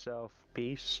yourself,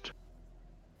 beast!"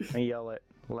 I yell it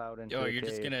loud into Oh, the you're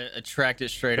just cave. gonna attract it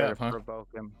straight Try up, to huh?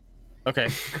 provoke him. Okay.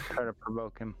 Try to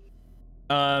provoke him.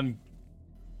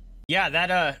 Yeah,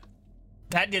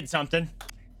 that did something.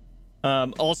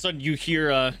 All of a sudden you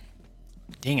hear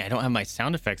dang, I don't have my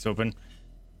sound effects open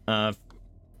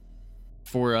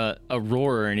for a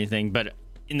roar or anything, but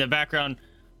in the background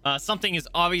something has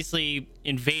obviously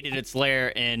invaded its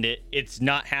lair and it's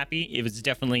not happy. It was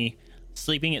definitely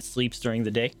sleeping. It sleeps during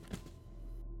the day.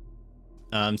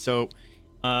 So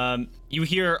you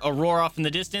hear a roar off in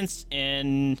the distance,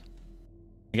 and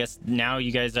I guess now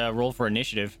you guys roll for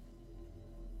initiative.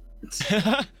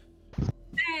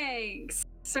 Thanks.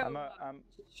 So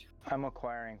I'm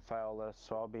acquiring file lists,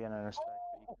 so I'll be in a sec.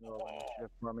 But you can roll initiative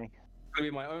for me.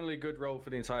 That'd be my only good roll for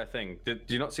the entire thing. Did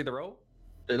you not see the roll?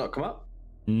 Did it not come up?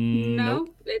 no,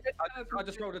 it didn't come up I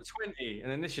just rolled a 20 in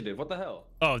initiative. What the hell?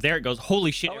 Oh, there it goes.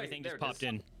 Holy shit, Oh, wait, everything there just it popped is.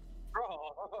 in.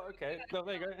 Oh, okay. No,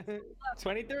 there you go.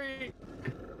 23.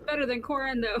 better than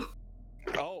Korinn though.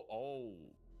 Oh.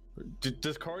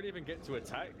 Does Korinn even get to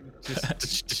attack?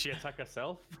 Does she attack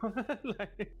herself?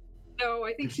 Like... No,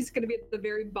 I think she's gonna be at the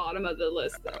very bottom of the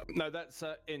list though. No, that's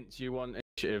Int. You want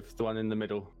initiative, the one in the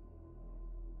middle.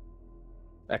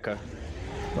 Echo.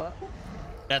 What?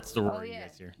 That's the roar Oh you yeah,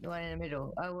 guys hear. the one in the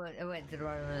middle. I went to the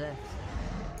right and the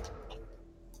left.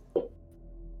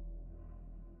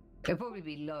 It'll probably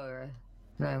be lower.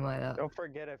 No, might not. Don't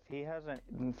forget, if he hasn't,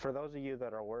 for those of you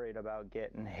that are worried about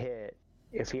getting hit,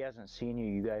 if he hasn't seen you,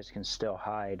 you guys can still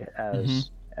hide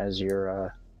as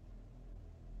your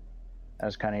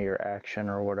as kind of your action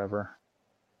or whatever.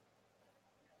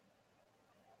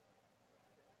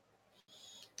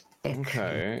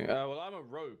 Okay. Well, I'm a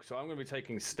rogue, so I'm going to be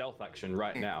taking stealth action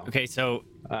right now. Okay, so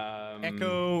Um,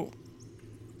 Echo,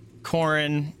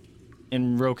 Korinn,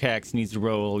 and Rhokax needs to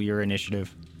roll your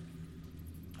initiative.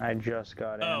 I just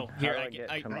got in. Oh, How here, do I I get-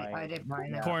 get I- to my... I did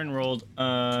mine now. Korinn rolled.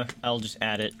 I'll just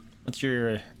add it. What's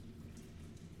your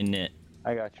init?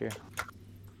 I got you.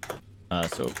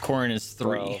 So Korinn is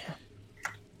 3.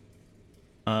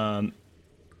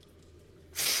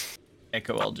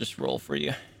 Echo, I'll just roll for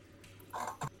you.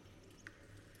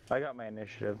 I got my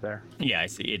initiative there. Yeah, I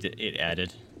see. It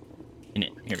added.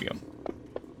 Init. Here we go.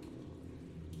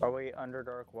 Are we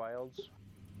Underdark Wilds?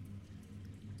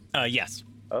 Yes.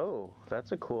 Oh,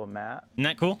 that's a cool map. Isn't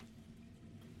that cool?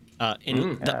 The Yeah.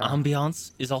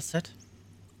 ambiance is all set.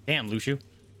 Damn, Lucio.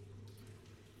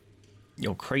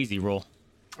 Yo, crazy roll.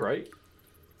 right?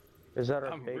 Is that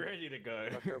our I'm big ready to go.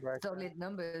 fucker back there? Solid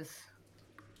numbers.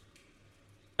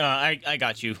 I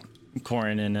got you,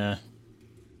 Korinn and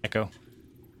Echo.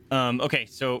 Okay,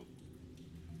 so.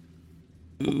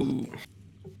 Ooh.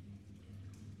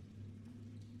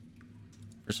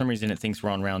 For some reason, it thinks we're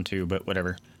on round 2, but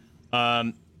whatever.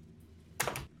 Boom.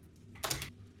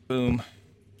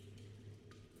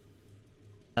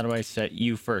 How do I set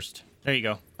you first? There you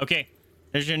go. Okay,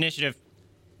 there's your initiative.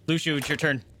 Lucio, it's your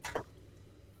turn.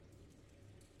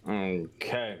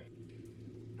 Okay.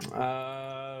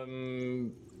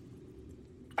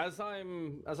 As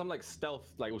I'm like stealth,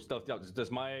 like all stealthed up,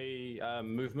 does my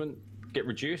movement get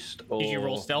reduced? Or... Did you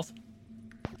roll stealth?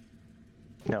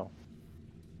 No.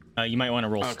 You might want to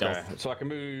roll Okay, stealth. so I can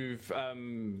move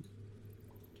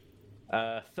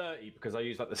 30 because I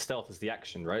use like the stealth as the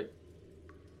action, right?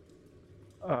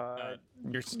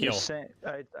 Your skill.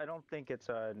 I don't think it's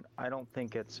a.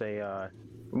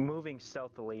 Moving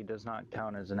stealthily does not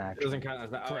count as an It action. doesn't count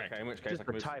as that. Oh, Correct. okay, in which case Just I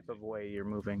can the move. type of way you're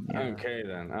moving. Yeah. Okay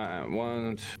then.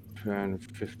 1, 10,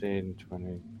 15,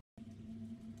 20,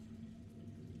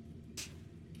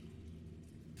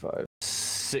 5,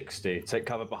 60. Take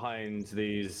cover behind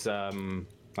these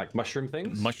like mushroom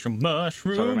things. Mushroom. So I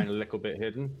remain a little bit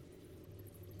hidden.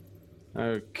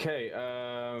 Okay.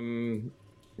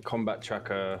 Combat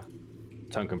tracker.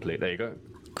 Turn complete. There you go.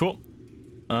 Cool.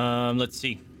 Let's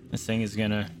see. This thing is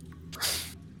gonna.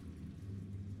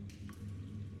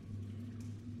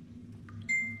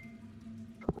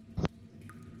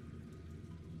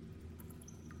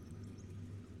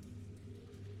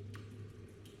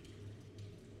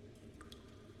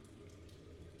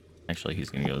 Actually, he's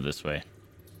gonna go this way.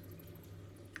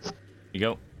 You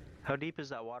go. How deep is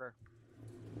that water?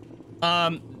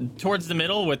 Towards the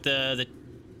middle with the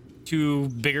two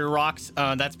bigger rocks.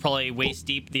 That's probably waist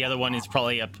deep. The other one is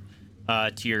probably up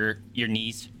to your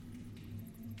knees.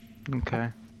 Okay.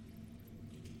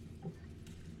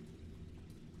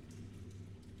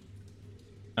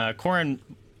 Korinn,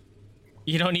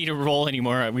 you don't need to roll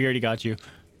anymore. We already got you.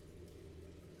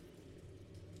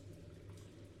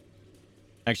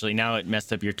 Actually, now it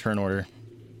messed up your turn order.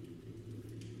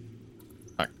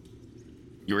 All right.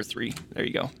 You were 3. There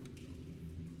you go.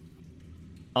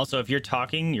 Also, if you're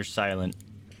talking, you're silent.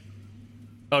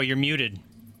 Oh, you're muted.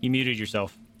 You muted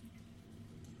yourself.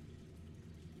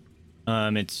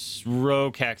 It's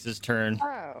Rhokax's turn.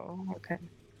 Oh, okay.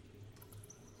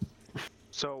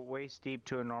 So waist deep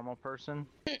to a normal person,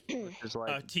 which is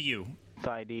like To you.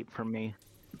 thigh deep for me.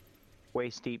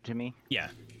 Waist deep to me. Yeah.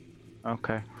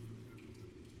 Okay.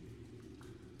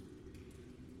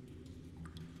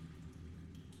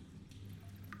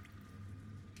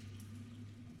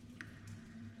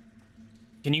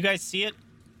 Can you guys see it?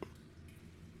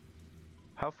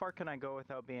 How far can I go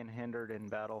without being hindered in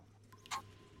battle?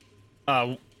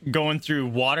 Going through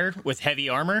water with heavy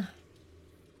armor.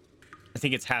 I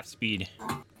think it's half speed.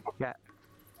 Yeah.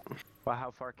 Well,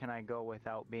 how far can I go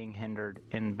without being hindered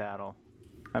in battle?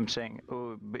 I'm saying,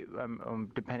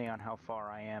 depending on how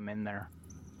far I am in there.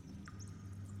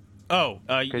 Oh,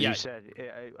 Because yeah. you said,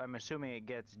 I'm assuming it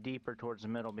gets deeper towards the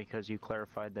middle because you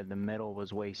clarified that the middle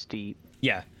was waist deep.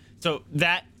 Yeah. So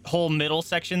that whole middle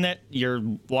section that you're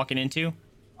walking into,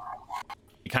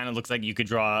 it kind of looks like you could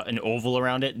draw an oval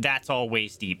around it. That's all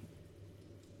waist deep.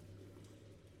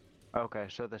 Okay,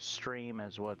 so the stream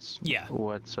is what's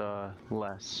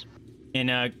less.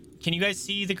 And can you guys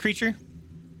see the creature?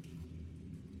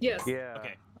 Yes. Yeah,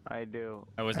 Okay. I do.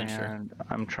 I wasn't sure. And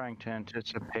I'm trying to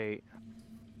anticipate.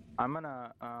 I'm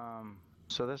gonna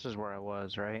so this is where I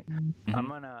was, right? Mm-hmm. I'm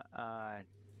gonna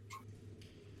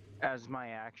as my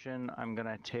action, I'm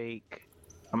gonna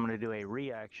do a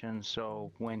reaction.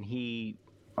 So when he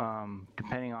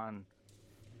depending on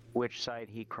which side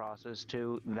he crosses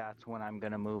to, that's when I'm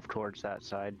gonna move towards that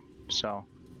side. So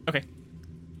Okay.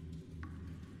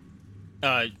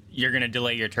 You're gonna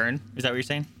delay your turn. Is that what you're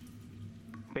saying?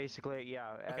 basically,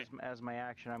 yeah. Okay. As my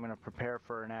action, I'm gonna prepare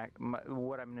for an act.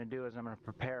 What I'm gonna do is I'm gonna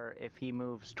prepare if he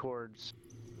moves towards.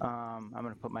 I'm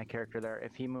gonna put my character there.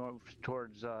 If he moves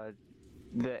towards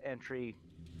the entry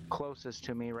closest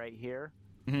to me right here,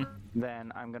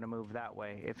 then I'm gonna move that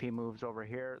way. If he moves over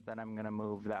here, then I'm gonna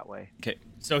move that way. Okay.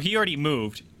 So he already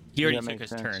moved. He already That took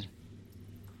makes his sense. turn.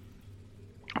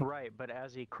 Right, but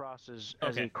as he crosses,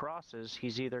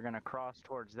 he's either going to cross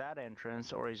towards that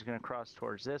entrance or he's going to cross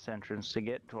towards this entrance to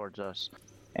get towards us.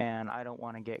 And I don't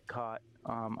want to get caught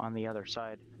on the other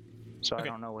side. So I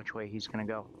don't know which way he's going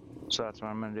to go. So that's what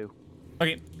I'm going to do.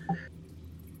 Okay.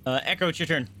 Echo, it's your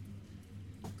turn.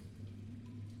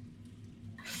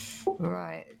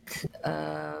 Right.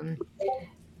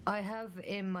 I have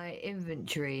in my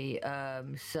inventory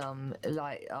some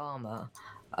light armor.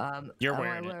 You're am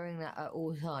wearing I it. wearing that at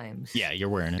all times? Yeah, you're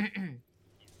wearing it.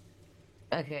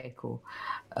 Okay, cool.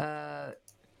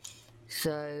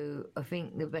 So I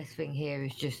think the best thing here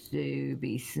is just to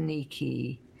be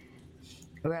sneaky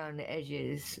around the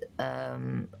edges,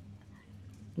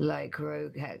 like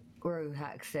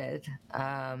Rhokax said,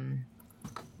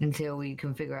 until we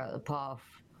can figure out the path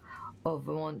of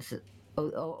the monster,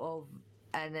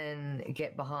 and then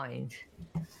get behind.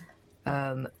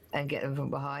 and get them from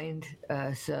behind.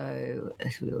 So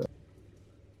let's have a look.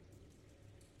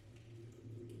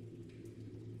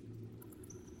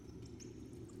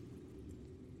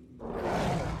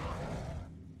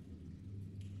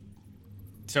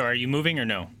 So are you moving or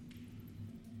no?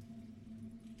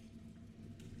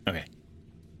 Okay.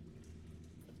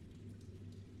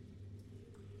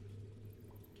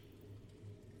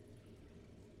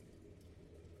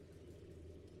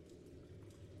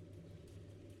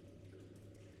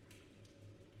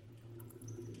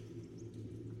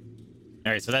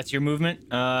 All right, so that's your movement.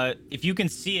 If you can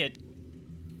see it,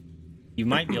 you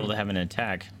might be able to have an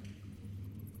attack.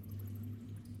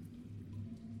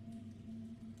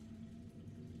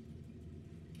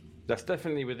 That's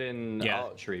definitely within Yeah.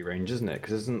 archery range, isn't it?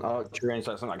 Because isn't archery range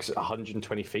like something like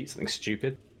 120 feet, something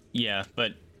stupid? Yeah,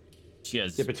 but she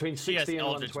has Between she has 60 and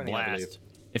Eldritch 120, I believe. Blast.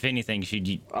 If anything,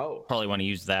 she'd Oh. probably want to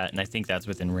use that, and I think that's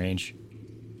within range.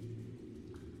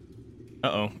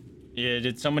 Uh-oh. Yeah,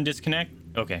 did someone disconnect?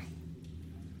 Okay.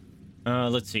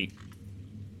 Let's see.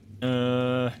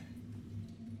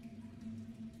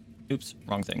 Oops,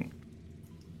 wrong thing.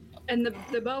 And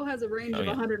the bow has a range of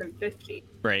yeah. 150.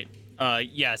 Right.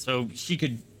 Yeah, so you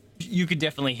could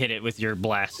definitely hit it with your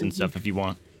blasts and stuff if you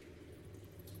want.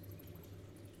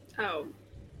 Oh.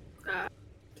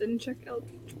 Didn't check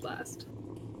Eldritch Blast.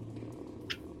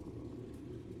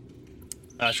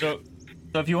 So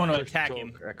if you want to attack Talk,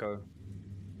 him, Echo.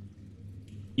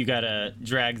 you gotta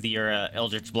drag your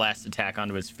Eldritch Blast attack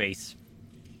onto his face.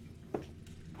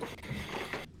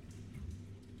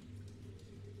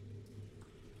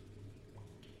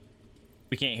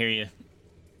 We can't hear you.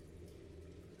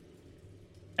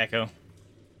 Echo.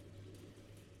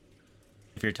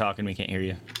 If you're talking, we can't hear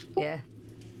you. Yeah.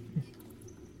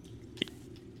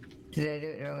 Did I do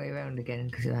it the wrong way around again?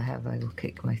 Because I will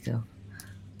kick myself.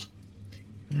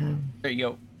 There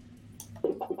you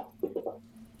go.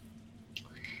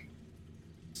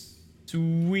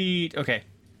 Sweet. Okay.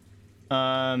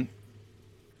 Oh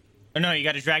no, you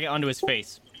got to drag it onto his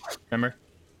face. Remember?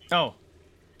 Oh.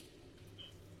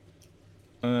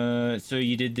 So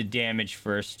you did the damage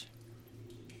first.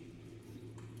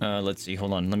 Let's see.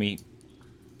 Hold on. Let me.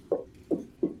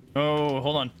 Oh,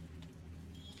 hold on.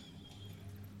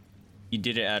 You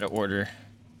did it out of order.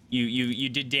 You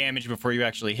did damage before you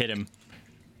actually hit him.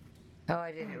 Oh,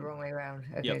 I did it the wrong way around.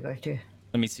 Okay, Yep. gotcha.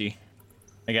 Let me see.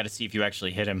 I gotta see if you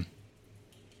actually hit him.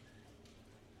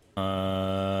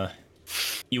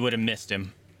 You would have missed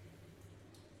him.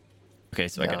 Okay,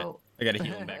 so No. I gotta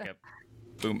heal him back up.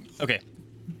 Boom. Okay.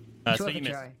 It's So worth you a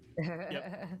missed. try.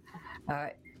 Yep. All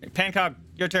right. Pancóg,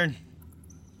 your turn.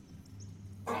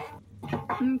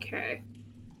 Okay.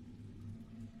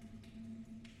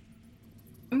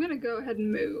 I'm gonna go ahead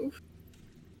and move.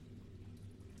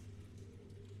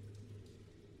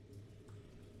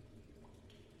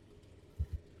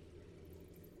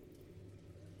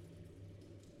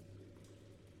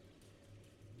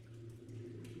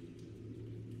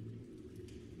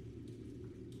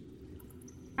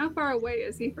 How far away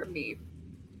is he from me?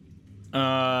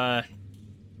 I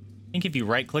think if you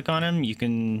right click on him, you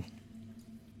can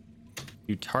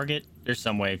target. There's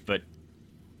some way, but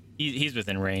he's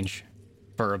within range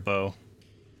for a bow.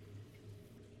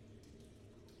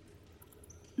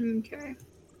 Okay.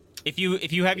 If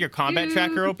you have your combat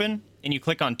tracker open and you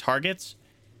click on targets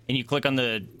and you click on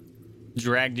the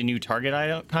drag to new target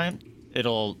icon,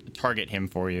 it'll target him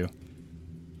for you.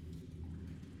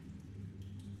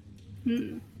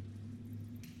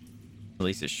 At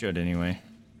least it should anyway.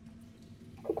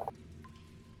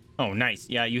 Oh, nice.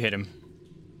 Yeah, you hit him.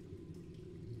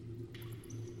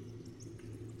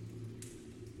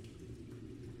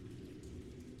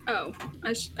 Oh,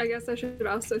 I guess I should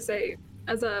also say,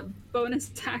 as a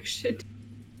bonus action,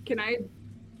 can I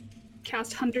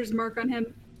cast Hunter's Mark on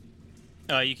him?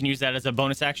 You can use that as a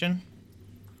bonus action.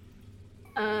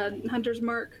 Hunter's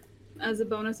Mark as a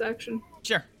bonus action.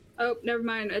 Sure. Oh, never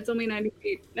mind. It's only 90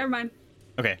 feet. Never mind.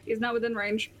 Okay. He's not within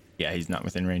range. Yeah, he's not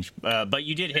within range. But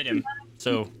you did hit him,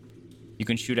 so you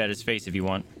can shoot at his face if you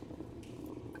want.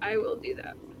 I will do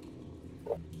that.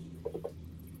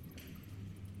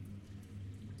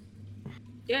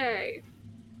 Yay.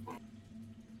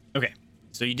 Okay.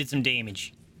 So you did some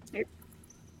damage. It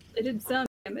did some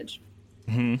damage.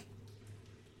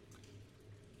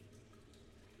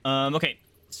 Okay.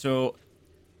 So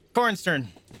Korinn's turn.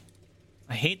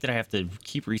 I hate that I have to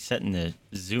keep resetting the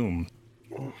zoom.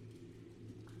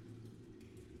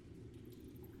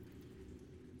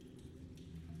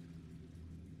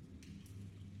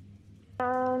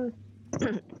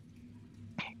 Let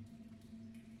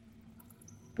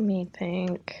me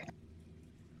think.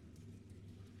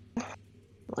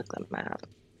 look at the map.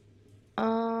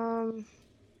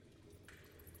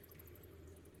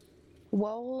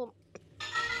 Well,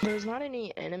 there's not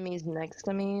any enemies next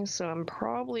to me, so I'm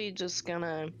probably just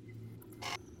gonna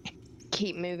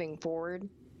keep moving forward.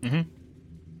 Mm-hmm.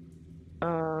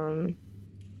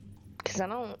 Because I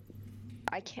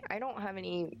don't have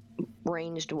any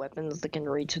ranged weapons that can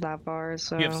reach that far,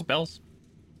 so... You have spells?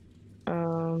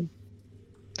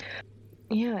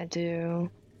 Yeah, I do.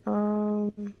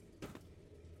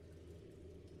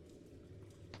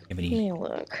 Let me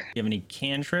look. You have any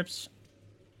cantrips?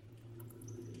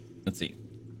 Let's see.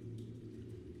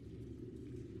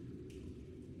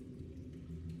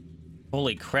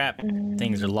 Holy crap,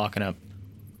 things are locking up.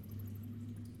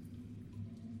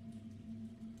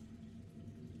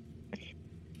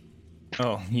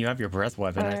 Oh, you have your breath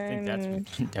weapon. I think that's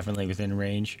definitely within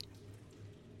range.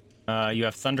 You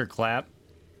have Thunderclap.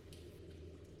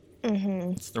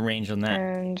 What's the range on that?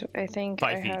 And I think 5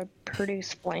 I feet. have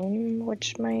Produce Flame,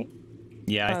 which might...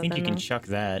 Yeah, I think you can no. chuck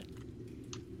that.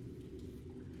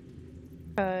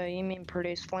 You mean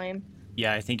Produce Flame?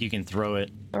 Yeah, I think you can throw it.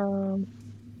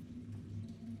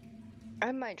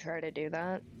 I might try to do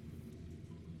that.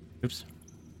 Oops.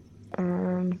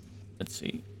 Let's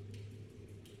see.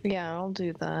 Yeah, I'll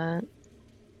do that.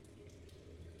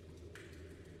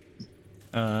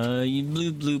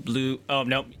 You blue. Oh,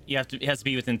 nope. It has to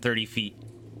be within 30 feet.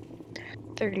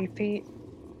 30 feet.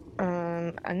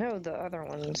 I know the other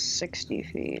one's 60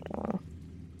 feet.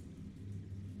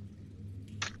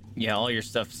 Yeah, all your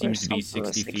stuff seems to be Something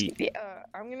with 60 feet.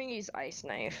 I'm gonna use Ice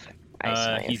Knife.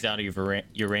 He's out of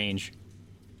your range.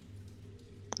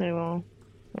 I will.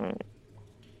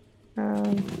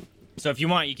 So if you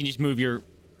want, you can just move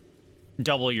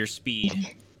double your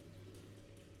speed.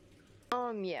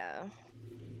 Yeah.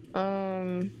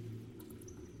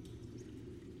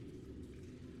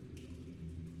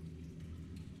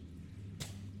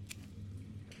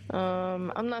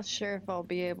 I'm not sure if I'll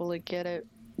be able to get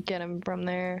him from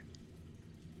there.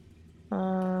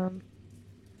 How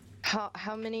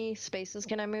many spaces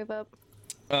can I move up?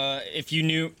 If you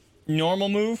knew normal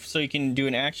move, so you can do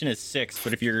an action is 6,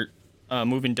 but if you're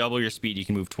moving double your speed, you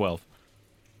can move 12.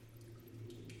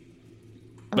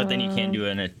 But then you can't do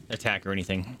an attack or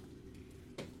anything.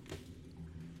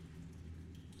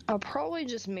 I'll probably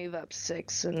just move up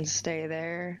 6 and stay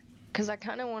there. Because I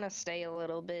kind of want to stay a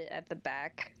little bit at the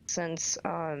back, since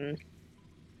I'm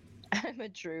a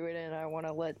druid and I want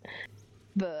to let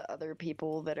the other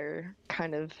people that are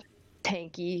kind of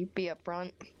tanky be up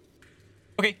front.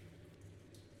 Okay.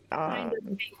 Kind of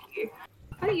tanky.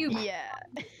 How do you? Yeah.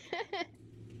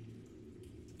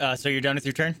 So you're done with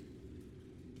your turn?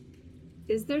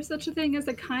 Is there such a thing as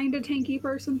a kind of tanky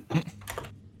person?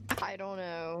 I don't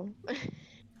know.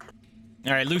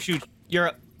 All right, Lushu, you're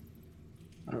up.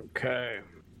 Okay.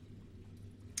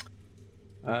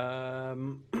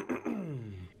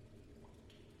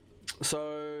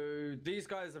 So these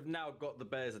guys have now got the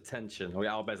bear's attention, or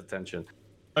our bear's attention.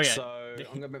 Oh yeah. So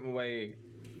I'm gonna make my way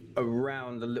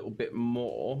around a little bit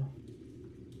more.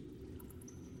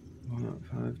 1,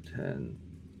 5, 10,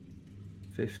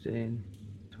 15,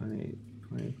 20,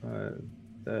 25,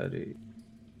 30,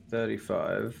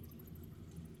 35.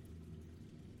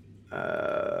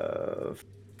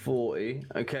 40.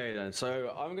 Okay then,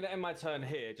 so I'm gonna end my turn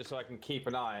here just so I can keep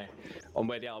an eye on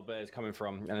where the owlbear is coming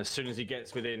from, and as soon as he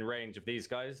gets within range of these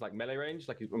guys, like melee range,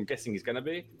 like I'm guessing he's gonna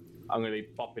be, I'm gonna be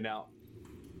popping out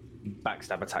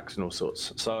backstab attacks and all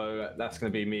sorts. So that's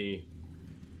gonna be me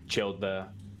chilled there.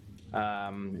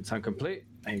 Turn complete.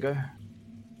 There you go.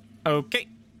 Okay.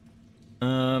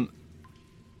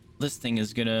 This thing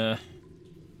is gonna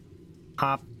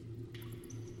hop.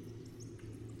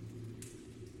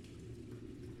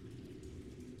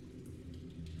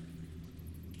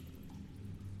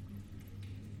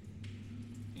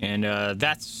 And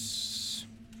that's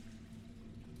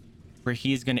where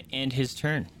he's gonna end his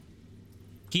turn.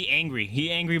 He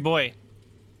angry boy.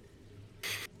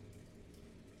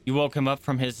 You woke him up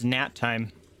from his nap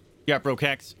time. You got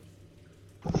Rhokax.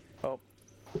 Oh,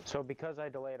 so because I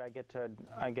delayed, I get to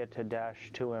dash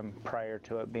to him prior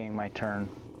to it being my turn,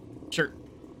 Sure.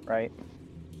 right?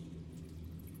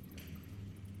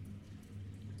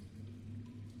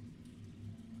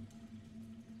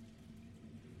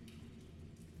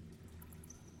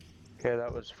 Okay,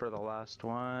 that was for the last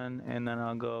one, and then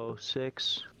I'll go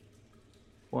 6.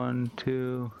 1,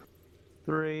 2,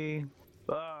 3.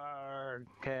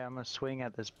 Okay, I'm gonna swing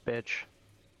at this bitch.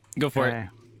 Go for it. Okay.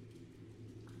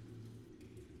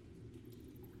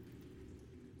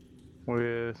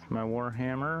 With my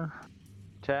Warhammer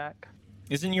attack.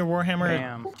 Isn't your Warhammer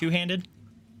Bam. two-handed?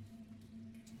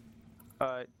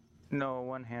 No,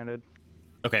 one-handed.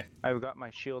 Okay. I've got my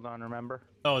shield on, remember?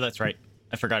 Oh, that's right.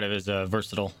 I forgot it was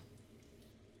versatile. All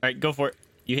right, go for it.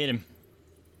 You hit him.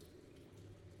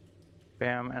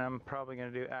 Bam, and I'm probably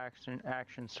gonna do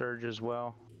action surge as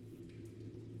well.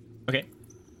 Okay.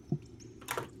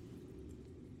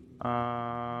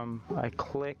 I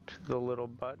clicked the little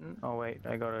button. Oh wait,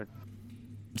 I go to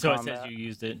So it says combat. you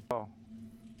used it. Oh,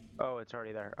 it's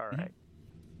already there. All right.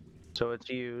 So it's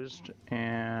used,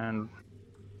 and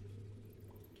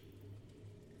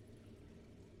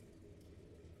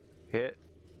hit.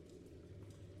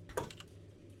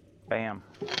 Bam.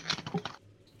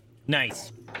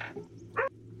 Nice.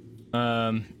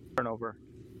 Turnover.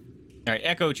 All right,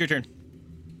 Echo, it's your turn.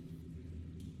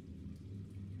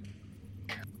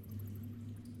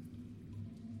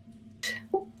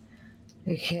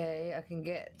 Okay, I can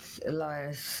get a line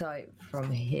of sight from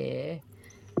here.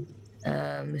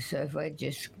 So if I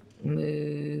just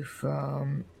move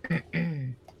from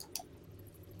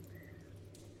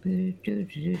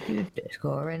that's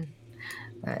Korinn.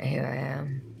 Right, here I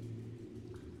am.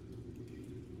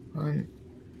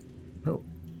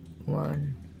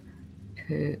 One,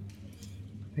 two,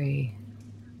 3,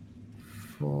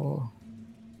 4,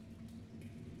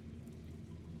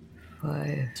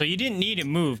 5. So you didn't need to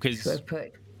move So I because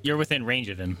put, you're within range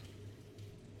of him.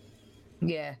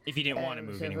 yeah. If you didn't want to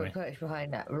move so anyway. if I push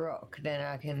behind that rock, then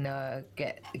I can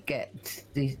get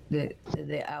the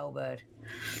owlbird.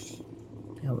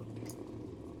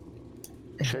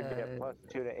 Should get +2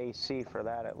 to AC for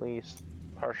that at least.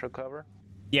 Partial cover.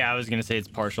 Yeah, I was gonna say it's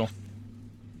partial.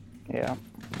 Yeah.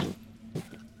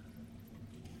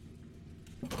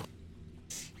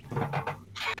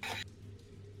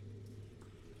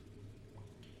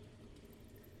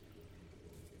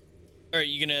 All right,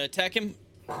 you gonna attack him?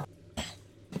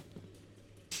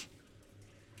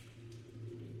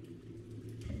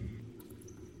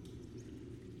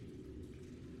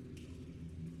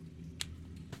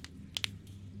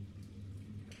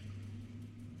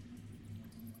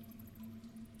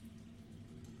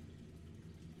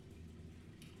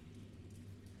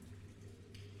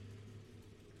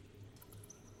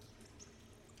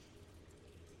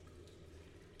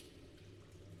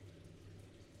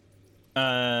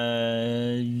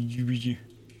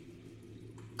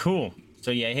 Cool.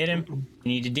 So yeah, hit him.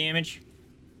 You need to damage.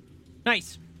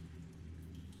 Nice.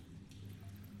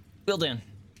 Well done.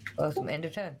 Awesome, end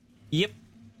of turn. Yep.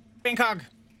 Pancóg.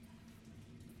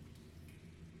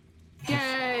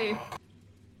 Yay!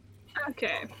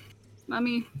 Okay. Let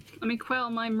me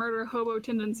quell my murder hobo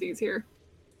tendencies here.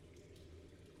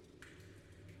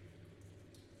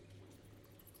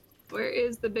 Where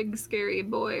is the big scary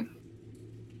boy?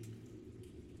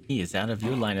 He is out of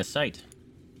your line of sight.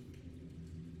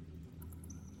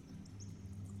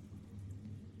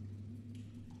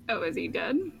 Oh, is he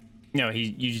dead? No,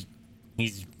 he's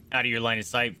out of your line of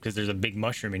sight because there's a big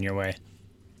mushroom in your way.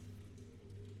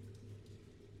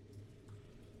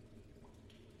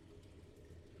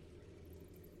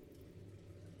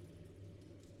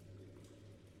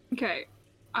 Okay.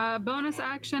 Bonus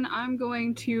action, I'm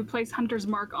going to place Hunter's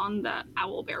Mark on that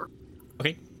owl bear.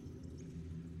 Okay.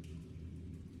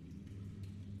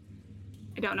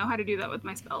 I don't know how to do that with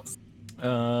my spells.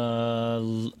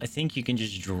 I think you can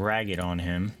just drag it on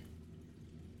him.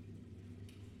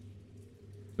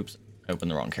 Oops, I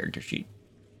opened the wrong character sheet.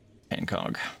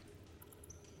 Pancóg.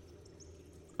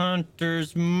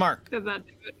 Hunter's Mark. Did that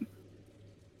do it?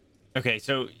 Okay,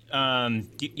 so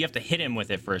you have to hit him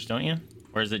with it first, don't you?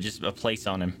 Or is it just a place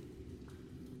on him?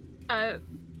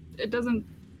 It doesn't.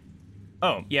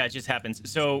 Oh, yeah, it just happens.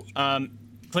 So,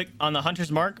 click on the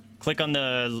Hunter's Mark, click on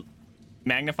the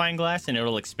magnifying glass, and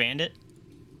it'll expand it.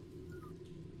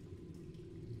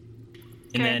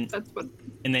 And Okay, then that's what.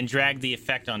 and then drag the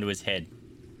effect onto his head.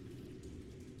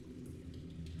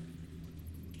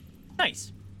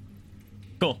 Nice.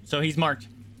 Cool. So he's marked.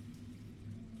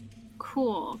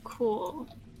 Cool.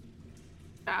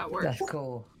 That works. That's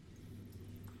cool.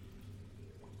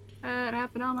 It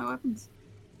happened to all my weapons.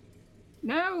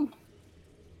 No!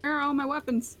 Where are all my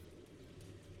weapons?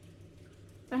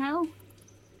 The hell?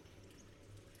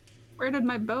 Where did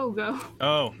my bow go?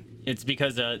 Oh, it's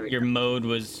because your mode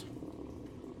was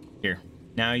here.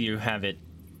 Now you have it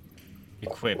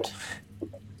equipped.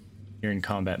 You're in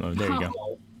combat mode. There you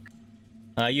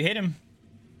go. You hit him.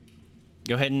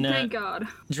 Go ahead and Thank God.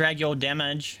 drag your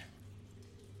damage.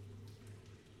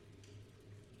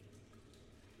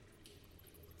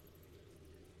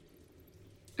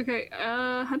 Okay,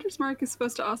 Hunter's Mark is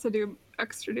supposed to also do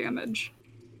extra damage.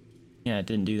 Yeah, it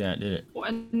didn't do that, did it?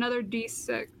 Another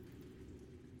D6.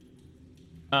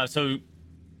 So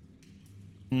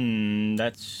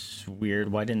That's weird.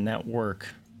 Why didn't that work?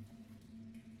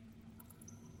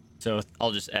 So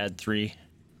I'll just add 3.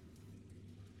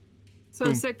 So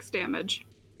Boom. 6 damage.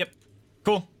 Yep.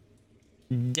 Cool.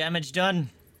 Damage done.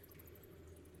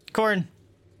 Korinn.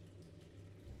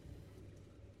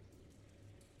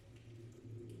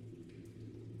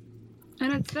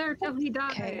 And it's there till he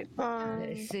dies. Okay.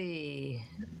 Let's see.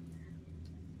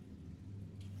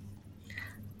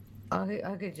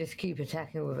 I could just keep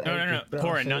attacking with. No. Echo's Blast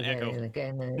Korinn, not again Echo. and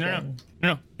again and No. again.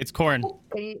 No. It's Korinn,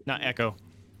 Can you- not Echo.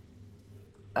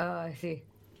 Oh, I see.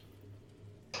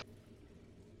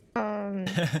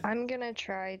 I'm gonna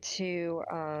try to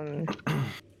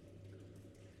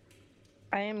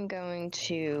I am going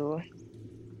to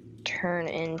turn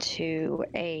into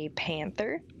a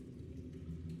panther.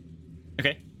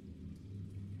 Okay.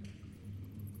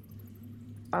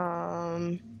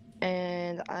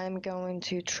 And I'm going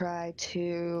to try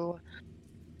to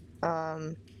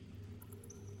I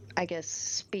guess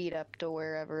speed up to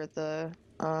wherever the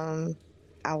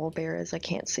owlbear is. I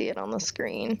can't see it on the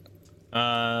screen.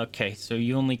 Okay, so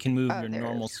you only can move Oh, your there it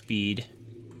normal is. speed.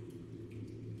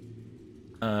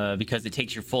 Because it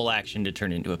takes your full action to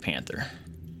turn into a panther.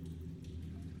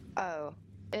 Oh,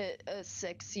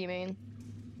 6, you mean?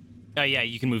 Oh yeah,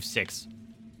 you can move 6.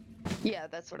 Yeah,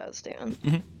 that's what I was doing.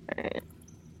 Mhm.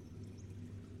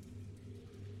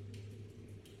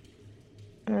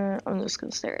 Alright. I'm just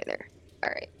gonna stay right there.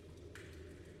 Alright.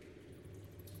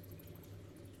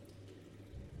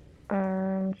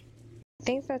 I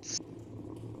think that's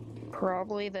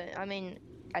probably the. I mean,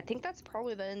 I think that's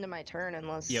probably the end of my turn,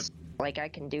 unless Yep. like I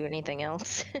can do anything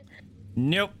else.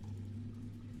 Nope.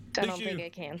 I Push don't think you. I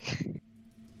can.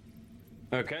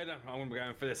 Okay, no, I'm gonna be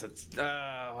going for this. It's,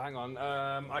 hang on.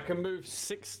 I can move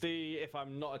 60 if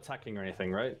I'm not attacking or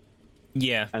anything, right?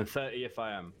 Yeah. And 30 if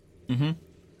I am.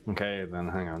 Mm-hmm. Okay, then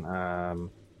hang on.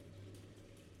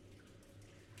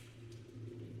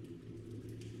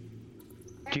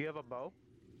 Do you have a bow?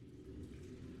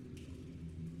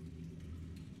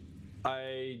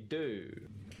 I do.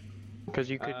 Because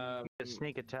you could Um, get a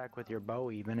sneak attack with your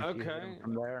bow even if you hit Okay. him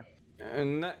from there.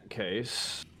 In that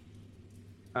case,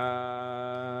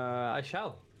 I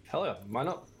shall. Hell yeah, why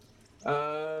not?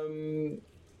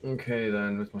 Okay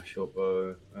then, with my short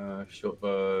bow. Short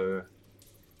bow.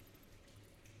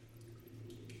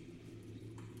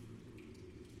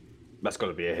 That's got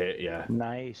to be a hit, yeah.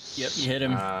 Nice. Yep, you hit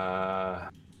him.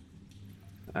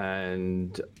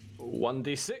 And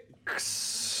 1d6,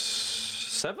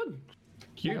 7.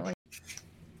 Huge.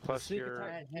 Plus Sneak your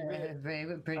attack.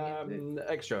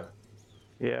 Extra.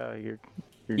 yeah your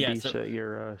Yeah, DC, so-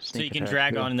 your So sneak you can attack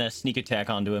drag too. on the sneak attack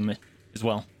onto him as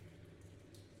well.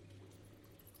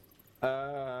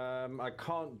 I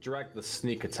can't drag the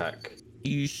sneak attack.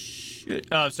 You should.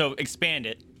 So expand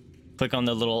it. Click on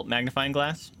the little magnifying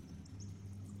glass.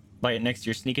 By it next to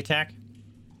your sneak attack,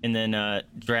 and then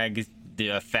drag the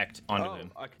effect onto Oh,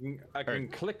 him. I can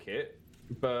click it,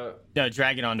 but No,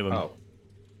 drag it onto him. oh,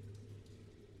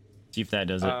 See if that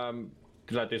does it.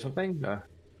 did I do something? No.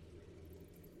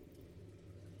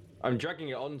 I'm dragging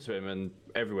it onto him and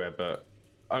everywhere, but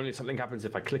only something happens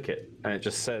if I click it, and it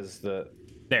just says that.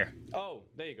 There. Oh,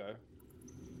 there you go.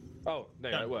 Oh,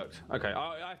 there you go, it worked. Okay,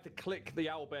 I have to click the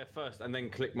owlbear first, and then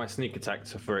click my sneak attack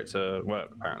for it to work.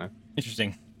 Apparently,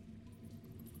 Interesting.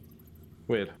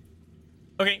 weird.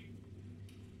 Okay.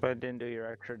 But it didn't do your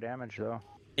extra damage though.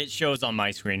 It shows on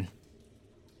my screen.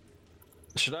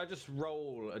 Should I just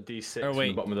roll a d6 Oh, from wait.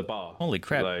 the bottom of the bar? Holy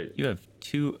crap. Like- You have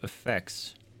 2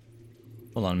 effects.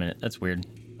 Hold on a minute. That's weird.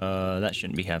 That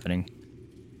shouldn't be happening.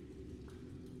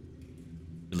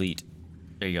 Delete.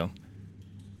 There you go.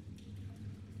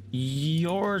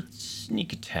 Your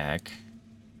sneak attack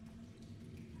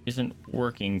isn't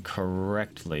working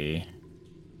correctly.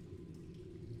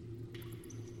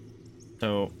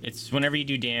 So it's whenever you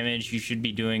do damage, you should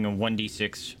be doing a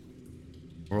 1d6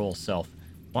 roll self.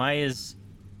 Why is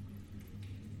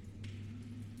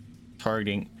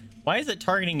targeting? Why is it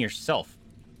targeting yourself?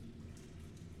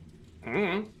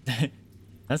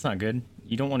 That's not good.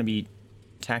 You don't want to be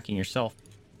attacking yourself.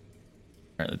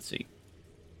 All right, let's see.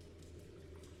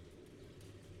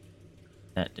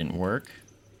 That didn't work.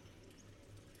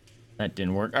 That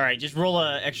didn't work. All right, just roll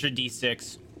a extra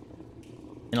d6,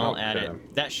 and I'll add it. Okay.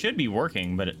 That should be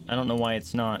working, but I don't know why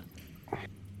it's not.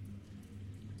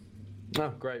 Oh,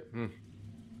 great. All No,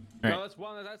 right. that's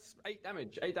one. That's 8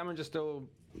 damage. 8 damage is still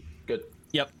good.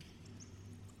 Yep.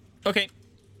 Okay.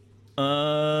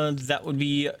 That would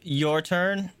be your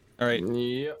turn. All right.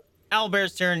 Yep.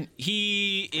 Owlbear's turn.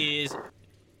 He is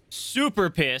super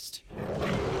pissed,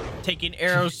 taking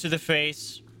arrows to the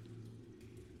face,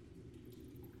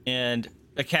 and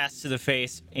a cast to the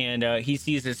face, and he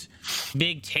sees this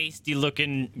big,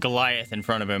 tasty-looking Goliath in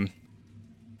front of him.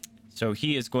 So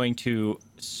he is going to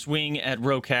swing at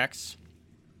Rhokax.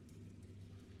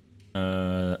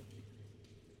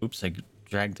 Oops, I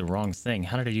dragged the wrong thing.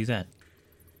 How did I do that?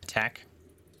 Attack.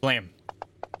 Blam.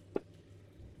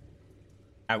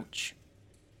 Ouch.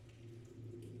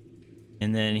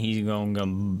 And then he's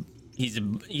going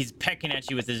he's pecking at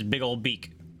you with his big old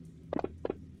beak.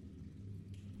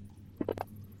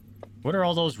 What are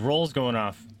all those rolls going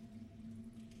off?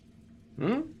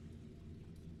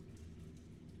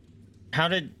 How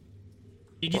did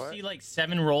you What? see like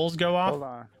 7 rolls go off? Hold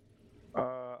on.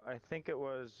 I think it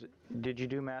was. Did you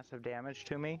do massive damage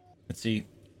to me? Let's see.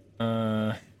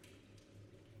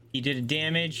 He did a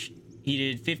damage. He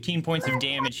did 15 points of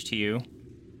damage to you.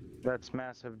 That's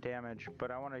massive damage,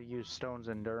 but I want to use Stone's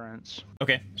Endurance,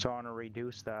 Okay. so I want to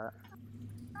reduce that.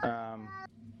 And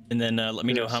then let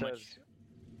me know it how says- much.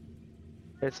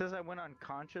 It says I went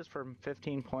unconscious for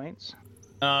 15 points.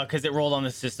 Because it rolled on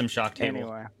the system shock table.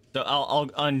 Anyway. So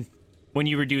when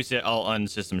you reduce it, I'll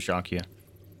unsystem shock you.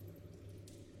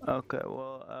 Okay,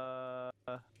 well,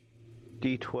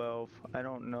 D12. I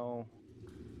don't know.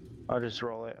 I'll just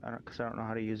roll it, because I don't know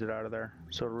how to use it out of there.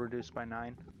 So reduce by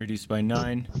 9. Reduced by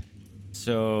 9.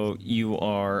 So you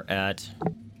are at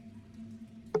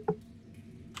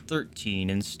 13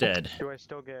 instead. Do I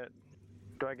still get?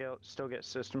 Still get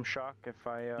system shock if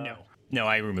I? No,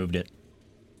 I removed it.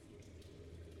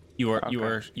 You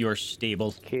are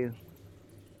stable. Q.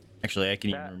 Actually, I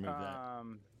can even remove that.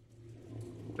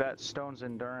 That Stone's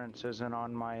Endurance isn't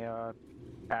on my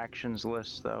actions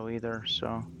list though either,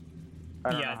 so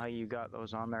I don't know how you got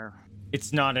those on there.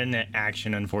 It's not an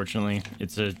action, unfortunately.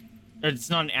 It's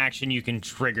not an action you can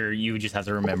trigger. You just have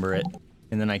to remember it,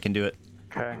 and then I can do it.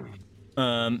 Okay.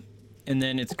 And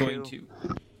then it's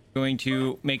going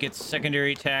to make its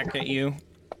secondary attack at you.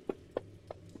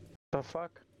 The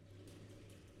fuck?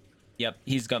 Yep,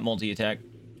 he's got multi-attack.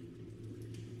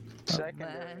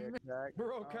 Secondary attack.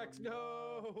 Rhokax,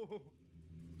 no!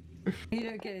 You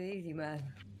don't get it easy, man.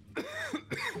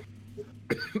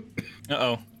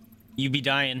 Uh-oh. You be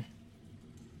dying.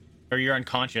 Or you're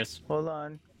unconscious. Hold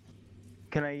on.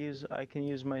 I can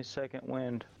use my second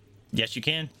wind. Yes, you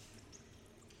can.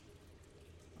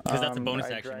 Because that's a bonus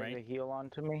I action, drag right? the heal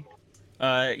onto me.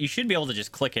 You should be able to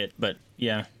just click it, but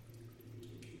yeah.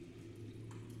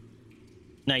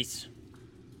 Nice.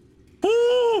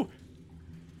 Woo!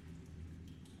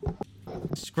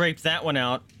 Scrape that one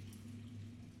out.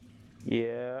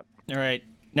 Yep. All right,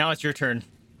 now it's your turn.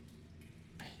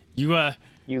 You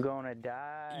gonna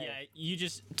die. Yeah, you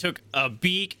just took a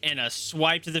beak and a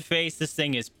swipe to the face. This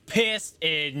thing is pissed,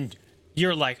 and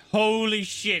you're like, holy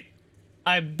shit.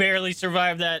 I barely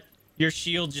survived that. Your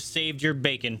shield just saved your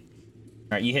bacon. All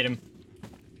right, you hit him.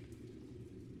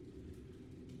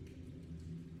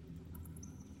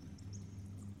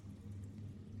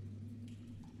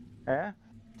 Yeah?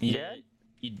 Yeah.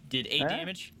 You did 8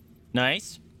 damage.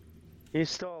 Nice. He's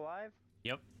still alive?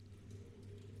 Yep.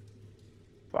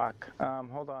 Fuck.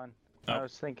 Hold on. Oh. I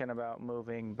was thinking about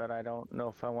moving, but I don't know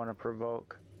if I want to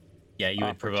provoke. Yeah, you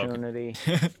would provoke. Opportunity.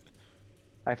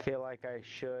 I feel like I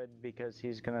should because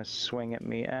he's gonna swing at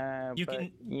me.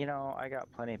 You know, I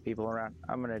got plenty of people around.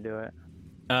 I'm gonna do it.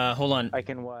 Hold on. I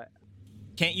can what?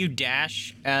 Can't you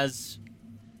dash as,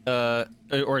 or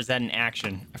is that an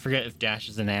action? I forget if dash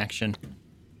is an action.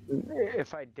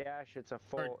 If I dash, it's a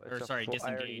full. Sorry, I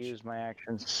already disengage. used my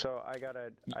actions, so I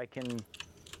can.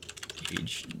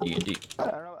 Engage. D&D. I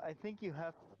don't know. I think you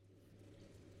have.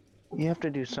 You have to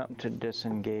do something to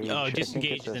disengage. Oh, I think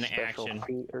disengage it's is a an special action.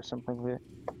 feat or something like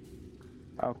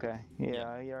that. Okay. Yeah,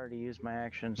 I already used my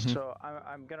actions, so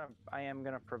I am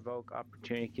gonna provoke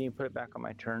opportunity. Can you put it back on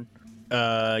my turn?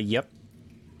 Yep.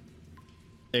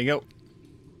 There you go.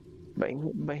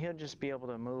 But he'll just be able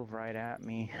to move right at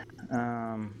me.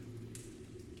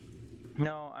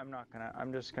 No, I'm not gonna.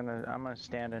 I'm gonna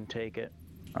stand and take it.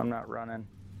 I'm not running.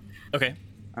 Okay.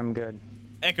 I'm good.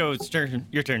 Echo, it's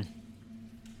your turn.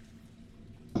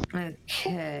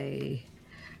 Okay.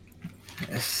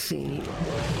 Let's see.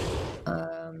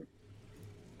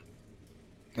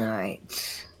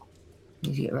 Alright.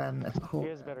 Need to get around the You corner.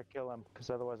 guys better kill him, because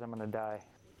otherwise I'm gonna die.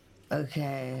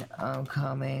 Okay, I'm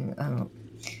coming.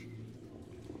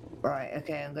 Right,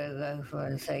 okay, I'm gonna go for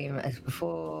the same as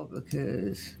before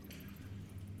because.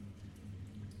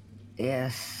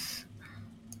 Yes.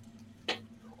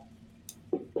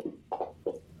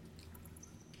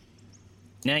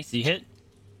 Nice, you hit.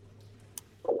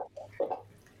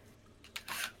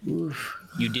 Oof.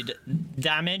 You did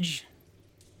damage.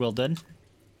 Well done.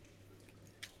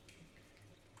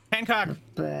 Pancóg.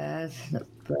 Bad, not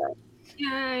bad.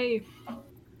 Yay!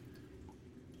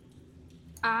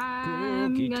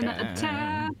 I'm Cookie gonna time.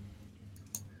 attack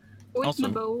with Also- my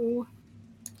bow.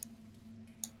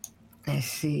 Let's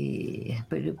see.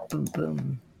 Boom, boom,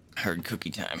 boom. Heard cookie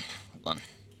time. Hold on.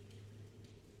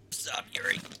 Stop,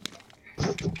 Yuri.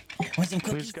 Want some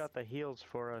cookies? Who's got the heals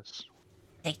for us?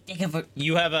 Take a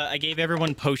You have I gave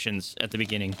everyone potions at the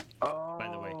beginning, Oh. by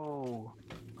the way.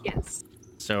 Yes.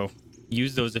 So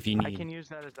use those if you I need. can use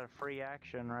that as a free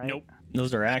action, right? Nope.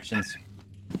 Those are actions.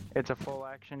 It's a full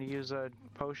action to use a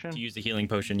potion? To use the healing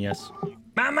potion, yes.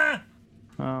 Mama!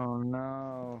 Oh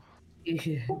no. You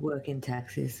should work in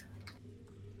taxes.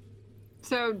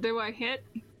 So do I hit?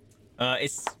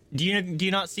 It's do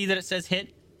you not see that it says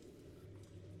hit?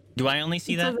 Do I only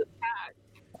see It that? says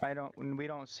attack. We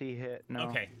don't see hit, no.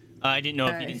 Okay. I didn't know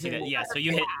if you didn't see that. Yeah, so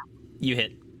you hit. You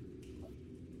hit.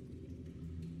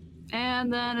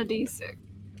 And then a d6.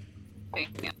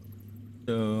 Bam.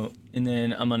 So, and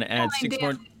then I'm gonna add 6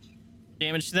 more damage.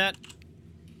 damage to that.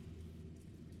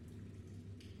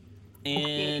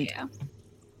 And Yeah.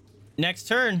 next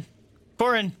turn,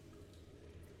 Korinn.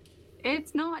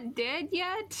 It's not dead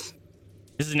yet?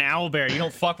 This is an owlbear. You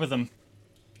don't fuck with him.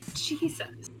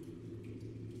 Jesus.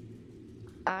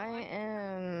 I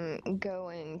am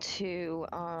going to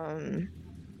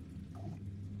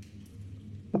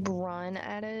run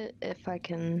at it if I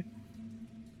can.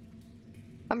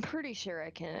 I'm pretty sure I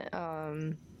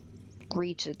can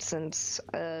reach it since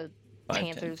 5,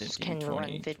 panthers 10, 15, can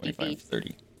 20, run 50 25, feet.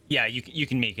 30. Yeah, you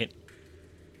can make it.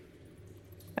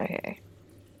 Okay.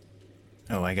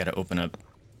 Oh, I gotta open up.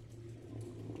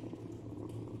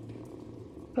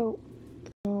 Oh.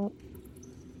 Oh.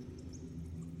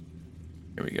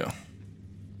 Here we go.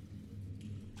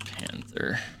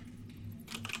 Panther.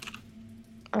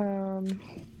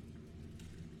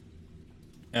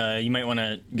 You might want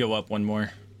to go up one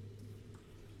more.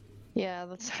 Yeah,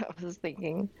 that's what I was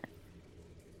thinking.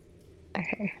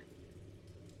 Okay.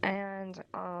 And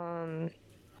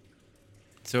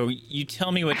So you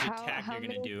tell me which How- attack how you're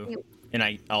gonna many do, feet-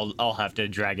 and I'll have to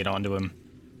drag it onto him.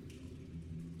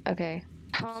 okay.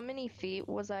 How many feet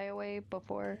was I away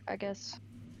before, I guess?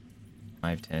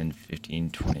 5, 10, 15,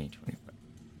 20,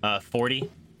 25. 40.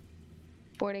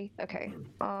 40? Okay.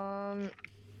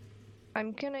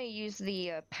 I'm gonna use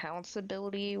the pounce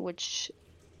ability, which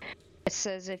it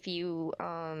says if you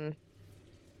run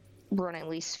at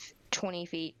least 20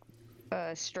 feet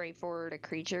straight forward a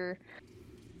creature,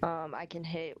 I can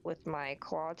hit with my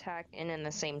claw attack, and in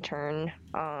the same turn,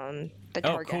 the Oh,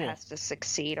 target cool. has to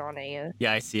succeed on a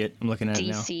Yeah, I see it. I'm looking at it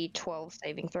now. DC 12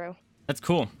 saving throw, That's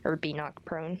cool. or be knocked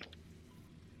prone.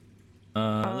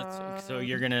 So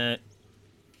you're gonna.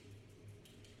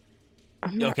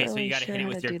 I'm not Okay, so really you gotta sure hit it how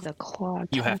with to your do the claw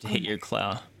You have attack to hit on your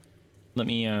claw. Let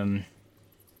me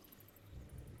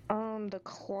The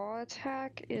claw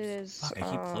attack is Fuck,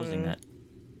 I keep closing that.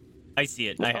 I see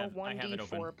it. I a have it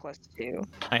open. 1d4 plus 2.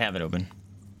 I have it open.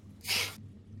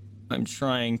 I'm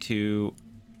trying to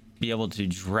be able to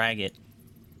drag it.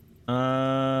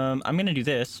 I'm gonna do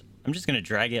this. I'm just gonna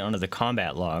drag it onto the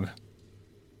combat log.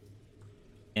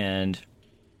 And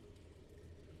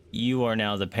you are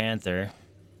now the panther.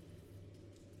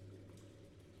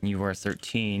 You are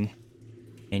 13.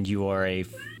 And you are a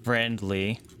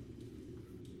friendly.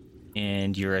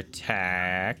 And your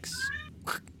attacks.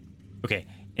 Okay.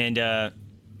 And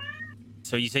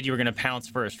so you said you were gonna pounce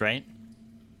first, right?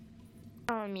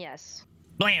 Yes.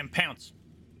 Blam! Pounce!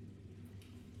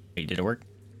 Wait, did it work?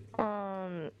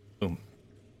 Boom.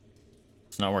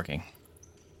 It's not working.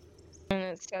 And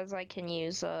it says I can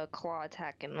use a claw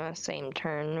attack in the same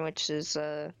turn, which is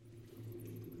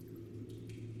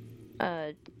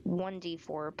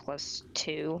 1d4 plus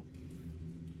 2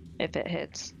 if it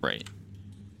hits. Right.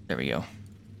 There we go.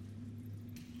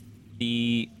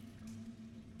 The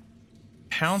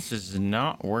pounce is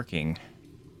not working.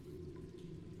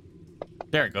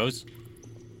 There it goes.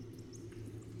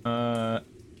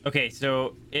 Okay,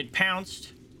 so it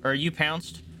pounced, or you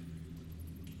pounced,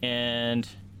 and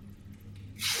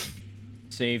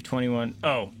save 21.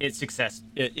 Oh, it success.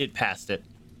 It passed it.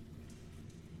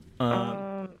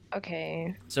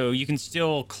 Okay. So you can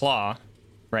still claw,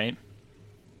 right?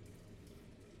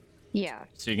 Yeah.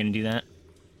 So you're gonna do that,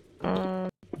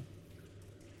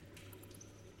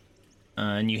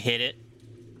 and you hit it,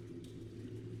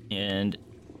 and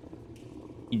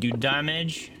you do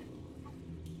damage,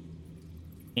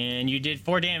 and you did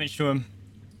 4 damage to him.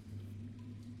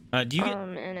 Do you get?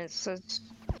 And it says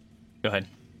Go ahead.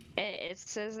 it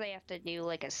says they have to do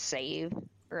like a save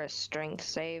or a strength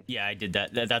save. Yeah, I did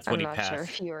that. That's what I'm he not passed. sure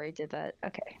if you already did that.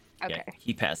 Okay. Okay. Yeah,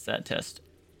 he passed that test.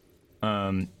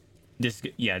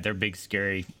 Yeah, they're big,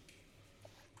 scary.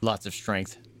 Lots of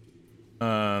strength.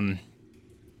 I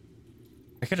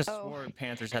could have swore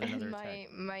Panthers had another attack.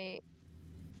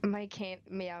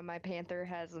 My panther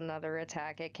has another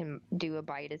attack. It can do a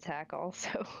bite attack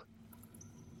also.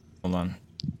 Hold on.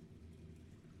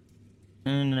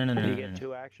 No. Do you get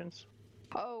 2 actions?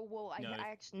 Oh well, No. I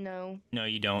actually no. No,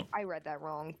 you don't. I read that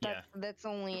wrong. That's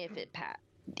only if it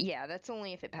Yeah, that's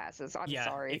only if it passes. I'm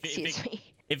sorry. Excuse me.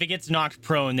 If it gets knocked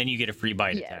prone, then you get a free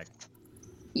bite attack.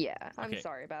 Yeah, I'm Okay.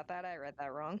 sorry about that. I read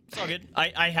that wrong. It's all good.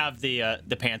 I have the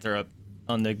Panther up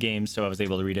on the game, so I was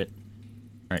able to read it.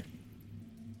 All right.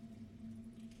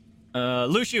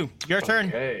 Luciu, your turn.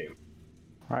 Okay.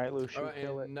 All right, Luciu, All right,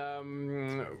 kill it. and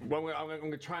I'm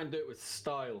gonna try and do it with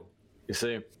style. You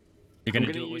see, You're gonna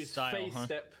I'm do it with use style, phase huh?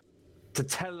 step to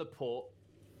teleport,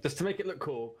 just to make it look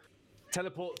cool.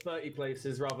 Teleport 30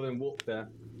 places rather than walk there.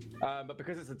 But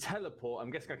because it's a teleport, I'm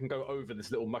guessing I can go over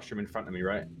this little mushroom in front of me,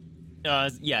 right?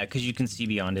 Yeah, because you can see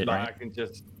beyond it, Like, right? I can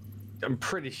just. I'm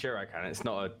pretty sure I can. It's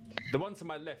not a. The one to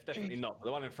my left, definitely not. But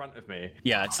the one in front of me.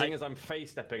 Yeah, it's Seeing as I'm phase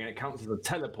stepping and it counts as a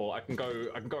teleport, I can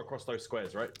go across those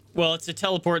squares, right? Well, it's a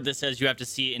teleport that says you have to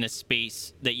see it in a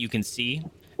space that you can see.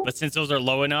 But since those are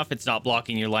low enough, it's not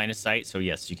blocking your line of sight. So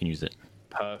yes, you can use it.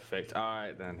 Perfect. All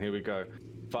right, then. Here we go.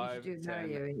 5, do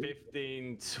 10, Mario.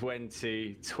 15,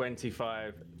 20,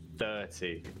 25,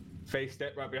 30. Face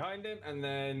step right behind him, and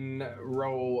then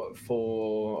roll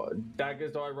for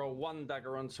daggers. Do I roll 1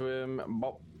 dagger onto him?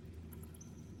 Bop.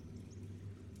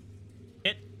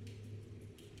 Hit.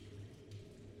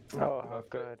 Oh,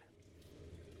 good.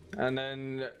 And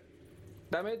then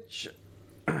damage.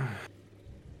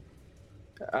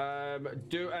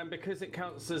 Because it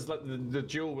counts as like the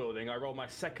dual wielding, I roll my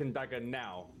 2nd dagger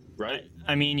now, right?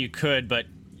 I mean, you could, but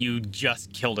you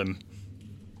just killed him.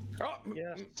 Oh,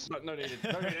 Yes. no needed.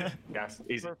 No needed. Gas.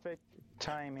 Easy. Perfect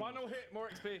timing. Final hit, more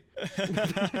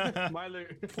XP. My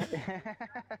loot.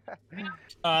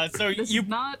 So This you is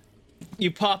not. you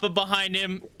pop up behind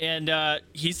him, and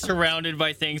he's surrounded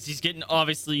by things. He's getting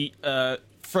obviously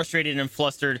frustrated and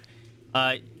flustered.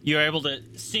 You're able to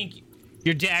sink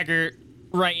your dagger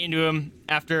right into him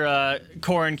after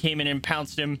Korinn came in and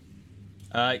pounced him.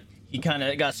 He kind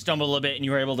of got stumbled a little bit, and you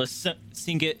were able to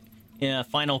sink it in a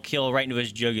final kill right into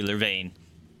his jugular vein.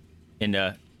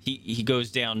 And he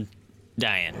goes down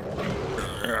dying.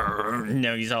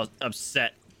 No, he's all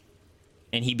upset.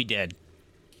 And he be dead.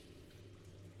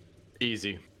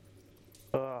 Easy.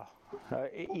 Ugh.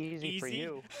 Easy for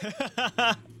you.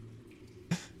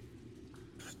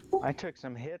 I took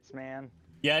some hits, man.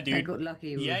 Yeah, I dude. got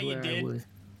lucky with Yeah, you where did. I was.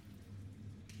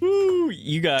 Woo,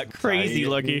 you got crazy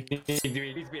lucky. You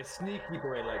need to be a sneaky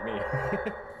boy like me.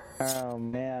 Oh,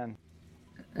 man.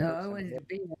 Oh, I wanted to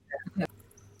be there.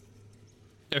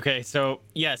 Okay, so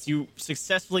yes, you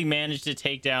successfully managed to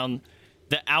take down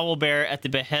the owlbear at the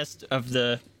behest of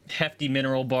the Hefty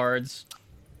mineral bards.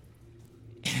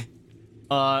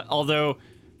 Although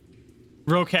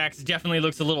Rhokax definitely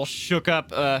looks a little shook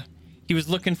up. He was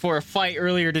looking for a fight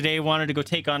earlier today, wanted to go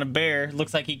take on a bear.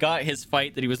 Looks like he got his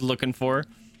fight that he was looking for.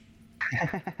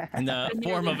 In the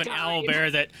form of an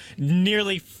owlbear that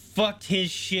nearly fucked his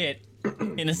shit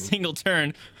in a single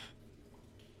turn.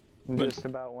 Just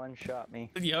about one-shot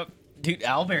me. Yep. Dude,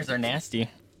 owlbears are nasty.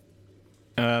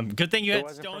 Good thing you It had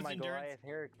wasn't for stone's my endurance. Goliath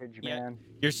heritage, Yeah. man.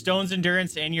 Your stone's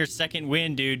endurance and your second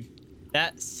win, dude.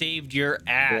 That saved your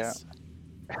ass.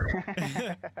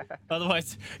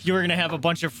 Otherwise, you were gonna have a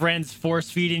bunch of friends force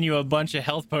feeding you a bunch of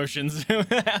health potions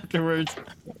afterwards.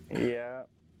 Yeah.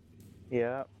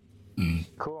 Yeah.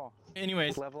 Cool.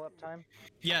 Anyways, Level up time?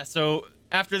 yeah, so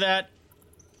after that,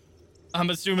 I'm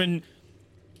assuming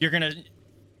you're gonna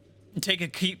take a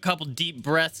couple deep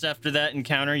breaths after that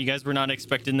encounter. You guys were not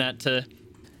expecting that to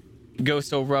go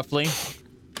so roughly.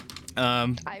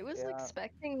 I was Yeah.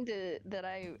 expecting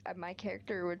that my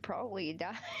character would probably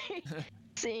die,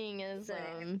 seeing as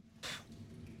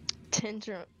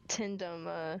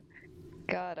Trindom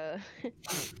got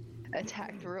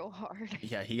attacked real hard.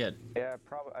 Yeah, he got. Yeah,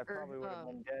 I probably would have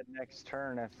been dead next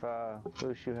turn if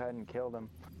Luciu hadn't killed him.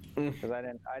 Because I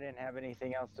didn't have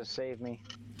anything else to save me.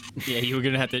 Yeah, you were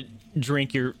gonna have to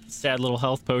drink your sad little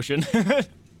health potion.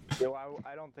 So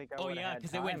I don't think I Oh, would have yeah, had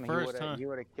 'cause time. they went first, huh? He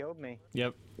would have killed me.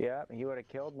 Yep. Yeah, he would have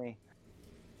killed me.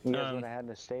 You guys would have had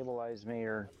to stabilize me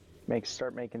or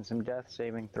start making some death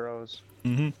saving throws.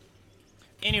 Mm-hmm.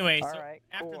 Anyway, All so right,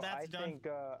 after cool. that's I done, think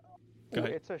Go ahead.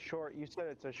 it's a short. You said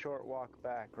it's a short walk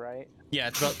back, right? yeah,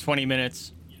 it's about 20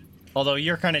 minutes. Although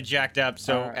you're kind of jacked up,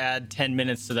 so Alright. add 10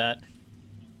 minutes to that.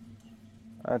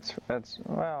 That's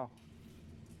well.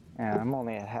 Yeah, I'm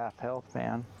only at half health,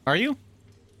 man. Are you?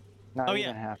 Not Oh,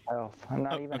 even yeah. half health. I'm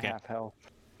not Oh, even okay. half health.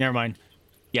 Never mind.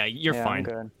 Yeah, you're Yeah, fine.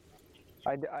 I'm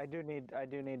good. I do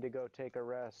need to go take a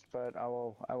rest, but I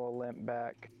will limp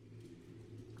back.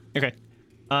 Okay.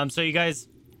 So you guys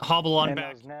hobble on And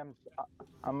back. those gnomes,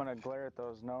 I'm gonna glare at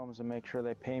those gnomes and make sure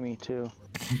they pay me too.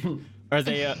 Are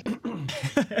they?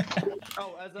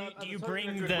 Oh, as Do a you token bring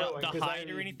of the goodwill, and 'cause hide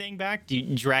or I- anything back? Do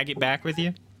you drag it back with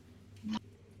you?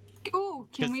 Ooh,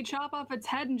 can 'Cause- we chop off its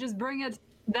head and just bring it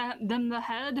them the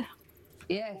head?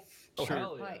 Yes. Oh, Sure.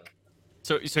 hell yeah. Pike.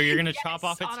 So you're gonna chop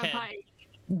off its On a head. pike.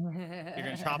 You're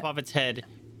gonna chop off its head,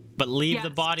 but leave the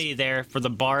Yes. body there for the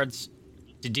bards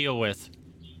to deal with,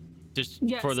 just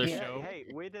Yes. for their Yeah. show. Hey,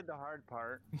 we did the hard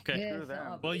part. Okay. Yeah, Screw it's not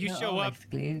them. our- Well, you not show our up-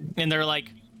 exclusive. And they're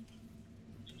like,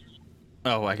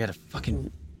 "Oh, I gotta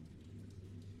fucking."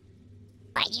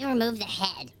 Why'd you remove the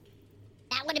head?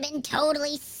 That would have been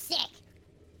totally sick.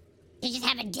 To just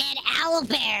have a dead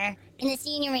owlbear in the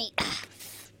scenery. Ugh,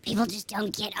 people just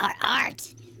don't get our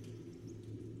art.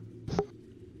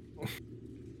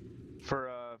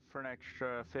 For an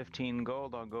extra 15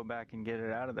 gold, I'll go back and get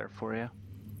it out of there for you.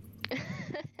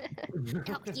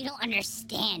 No, you don't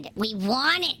understand. We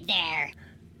want it there.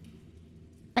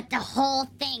 But the whole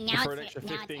thing now For an it's extra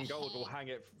now it's 15 a gold, we'll head.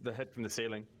 hang the head from the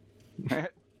ceiling.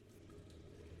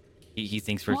 He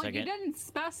thinks for a Well, you second. didn't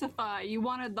specify you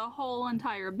wanted the whole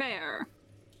entire bear.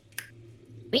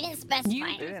 We didn't specify. You-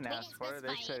 They we didn't ask for it. They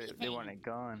specify said they anything. want it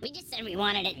gone. We just said we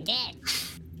wanted it dead.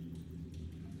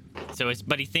 So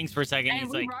but he thinks for a second. And He's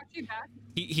we like, brought you back.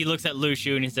 he looks at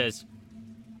Lushu and he says,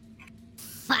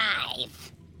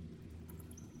 5.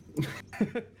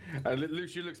 And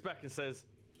Lucy looks back and says,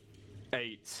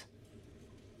 8.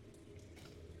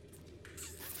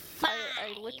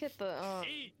 I look at the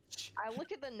Each! I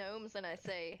look at the gnomes and I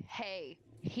say, "Hey,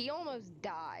 he almost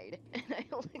died." And I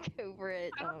look over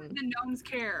at I don't think the gnomes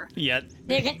care. "Yeah."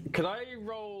 They're gonna, Could I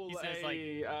roll He says,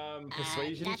 a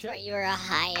persuasion that's check? what you were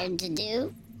hired to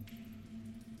do.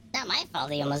 Not my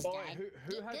fault he almost Boy, died. who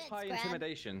Be has good, high Scrub.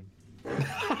 intimidation?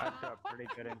 I've got pretty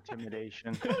good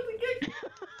intimidation.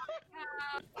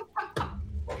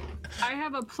 I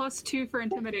have a +2 for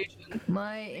intimidation.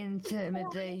 My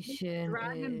intimidation is.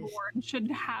 Dragonborn should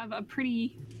have a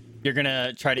pretty. You're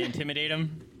gonna try to intimidate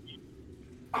him.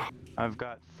 I've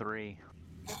got 3.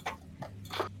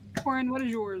 Korinn, what is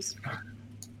yours?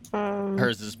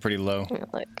 Hers is pretty low.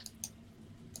 Look,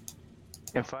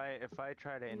 If I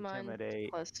try to Mine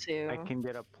intimidate, +2. I can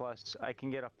get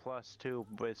a +2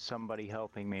 with somebody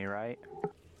helping me, right?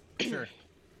 Sure.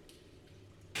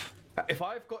 If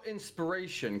I've got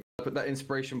inspiration, put that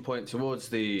inspiration point towards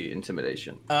the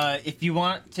intimidation. If you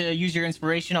want to use your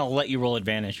inspiration, I'll let you roll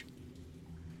advantage.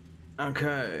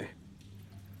 Okay.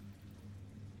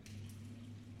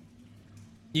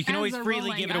 You can As always they're freely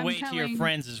rolling, give it I'm away to your telling-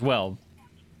 friends as well.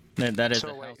 That is So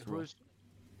a wait, house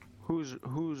rule.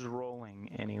 who's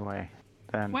rolling anyway?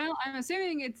 Then Well, I'm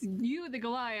assuming it's you, the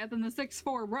Goliath, and the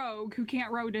 6'4" rogue who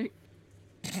can't row to.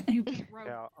 Who can't row.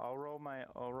 yeah, I'll roll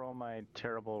my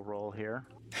terrible roll here.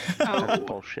 Oh. That's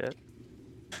bullshit.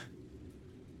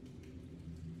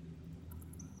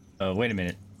 Wait a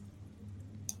minute.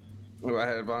 Oh, I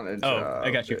had advantage. Oh, I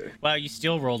got you. Wow, you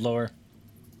still rolled lower.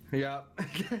 Yeah.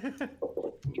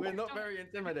 We're not very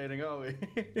intimidating, are we?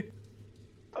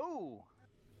 Oh,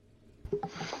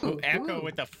 Ooh, Echo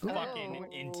with the fucking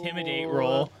Oh. intimidate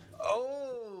roll.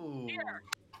 Oh. Here.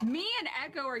 Me and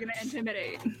Echo are gonna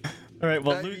intimidate. All right,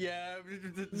 well, Lu- Yeah,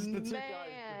 the two guys.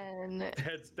 Man,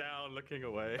 Heads down, looking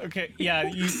away. okay, yeah,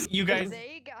 you guys.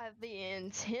 they got the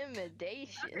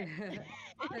intimidation.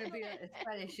 Gonna be like the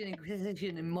Spanish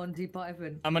Inquisition in Monty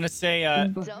Python. I'm gonna say,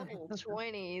 Double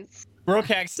 20s.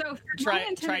 Rhokax So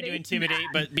tried to intimidate,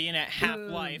 but being at half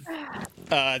life,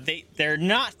 they're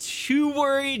not too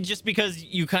worried just because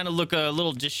you kind of look a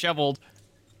little disheveled,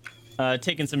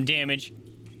 taking some damage.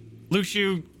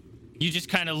 Lushu, you just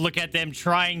kind of look at them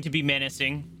trying to be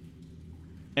menacing,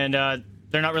 and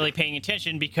they're not really paying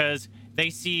attention because they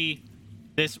see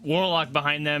this warlock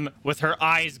behind them with her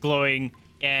eyes glowing,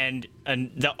 and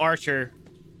the archer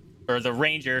or the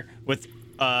ranger with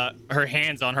her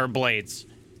hands on her blades.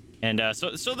 And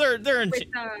so they're they're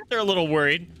a little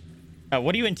worried.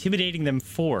 What are you intimidating them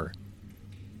for?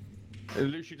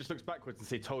 Lucy just looks backwards and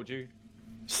says, "Told you."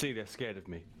 See, they're scared of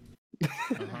me.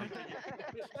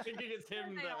 Thinking it's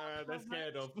him that they're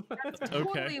scared of. That's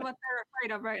totally what they're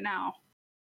afraid of right now.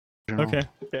 Okay.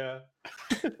 Yeah.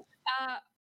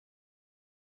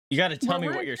 You got to tell Well, me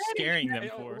we're what you're getting scaring them Hey,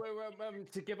 for.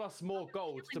 to give us more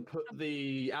gold to put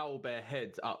the owlbear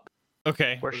head up.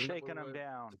 Okay. we're Isn't that shaking what them we're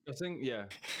down. discussing? Yeah.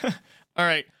 All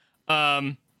right.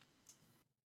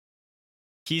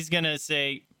 He's gonna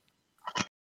say,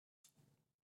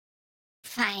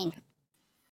 Fine.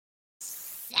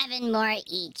 7 more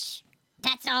each.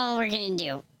 That's all we're gonna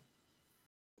do.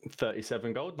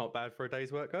 37 gold, not bad for a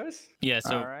day's work, guys. Yeah,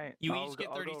 so All right. you I'll each go- get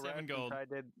I'll go 37 rest gold.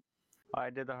 since I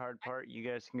did the hard part. You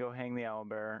guys can go hang the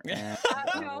owlbear. And,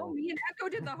 No, me and Echo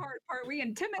did the hard part. We I'll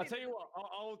intimidated. tell you what,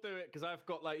 I'll do it because I've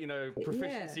got, like, you know,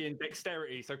 proficiency in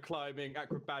dexterity, so climbing,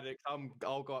 acrobatics.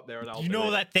 I'll go up there and I'll You do know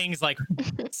it. that thing's like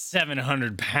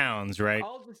 700 pounds, right?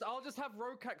 I'll just have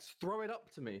Rhokax throw it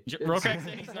up to me. Rhokax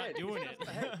said he's the not head. doing It's it. just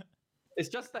the head. It's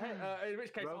just the head. In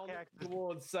which case, I'll Rhokax- look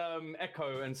towards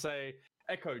Echo and say,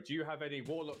 Echo, do you have any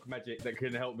warlock magic that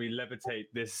can help me levitate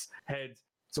this head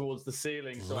towards the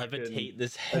ceiling so Levitate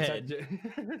this I can head. attach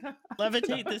it?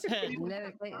 Levitate this head.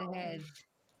 Levitate the head.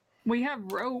 We have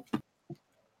rope.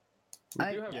 We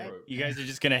do have I- rope. You guys are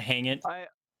just gonna hang it.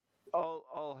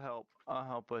 I'll help. I'll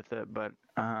help with it, but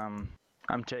I'm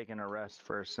taking a rest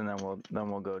first, and then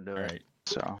we'll go do All it. right,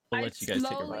 So we'll let you guys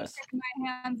take a slowly rest. take my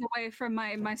hands away from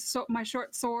my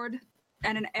short sword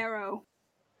and an arrow,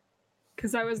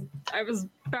 because I was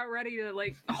about ready to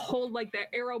like hold like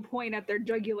the arrow point at their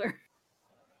jugular.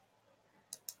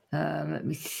 Let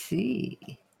me see.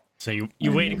 So you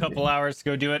wait a couple hours to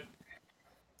go do it.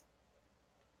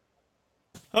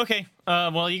 Okay.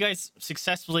 Well, you guys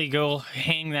successfully go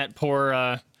hang that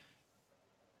poor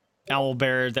owl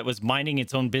bear that was minding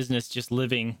its own business, just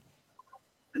living,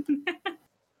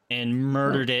 and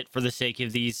murdered it for the sake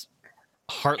of these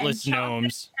heartless And chopped it.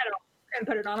 gnomes. And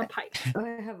put it on a pike.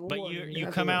 I have But one. you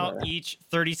I come forgot out about that. each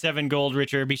 37 gold,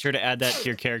 Richard. Be sure to add that to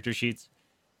your character sheets.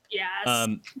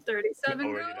 Yes. 37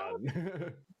 Already gold.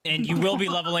 done. And you will be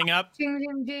leveling up. Ding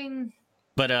ding ding.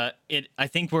 But I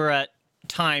think we're at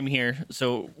time here,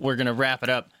 so we're gonna wrap it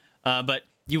up. But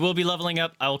you will be leveling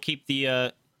up. I will keep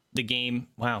the game.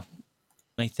 Wow,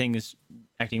 my thing is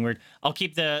acting weird. I'll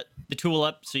keep the tool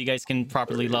up so you guys can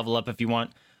properly level up if you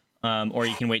want, or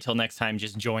you can wait till next time.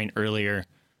 Just join earlier,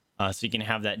 so you can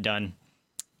have that done.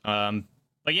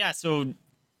 But yeah, so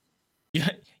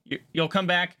you'll come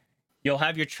back. You'll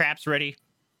have your traps ready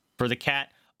for the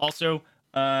cat. Also,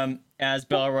 as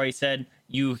Belroy said,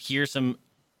 you hear some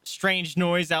strange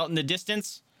noise out in the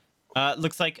distance.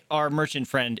 Looks like our merchant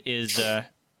friend is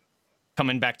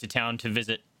coming back to town to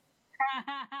visit.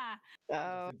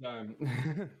 Oh,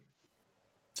 Time.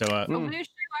 So I wish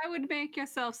you I would make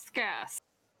yourself scarce.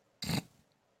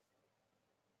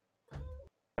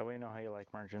 we know how you like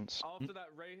merchants. After that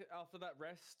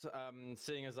rest,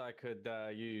 seeing as I could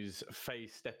use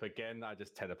phase step again, I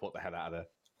just teleport the hell out of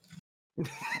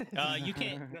there. you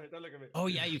can't. No, don't look at me. Oh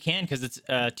yeah, you can because it's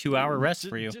a 2-hour rest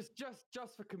for you. Just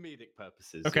for comedic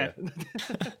purposes. Okay.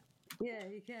 Yeah. Yeah,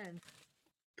 you can.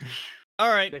 All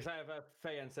right. Because I have a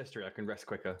Fey ancestry, I can rest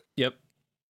quicker. Yep.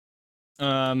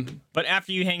 But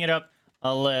after you hang it up,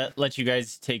 I'll let you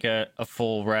guys take a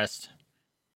full rest.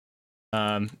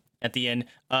 At the end,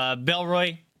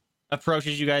 Belroy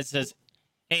approaches you guys and says,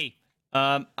 "Hey,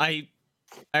 I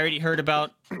already heard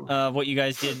about what you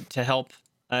guys did to help.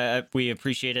 We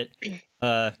appreciate it.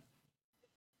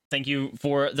 Thank you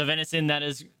for the venison. That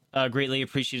is greatly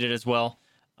appreciated as well.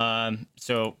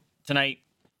 So tonight,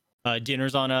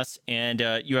 dinner's on us, and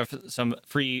you have some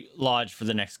free lodge for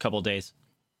the next couple days.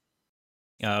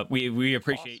 We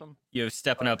appreciate Awesome. you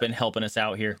stepping up and helping us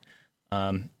out here.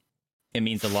 It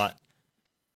means a lot.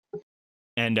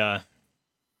 And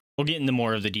we'll get into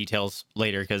more of the details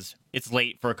later because it's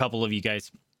late for a couple of you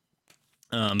guys.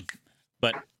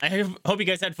 But I hope you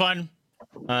guys had fun.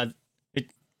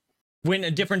 It went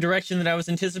a different direction than I was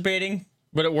anticipating,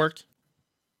 but it worked.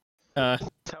 That's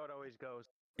how it always goes.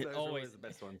 It Those are always. the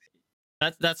best ones.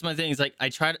 That's my thing. It's like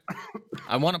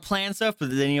I want to plan stuff, but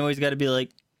then you always got to be like,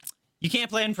 you can't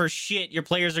plan for shit. Your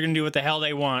players are gonna do what the hell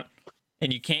they want,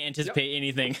 and you can't anticipate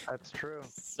anything. That's true.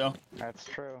 So That's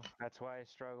true. That's why I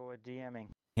struggle with DMing.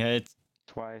 yeah, That's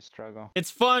why I struggle.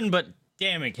 it's fun, but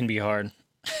damn, it can be hard.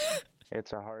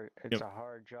 It's a hard Yep.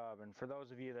 hard job, and for those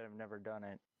of you that have never done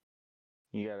it,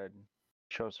 you gotta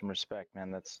show some respect,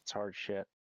 man. It's hard shit.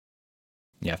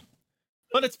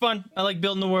 But it's fun. I like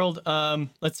building the world.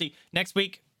 Let's see. Next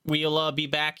week we'll be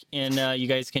back, and you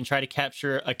guys can try to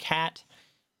capture a cat.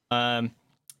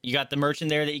 You got the merchant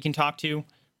there that you can talk to,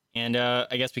 and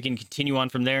I guess we can continue on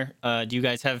from there. Do you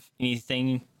guys have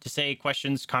anything to say?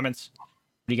 Questions? Comments? What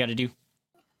do you got to do?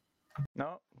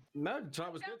 No, No,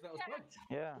 that was good. That was fun.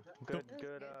 yeah, good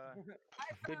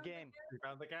good game. We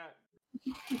found the cat.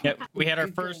 Yep, we had our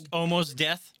first almost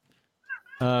death.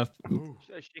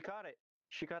 She caught it.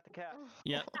 She caught the cat.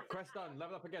 Yeah, Quest done.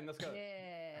 Level up again. Let's go.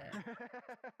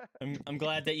 Yeah. I'm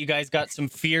glad that you guys got some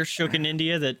fear shook in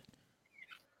India that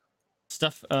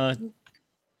stuff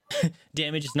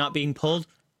damage is not being pulled.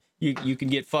 You can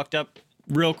get fucked up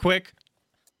real quick.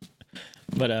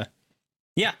 But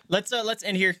yeah, let's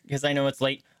end here because I know it's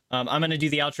late. I'm gonna do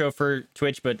the outro for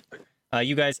Twitch, but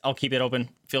you guys, I'll keep it open.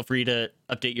 Feel free to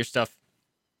update your stuff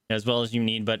as well as you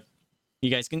need, but you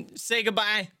guys can say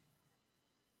goodbye.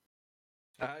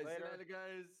 See you later,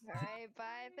 guys. All right,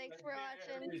 bye. Thanks for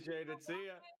watching. Appreciate it. See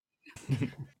ya.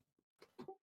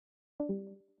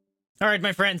 All right,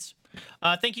 my friends.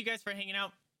 Thank you guys for hanging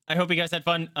out. I hope you guys had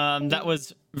fun. That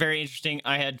was very interesting.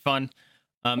 I had fun.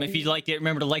 If you liked it,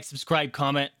 remember to like, subscribe,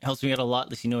 comment. Helps me out a lot.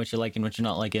 Lets you know what you're liking, what you're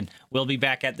not liking. We'll be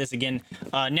back at this again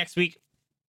next week.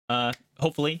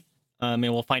 Hopefully. And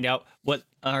we'll find out what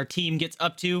our team gets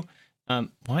up to.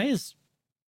 Why is...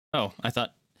 Oh, I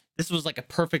thought this was like a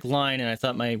perfect line, and I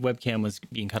thought my webcam was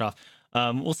being cut off.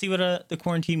 We'll see what the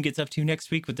QuaranTeam gets up to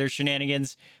next week with their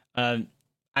shenanigans. I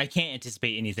can't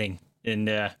anticipate anything,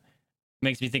 and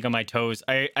makes me think on my toes.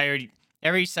 I already...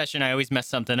 Every session, I always mess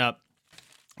something up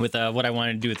with what I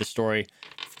wanted to do with the story.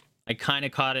 I kind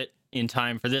of caught it in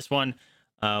time for this one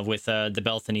with the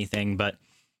Belthany thing, but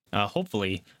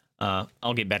hopefully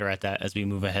I'll get better at that as we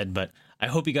move ahead. But I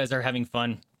hope you guys are having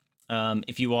fun.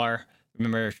 If you are,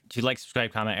 remember to like,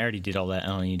 subscribe, comment. I already did all that. I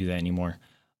don't need to do that anymore.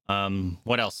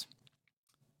 What else?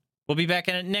 We'll be back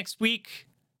in it next week.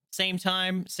 Same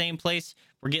time, same place.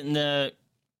 We're getting the...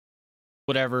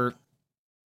 whatever.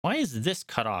 Why is this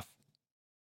cut off?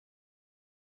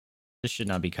 This should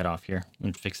not be cut off here.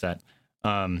 Let's fix that.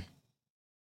 There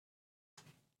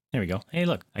we go. Hey,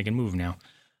 look, I can move now.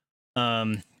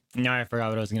 Now I forgot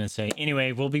what I was going to say.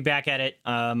 Anyway, we'll be back at it.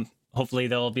 Hopefully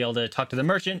they'll be able to talk to the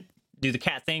merchant, do the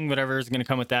cat thing, whatever is going to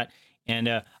come with that. And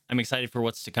I'm excited for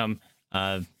what's to come.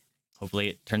 Hopefully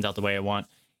it turns out the way I want.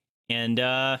 And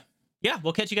yeah,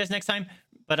 we'll catch you guys next time.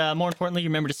 But more importantly,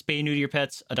 remember to spay new to your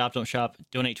pets, adopt, don't shop,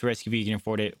 donate to rescue if you can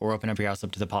afford it, or open up your house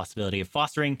up to the possibility of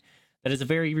fostering. That is a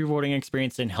very rewarding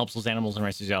experience and helps those animals and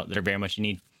rescues out that are very much in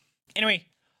need. Anyway,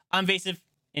 I'm Vaesive,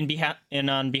 and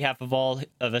on behalf of all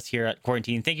of us here at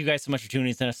QuaranTeam, thank you guys so much for tuning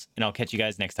in to us, and I'll catch you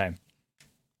guys next time.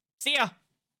 See ya!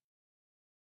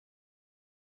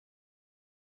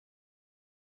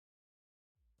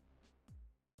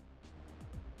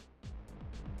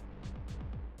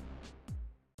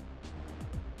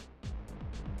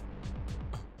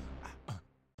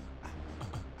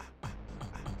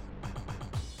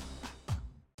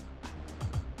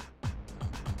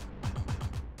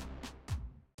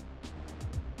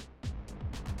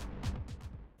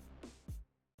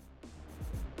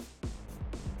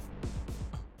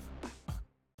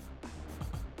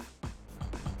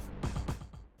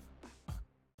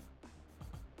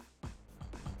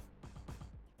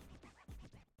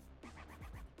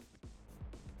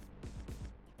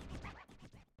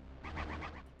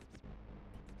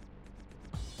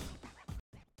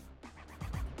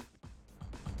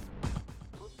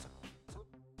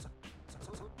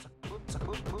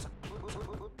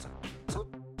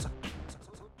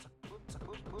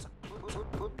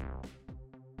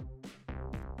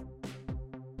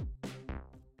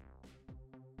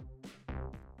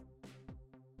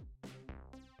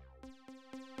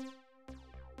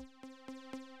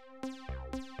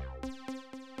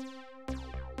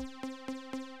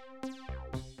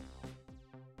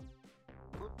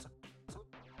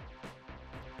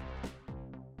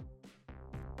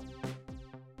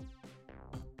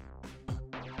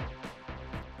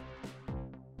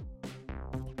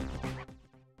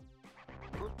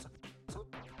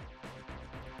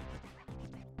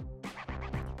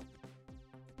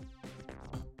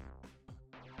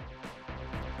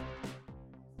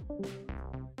 Thank you.